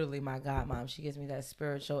 literally my godmom. She gives me that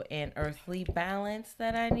spiritual and earthly balance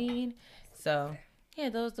that I need. So yeah,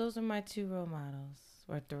 those are my two role models,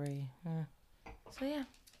 or three. So yeah.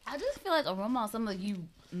 I just feel like a role model, something you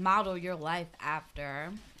model your life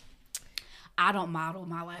after. I don't model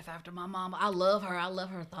my life after my mom. I love her. I love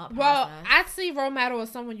her thought Well, process. I see role model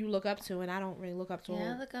as someone you look up to, and I don't really look up to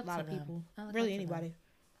Yeah, I look up a lot to of them. people. I look Really, up to them. anybody.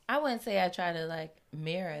 I wouldn't say I try to like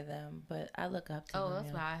mirror them, but I look up to them. that's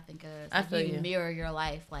yeah. what I think of. I Like, feel you you. mirror your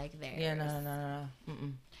life like theirs. Yeah, no.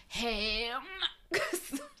 Mm-mm. Hell no.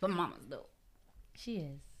 But mama's dope. She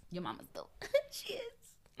is. Your mama's dope. She is.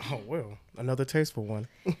 Oh well, another tasteful one.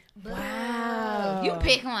 Wow. You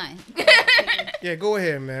pick one. Yeah, go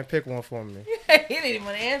ahead, man. Pick one for me. He didn't even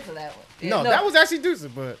want to answer that one. Yeah, No, that was actually Deuces,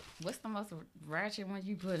 but What's the most ratchet one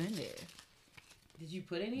you put in there? Did you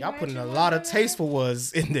put any? y'all putting a ratchet lot of ones in there? tasteful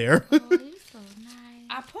ones in there. Oh, you so nice.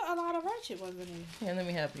 I put a lot of ratchet ones in here. Here, let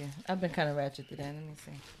me help you. I've been kind of ratchet today. Let me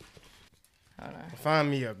see. Hold on. Find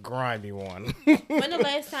me a grimy one. When the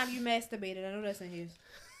last time you masturbated? I know that's in here.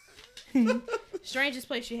 Strangest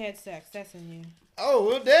place you had sex. That's in here. Oh,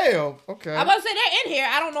 well, damn. Okay. I'm about to say they're in here.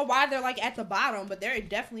 I don't know why they're like at the bottom, but they're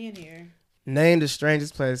definitely in here. Name the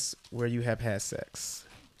strangest place where you have had sex.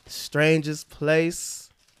 Strangest place.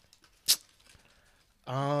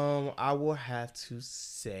 I will have to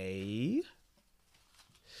say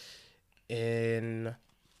in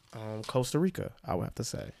Costa Rica. I would have to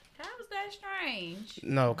say How was that strange?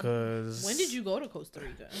 no, cause When did you go to Costa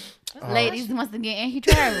Rica? Ladies must have getting he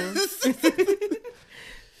travels.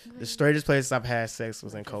 The strangest place I've had sex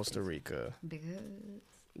was in Costa Rica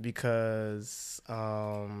Because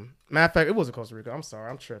matter of fact, it wasn't Costa Rica. I'm sorry,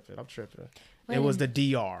 I'm tripping. It was the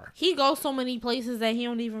DR. He goes so many places that he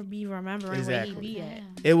don't even be remembering Exactly. where he be at.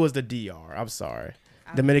 It was the DR. I'm sorry,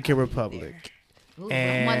 Dominican Republic.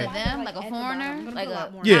 And- one of them, like a foreigner, like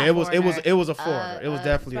a Yeah, not it was a foreigner. foreigner. It was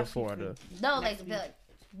definitely a foreigner. No, like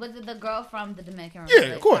was it the girl from the Dominican Yeah,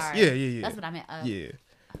 Republic? of course. Sorry. Yeah. That's what I meant. Yeah.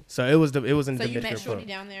 So it was in So you Dominican met Shorty Republic.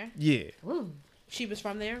 down there? Yeah. Ooh. She was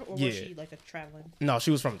from there, or Yeah. was she like a traveling? No,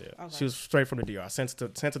 she was from there. Okay. She was straight from the DR, Santo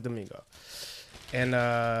Domingo. And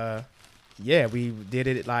yeah, we did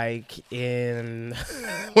it like in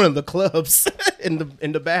one of the clubs in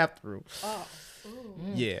the bathroom. Oh,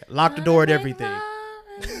 Yeah, locked the door and everything.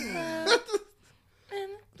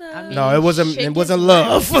 I mean, No, it wasn't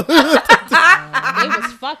love. they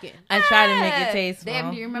was fucking. I try to make it tasteful.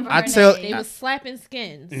 Damn, do you remember I her tell- name? They was slapping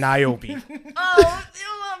skins. Niobe. Oh,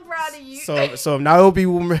 I'm proud of you. So if Niobe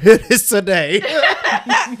will hear this today,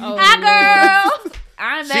 Oh, Hi, girl.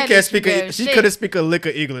 I'm she mad can't at speak. you, girl. She Shit. couldn't speak a lick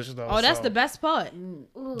of English though. Oh, that's so- the best part. Ooh,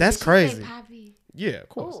 That's did she say crazy. Poppy? Yeah, of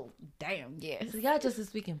course. Oh, damn, yes. So y'all just are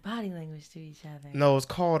speaking body language to each other. No, it's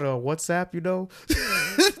called WhatsApp. You know.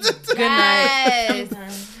 Good night.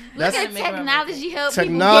 Look That's- at technology help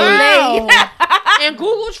Technology. people get laid. and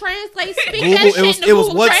Google Translate. Speak Google- that shit it was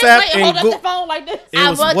Google WhatsApp Translate and hold up Goo- the phone like this. It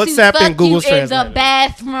was I want WhatsApp to fuck and Google you in the Translate.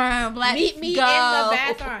 bathroom. Let's Meet me go. in the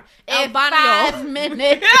bathroom. In Albano. 5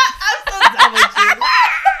 minutes. I'm so done with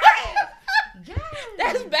you.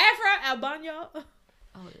 That's bathroom Albano.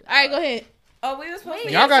 All right, go ahead. Oh, we was supposed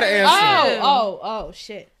to Y'all gotta answer. Oh,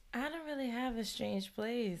 shit. I don't really have a strange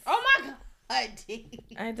place. Oh my god.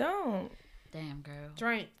 I don't. Damn, girl.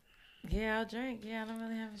 Drink. Yeah, I'll drink. Yeah, I don't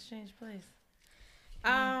really have a strange place.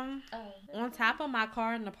 On top of my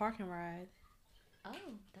car in the parking ride. Oh,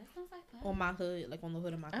 that sounds like fun. On my hood, like on the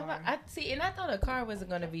hood of my car. I see, and I thought a car wasn't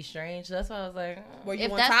gonna be strange. That's why I was like, Were you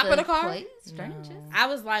If on that's top of the car? place, strangers. No. I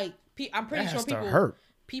was like, I'm pretty That sure has to people hurt.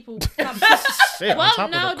 people. Shit, on Well, top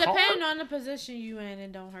no, of the car? depending on the position you in,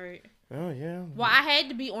 it don't hurt. Oh yeah. Well, I had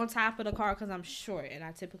to be on top of the car because I'm short, and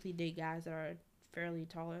I typically date guys that are fairly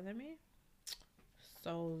taller than me.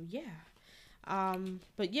 So yeah,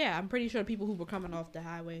 but yeah, I'm pretty sure people who were coming off the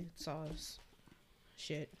highway saw us.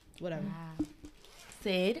 Shit, whatever. Wow.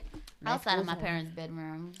 Sid. Outside of my parents'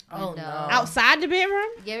 bedroom. Oh, window. no. Outside the bedroom?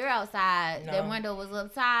 Yeah, we were outside. No. Their window was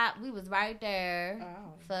up top. We was right there.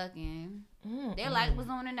 Oh. Fucking. Mm-mm. Their light was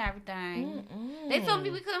on and everything. Mm-mm. They told me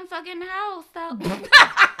we couldn't fuck in the house, so. He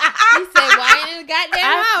said, "Why in the goddamn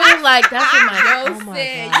I house?" feel like that's what my Yo oh my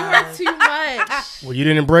said, God. "You are too much." Well, you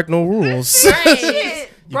didn't break no rules. Right.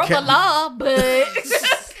 Broke a can't- law, but.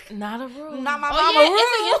 Not a rule. Not my Oh mama yeah, rule.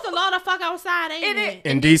 it's against the law to fuck outside, ain't it?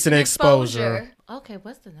 Indecent exposure. Okay,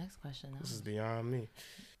 what's the next question? Now? This is beyond me.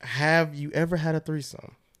 Have you ever had a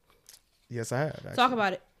threesome? Yes, I have. Actually. Talk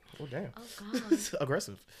about it. Oh damn. Oh God.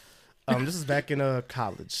 Aggressive. This is back in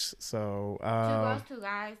college. So 2 girls, 2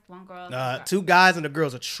 guys, 1 girl. 2 guys. 2 guys and the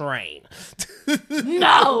girls are trained.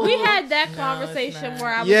 No. We had that No, conversation it's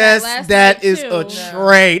where I was Yes, at last that night, is too. a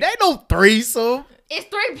trade. Ain't no threesome. It's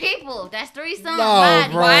 3 people. That's 3 sons. No,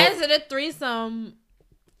 bro. Why is it a threesome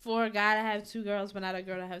for a guy to have 2 girls, but not a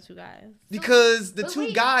girl to have 2 guys? Because the But 2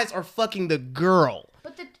 wait. guys are fucking the girl.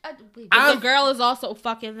 But the wait, But the girl is also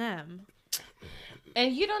fucking them.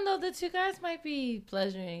 And you don't know the 2 guys might be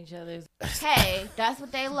pleasuring each other. hey, that's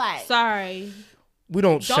what they like. Sorry. We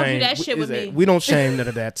don't Don't do shame. that shit with me. We don't shame none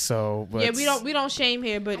of that. So, but Yeah, we don't shame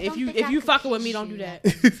here, but I if don't you think I could fucking with me, kiss don't do you.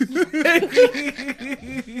 that.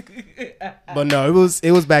 But no,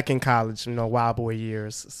 it was back in college. You know, wild boy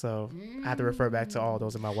years. So I have to refer back to all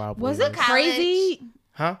those in my wild boy Was years. it crazy?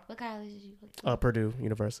 Huh? What college did you go to? Purdue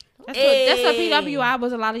University. That's what PWI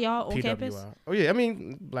was. A lot of y'all on campus. PWI. Oh yeah, I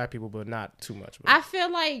mean black people, but not too much. But I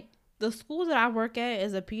feel like the school that I work at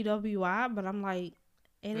is a PWI, but I'm like,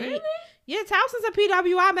 it ain't. Really? Yeah, Towson's a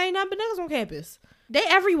PWI, man. Nothing but niggas on campus. They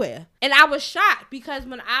everywhere. And I was shocked because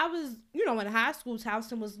when I was, in high school,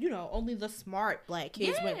 Towson was, only the smart black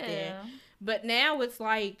kids went there. But now it's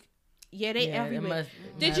like, yeah, they everywhere.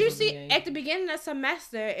 Did you see at the beginning of the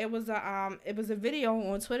semester? It was a video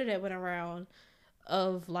on Twitter that went around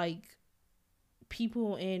of like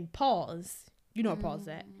people in Pause. You know what Pause is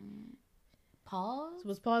at? Pause?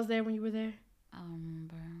 Was Pause there when you were there? I don't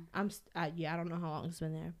remember. I don't know how long it's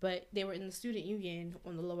been there, but they were in the student union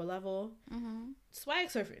on the lower level, swag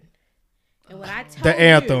surfing. And when I tell The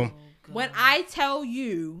anthem. when I tell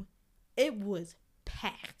you, it was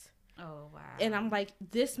packed. Oh wow. And I'm like,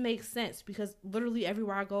 this makes sense because literally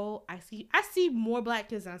everywhere I go, I see more black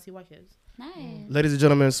kids than I see white kids. Nice. Ladies and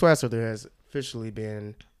gentlemen, Swasser has officially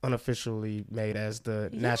been unofficially made as the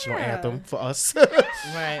national Yeah. anthem for us.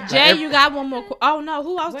 Right. Jay, you got one more? Oh no,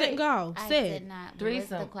 who else Wait, didn't go? I Sid. did not. What was the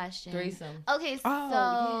Threesome. question? Threesome. Okay, so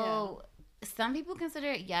Oh, some people consider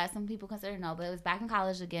it yes, some people consider it no, but it was back in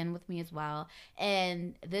college again with me as well.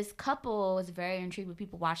 And this couple was very intrigued with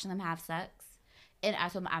people watching them have sex. And I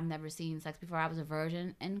told them I've never seen sex before. I was a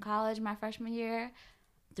virgin in college my freshman year.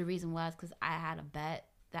 The reason was because I had a bet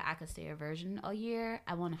that I could stay a virgin a year.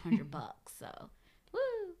 I won $100. So, woo.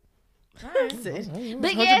 But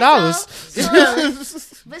yeah,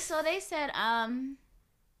 $100. but so they said,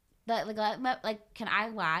 like, can I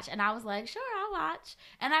watch? And I was like, sure, I'll watch.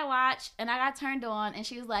 And I watched, and I got turned on, and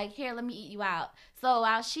she was like, here, let me eat you out. So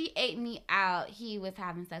while she ate me out, he was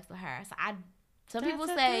having sex with her. So some That's people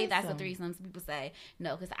a say that's a threesome. threesome. Some people say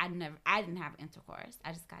no, because I didn't have intercourse.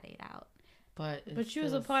 I just got ate out. But But you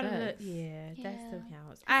was a part of it. Yeah, that Yeah. still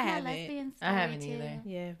counts. It's I my haven't. lesbian I haven't story, too. either.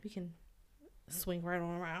 Yeah, we can swing right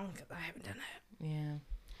on around because I haven't done that. Yeah.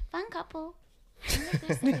 Fun couple. We make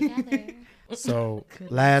this together. So,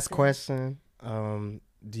 last question.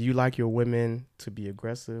 Do you like your women to be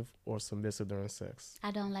aggressive or submissive during sex?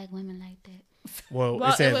 I don't like women like that. Well,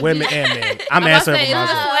 Well, it said it would women be- and men. I'm about to answering say, for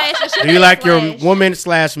it's a myself. slash. It should Do be you a like your slash.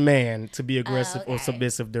 woman/man to be aggressive or okay.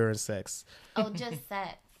 submissive during sex? Oh, just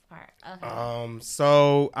sex. part. Okay.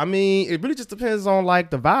 So I mean, it really just depends on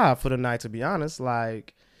like the vibe for the night. To be honest,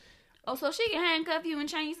 like, Oh, so she can handcuff you and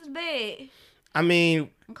chain you to the bed I mean,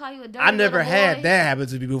 and call you a dirty I never little had boy? that happen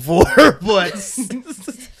to me before, but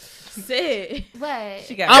Sit. What?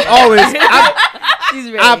 She got I'm ready. always, She's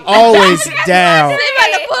ready. I'm always down. They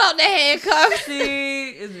about to pull out the handcuffs. She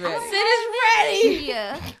is ready. Sid is ready.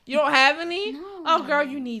 Yeah. You don't have any? No. Oh, girl,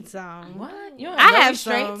 you need some. What? You don't I have no have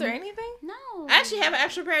restraints some. or anything? No. I actually have an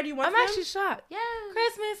extra pair. Do you want I'm some? actually shocked. Yeah.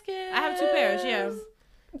 Christmas gifts. I have 2 pairs, yeah.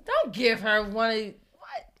 Don't give her one of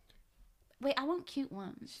what? Wait, I want cute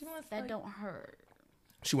ones. She wants that like- don't hurt.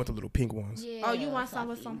 She want the little pink ones. Yeah. Oh, you want some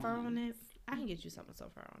with fluffy some fur on ones. it? I can get you some with some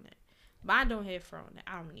fur on it. Mine don't have fur on it.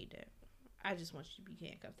 I don't need that. I just want you to be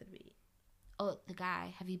handcuffed to the bed. Oh, the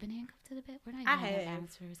guy. Have you been handcuffed to the bed? We're not I even gonna have.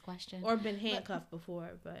 answer his question. Or been handcuffed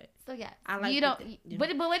before, but So yeah, I like you the don't. thing, yeah.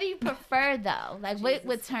 But what do you prefer though? Like, what Jesus.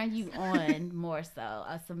 would turn you on more so?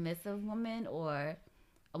 A submissive woman or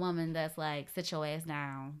a woman that's like, sit your ass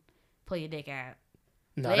down, pull your dick out?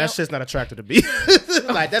 No, Lay that's o- just not attractive to me.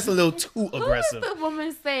 Like, that's a little too aggressive. Who is the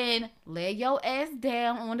woman saying, lay your ass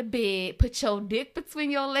down on the bed, put your dick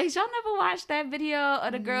between your legs? Y'all never watched that video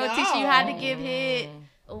of the girl teaching you how to give head?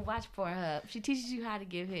 Oh, watch Pornhub. She teaches you how to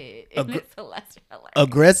give head. And Aggr- it's hilarious.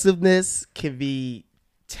 Aggressiveness can be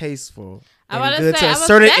tasteful I and was good say, to a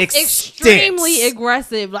certain that's extent. extremely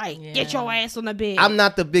aggressive. Like, get Yeah. your ass on the bed. I'm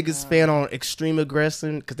not the biggest fan on extreme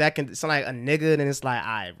aggression because that can sound like a nigga, and it's like, all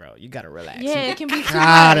right, bro, you gotta relax. Yeah, You it can be too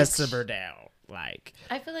gotta much. simmer down. Like,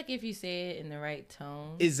 I feel like if you say it in the right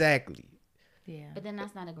tone, exactly. yeah. But then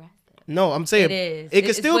that's not aggressive. No, I'm saying It is. It can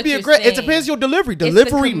It's still what be you're aggressive. It saying. depends your delivery. the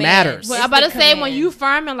Delivery command. matters. Well, It's I'm about the to say when command. you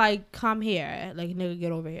firm and like, come here, like nigga,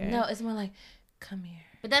 get over here. No, it's more like, come here.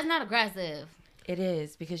 But that's not aggressive. It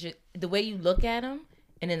is because the way you look at them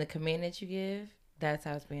and then the command that you give, that's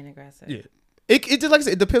how it's being aggressive. Yeah. It just like I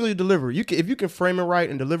said, it depends on your delivery. You can, if you can frame it right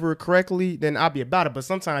and deliver it correctly, then I'll be about it. But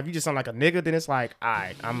sometimes if you just sound like a nigga, then it's like, all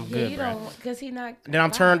right, I'm Yeah, good, you bro. don't because he not. Then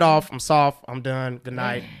I'm turned off. I'm soft. I'm done. Good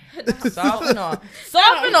night. Soften off.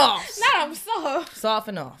 Soften off. Not I'm so.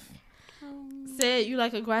 Soften off. Said you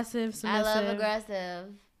like aggressive, I submissive. love aggressive.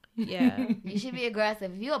 Yeah. You should be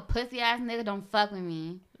aggressive. If you a pussy ass nigga, don't fuck with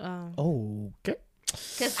me. Okay.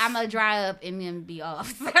 Cause I'm gonna dry up and then be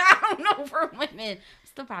off. I don't know for women.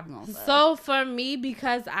 Still probably gonna fuck. So for me,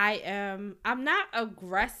 because I'm not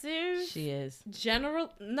aggressive. She is.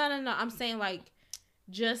 General, no. I'm saying like,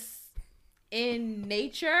 just in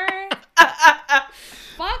nature.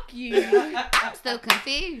 Fuck you. I'm still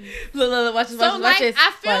confused. Look, watch this. So Watch like, this.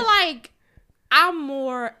 I feel Watch. like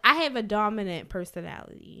I have a dominant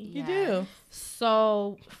personality. You Yeah. do.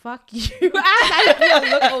 So fuck you. I not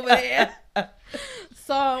even look over there.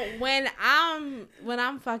 So when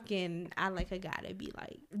I'm fucking, I like a guy to be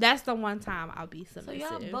like. That's the one time I'll be So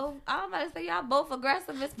submissive. y'all both. I'm about to say y'all both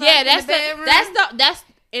aggressive as fuck. Yeah, in that's the bedroom. that's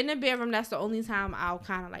in the bedroom. That's the only time I'll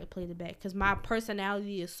kind of like play the back because my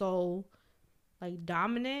personality is so like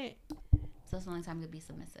dominant. So it's the only time you'll be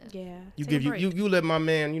submissive. Yeah, You take a give break. you let my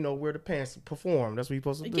man, wear the pants, perform. That's what you're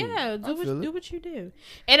supposed to do. Yeah, I do feel what you do.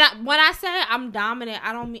 And when I say I'm dominant,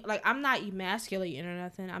 I don't mean like I'm not emasculating or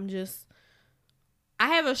nothing. I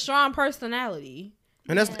have a strong personality.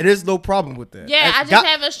 And it is no problem with that. Yeah, I That's just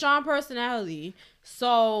have a strong personality.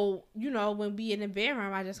 So, when we in the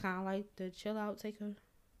bedroom, I just kind of like to chill out, take a,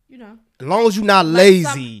 as long as you're not Like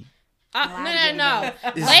lazy. No.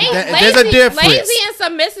 There's a difference. Lazy and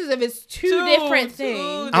submissive is two different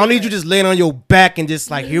things. I don't need you just laying on your back and just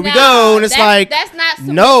like, here we Nah, go. And it's like, that's not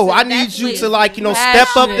submissive. no, I need That's you lazy. to like, step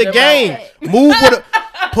up the Passionate game. about Move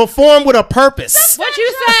perform with a purpose. What you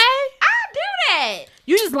say? I do that.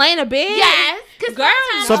 You just lay in a bed? Yes. Cause Girl.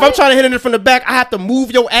 sometimes- So if I'm trying to hit it from the back, I have to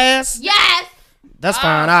move your ass. Yes. That's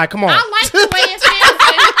fine. All right, come on. I like the way it feels.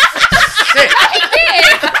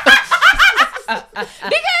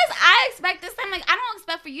 Because I expect this time, like I don't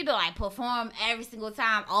expect for you to like perform every single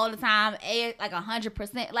time, all the time, like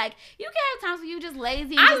 100%. Like you can have times where you just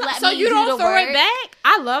lazy and just let So me you do don't the throw work. it back?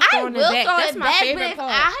 I love I throwing will it back. throw That's it my back, but favorite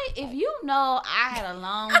part. if you know I had a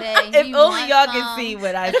long day, and If you only want y'all some, can see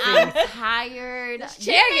what I I'm see. tired.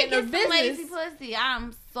 chair You getting may the get some lazy business. pussy.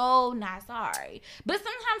 I'm so not sorry, but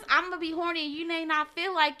sometimes I'm gonna be horny and you may not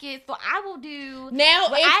feel like it, so I will do. Now,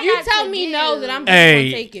 what if I you got tell to me do. no, then I'm just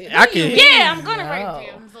Hey, gonna take it. I can. Yeah, I'm gonna No. rape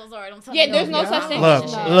you. I'm so sorry. Don't tell Yeah, me there's no no. such thing. Look,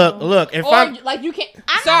 as no. look. If Or I'm like you can't.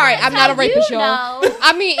 I'm Sorry, gonna I'm not a tell rapist, you y'all. no.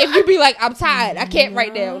 I mean, if you be like, I'm tired, I can't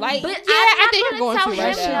right now. Like, But yeah, I think you're going to tell right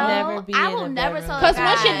That should now. never be I in will the never bedroom. tell a Because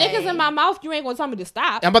once your guy. dick is in my mouth, you ain't gonna tell me to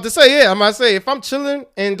stop. I'm about to say, I'm about to say, if I'm chilling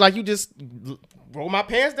and like you just roll my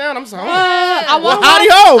pants down, I'm sorry. I Well, want howdy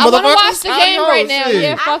ho, I want to motherfuckers. watch the Howdy game ho, right now. shit.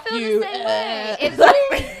 Yeah, I fuck feel you. the same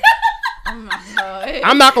way.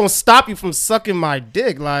 I'm not gonna stop you from sucking my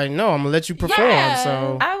dick. Like, no, I'm gonna let you perform. Yeah.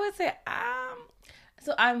 So I would say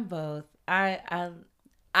so I'm both.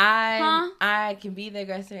 I can be the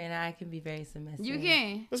aggressor and I can be very submissive. You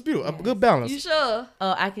can. that's beautiful. Yes. A good balance. You sure?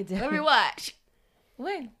 Oh, I could Let definitely me watch.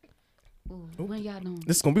 when. Ooh, when y'all doing?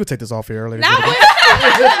 This is gonna be. We'll take this off here earlier. Not when,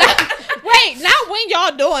 wait, not when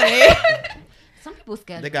y'all doing it. Some people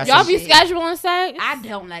schedule. They got Y'all some- be scheduling sex? I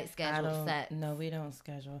don't like I scheduled don't. sex. No, we don't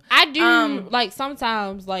schedule. I do like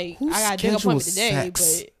sometimes Who I got a dick appointment schedules today,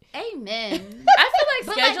 sex? but Amen. I feel But,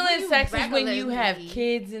 like like, scheduling when sex you is when you have regularly-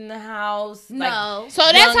 kids in the house. No. so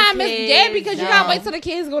that Young time is dead kids, because you no. gotta wait till the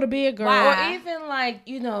kids go to bed, girl. Why? Or even like,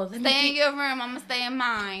 let me Stay in get- your room. I'm gonna stay in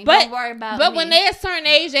mine. But- Don't worry about But me. when they a certain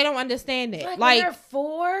age, they don't understand it. like, when Like you're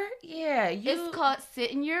 4, yeah, it's called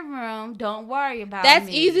sit in your room. Don't worry about that's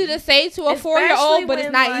me. easy to say to a Especially 4-year-old, but it's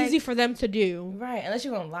when, not like- easy for them to do. right, unless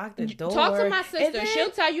you're gonna lock the door. Talk to my And sister. then-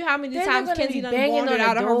 She'll tell you how many then they're times gonna Kenzie be done banging wandered on the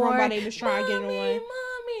out of her room door. while they was trying to get in Mommy, one.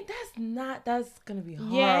 that's gonna be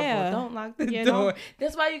horrible. Yeah. Don't lock the You door. know?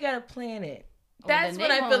 That's why you gotta plan it. Well, That's then when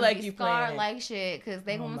they I feel gonna like be you scarred plan it. like shit because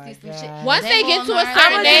they Oh gonna my see some shit. God. Once they get to a gonna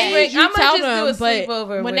certain learn age, that. you tell them, do a but sleepover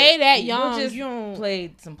when with- they that we'll young, just you don't.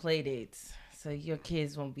 play some play dates so your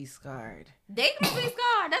kids won't be scarred. They gonna be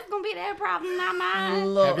scarred. That's gonna be their problem, not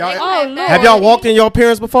mine. Lord. Have y'all- They gonna Oh, have Lord. Have y'all walked in your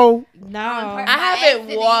parents before? No. On I By haven't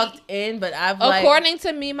accident. walked in, but I've like. According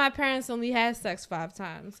to me, my parents only had sex 5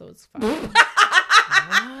 times, so it's fine.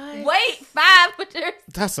 What? Wait, 5 with your.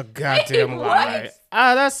 That's a goddamn Wait, lie. what?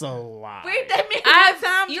 That's a lie. Wait, that means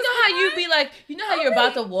You know how you be like, you're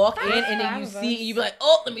about to walk in and then you Five of see, us. you be like,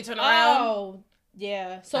 oh, let me turn around. Oh,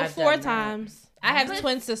 yeah. So I've 4 done that. times. I have But-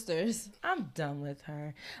 twin sisters. I'm done with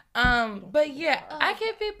her. But yeah, I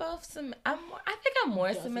can be both. I think I'm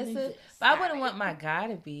more submissive, but I wouldn't want my guy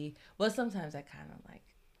to be. Well, sometimes I kind of like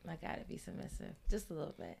my guy to be submissive, just a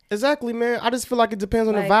little bit. Exactly, man. I just feel like it depends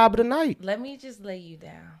on Like- the vibe of the night. Let me just lay you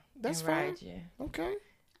down. That's and fine. ride you Okay.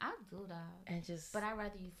 I'll do that. and just. But I'd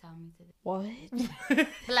rather you tell me to do What? it.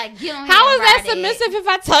 Like, get on here How is and that ride it. submissive if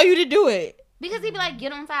I tell you to do it? Because he'd be like,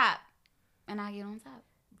 get on top. And I get on top.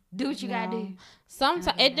 Do what you gotta do.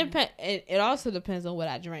 Sometimes it depends. It also depends on what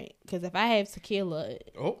I drink. Because if I have tequila,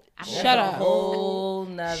 Oh. Shut That's a up. whole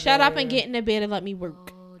nother- shut up and get in the bed and let me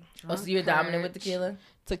work. Oh, so you're dominant with tequila?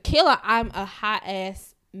 Tequila, I'm a hot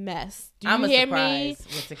ass mess. Do you I'm a hear me? surprise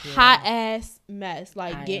with tequila. Hot ass mess.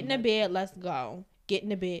 Like, I get am in the a- bed. Let's go. Get in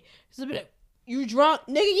the bed. Just a bit. You drunk,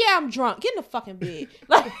 nigga? Yeah, I'm drunk. Get in the fucking bed.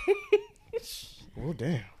 Like, Oh,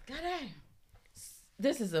 damn. Goddamn.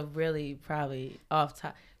 This is a really probably off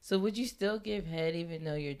top. So would you still give head even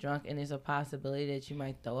though you're drunk and there's a possibility that you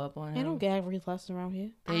might throw up on him? they don't gag reflex around here.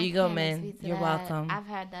 There I you go, can't man. speak to You're that. welcome. I've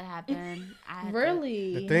had that happen.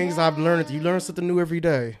 Really? The things I've learned, you learn something new every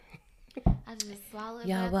day. I just swallowed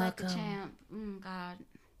Y'all back like a welcome. champ. God.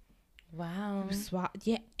 Wow.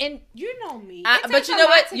 Yeah, and you know me. I- It but takes you a know lot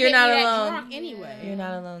what? to You're get not me that alone. drunk anyway. You're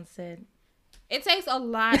not alone, Sid. It takes a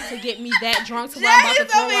lot to get me that drunk to where I'm about to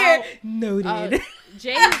throw out. Noted.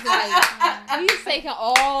 Jay's like, he's taking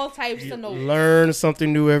all types of notes. Learn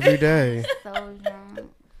something new every day. So drunk.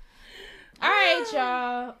 All right,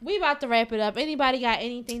 y'all. We about to wrap it up. Anybody got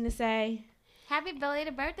anything to say? Happy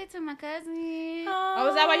belated birthday to my cousin. Oh,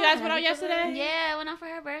 was that why you guys went out yesterday? Yeah, went out for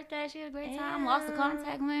her birthday. She had a great time. Lost the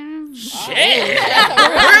contact lens. Shit. That's a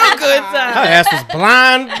Real good Her time. ass was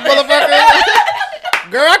blind,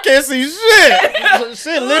 motherfucker. Girl, I can't see shit.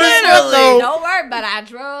 Shit lit as fuck, Literally. though. Don't worry about it. I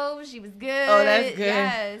drove. She was good. Oh, that's good.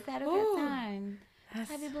 Yes, had a Ooh. good time.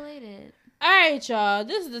 Happy belated. All right, y'all.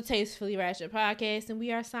 This is the Tastefully Ratchet podcast, and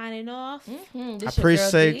we are signing off. Mhm. I This your girl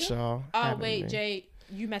appreciate D? y'all. Oh, having wait, me. Jay.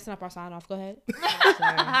 You messing up our sign off. Go ahead.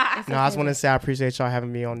 No, I just want to say I appreciate y'all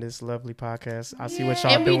having me on this lovely podcast. I see what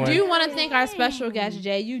y'all And we doing. do want to thank our special guest,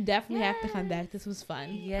 Jay. You definitely have to come back. This was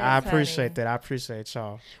fun. Yes, I appreciate honey. that. I appreciate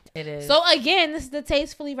y'all. It is. So again, this is the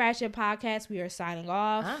Tastefully Ratchet podcast. We are signing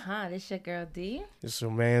off. This your girl D. This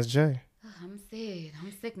your man's Jay. I'm sick.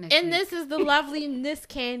 I'm sick next And week. this is the lovely Miss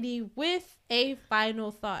Candy with a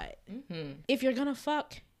final thought. Mm-hmm. If you're gonna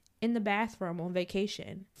fuck in the bathroom on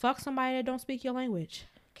vacation, fuck somebody that don't speak your language.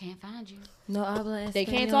 Can't find you. No habla They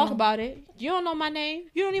can't talk about it. You don't know my name.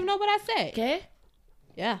 You don't even know what I said. Okay.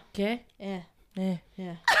 Yeah. Okay. Yeah. Yeah.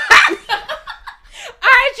 Yeah. All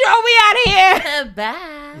right, y'all. We out of here.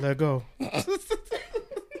 Bye. Let go.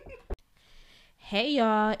 Hey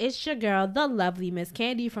y'all, it's your girl, the lovely Miss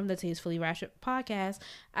Candy from the Tastefully Ratchet podcast.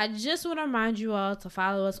 I just want to remind you all to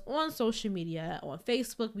follow us on social media. On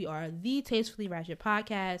Facebook, we are the Tastefully Ratchet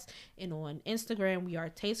podcast, and on Instagram, we are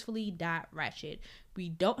tastefully.ratchet. We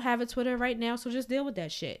don't have a Twitter right now, so just deal with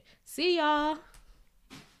that shit. See y'all.